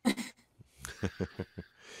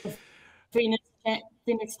 Phoenix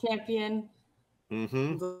champion,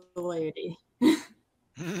 the lady.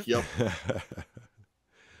 Yep.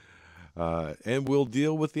 And we'll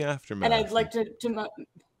deal with the aftermath. And I'd like to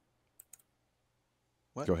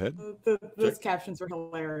What? Go ahead. Those captions were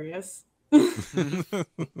hilarious. Yeah,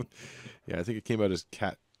 I think it came out as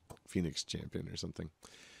Cat Phoenix Champion or something.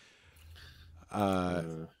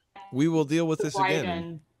 We will deal with this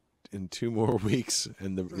again in 2 more weeks.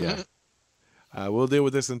 We'll deal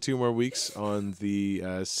with this in 2 more weeks on the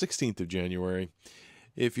 16th of January.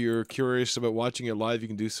 If you're curious about watching it live, you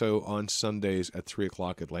can do so on Sundays at 3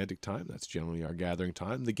 o'clock Atlantic time. That's generally our gathering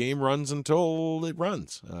time. The game runs until it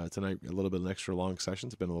runs. Tonight, a little bit of an extra long session.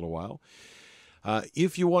 It's been a little while.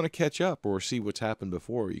 If you want to catch up or see what's happened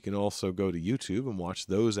before, you can also go to YouTube and watch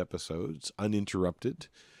those episodes uninterrupted.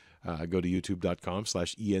 Go to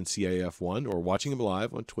youtube.com/ENCAF1 or watching them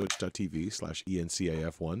live on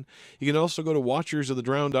twitch.tv/ENCAF1. You can also go to Watchers of the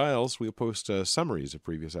Drowned Isles. We'll post summaries of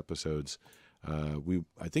previous episodes. I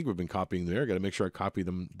think we've been copying them there. Got to make sure I copy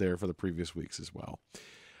them there for the previous weeks as well.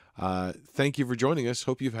 Thank you for joining us.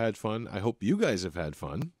 Hope you've had fun. I hope you guys have had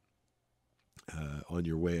fun on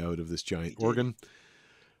your way out of this giant organ.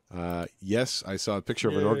 Yes, I saw a picture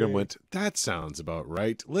of an organ and went, that sounds about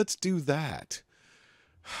right. Let's do that.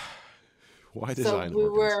 Why design we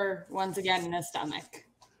organs? were once again in a stomach.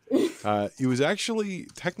 It was actually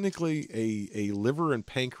technically a liver and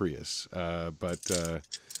pancreas, but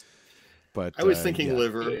I was thinking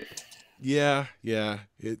liver. Yeah.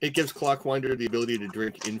 It gives Clockwinder the ability to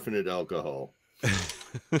drink infinite alcohol.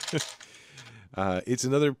 It's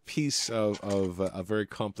another piece of a very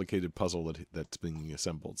complicated puzzle that's being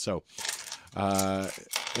assembled. So,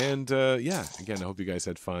 again, I hope you guys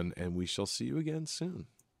had fun, and we shall see you again soon.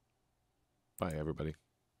 Bye, everybody.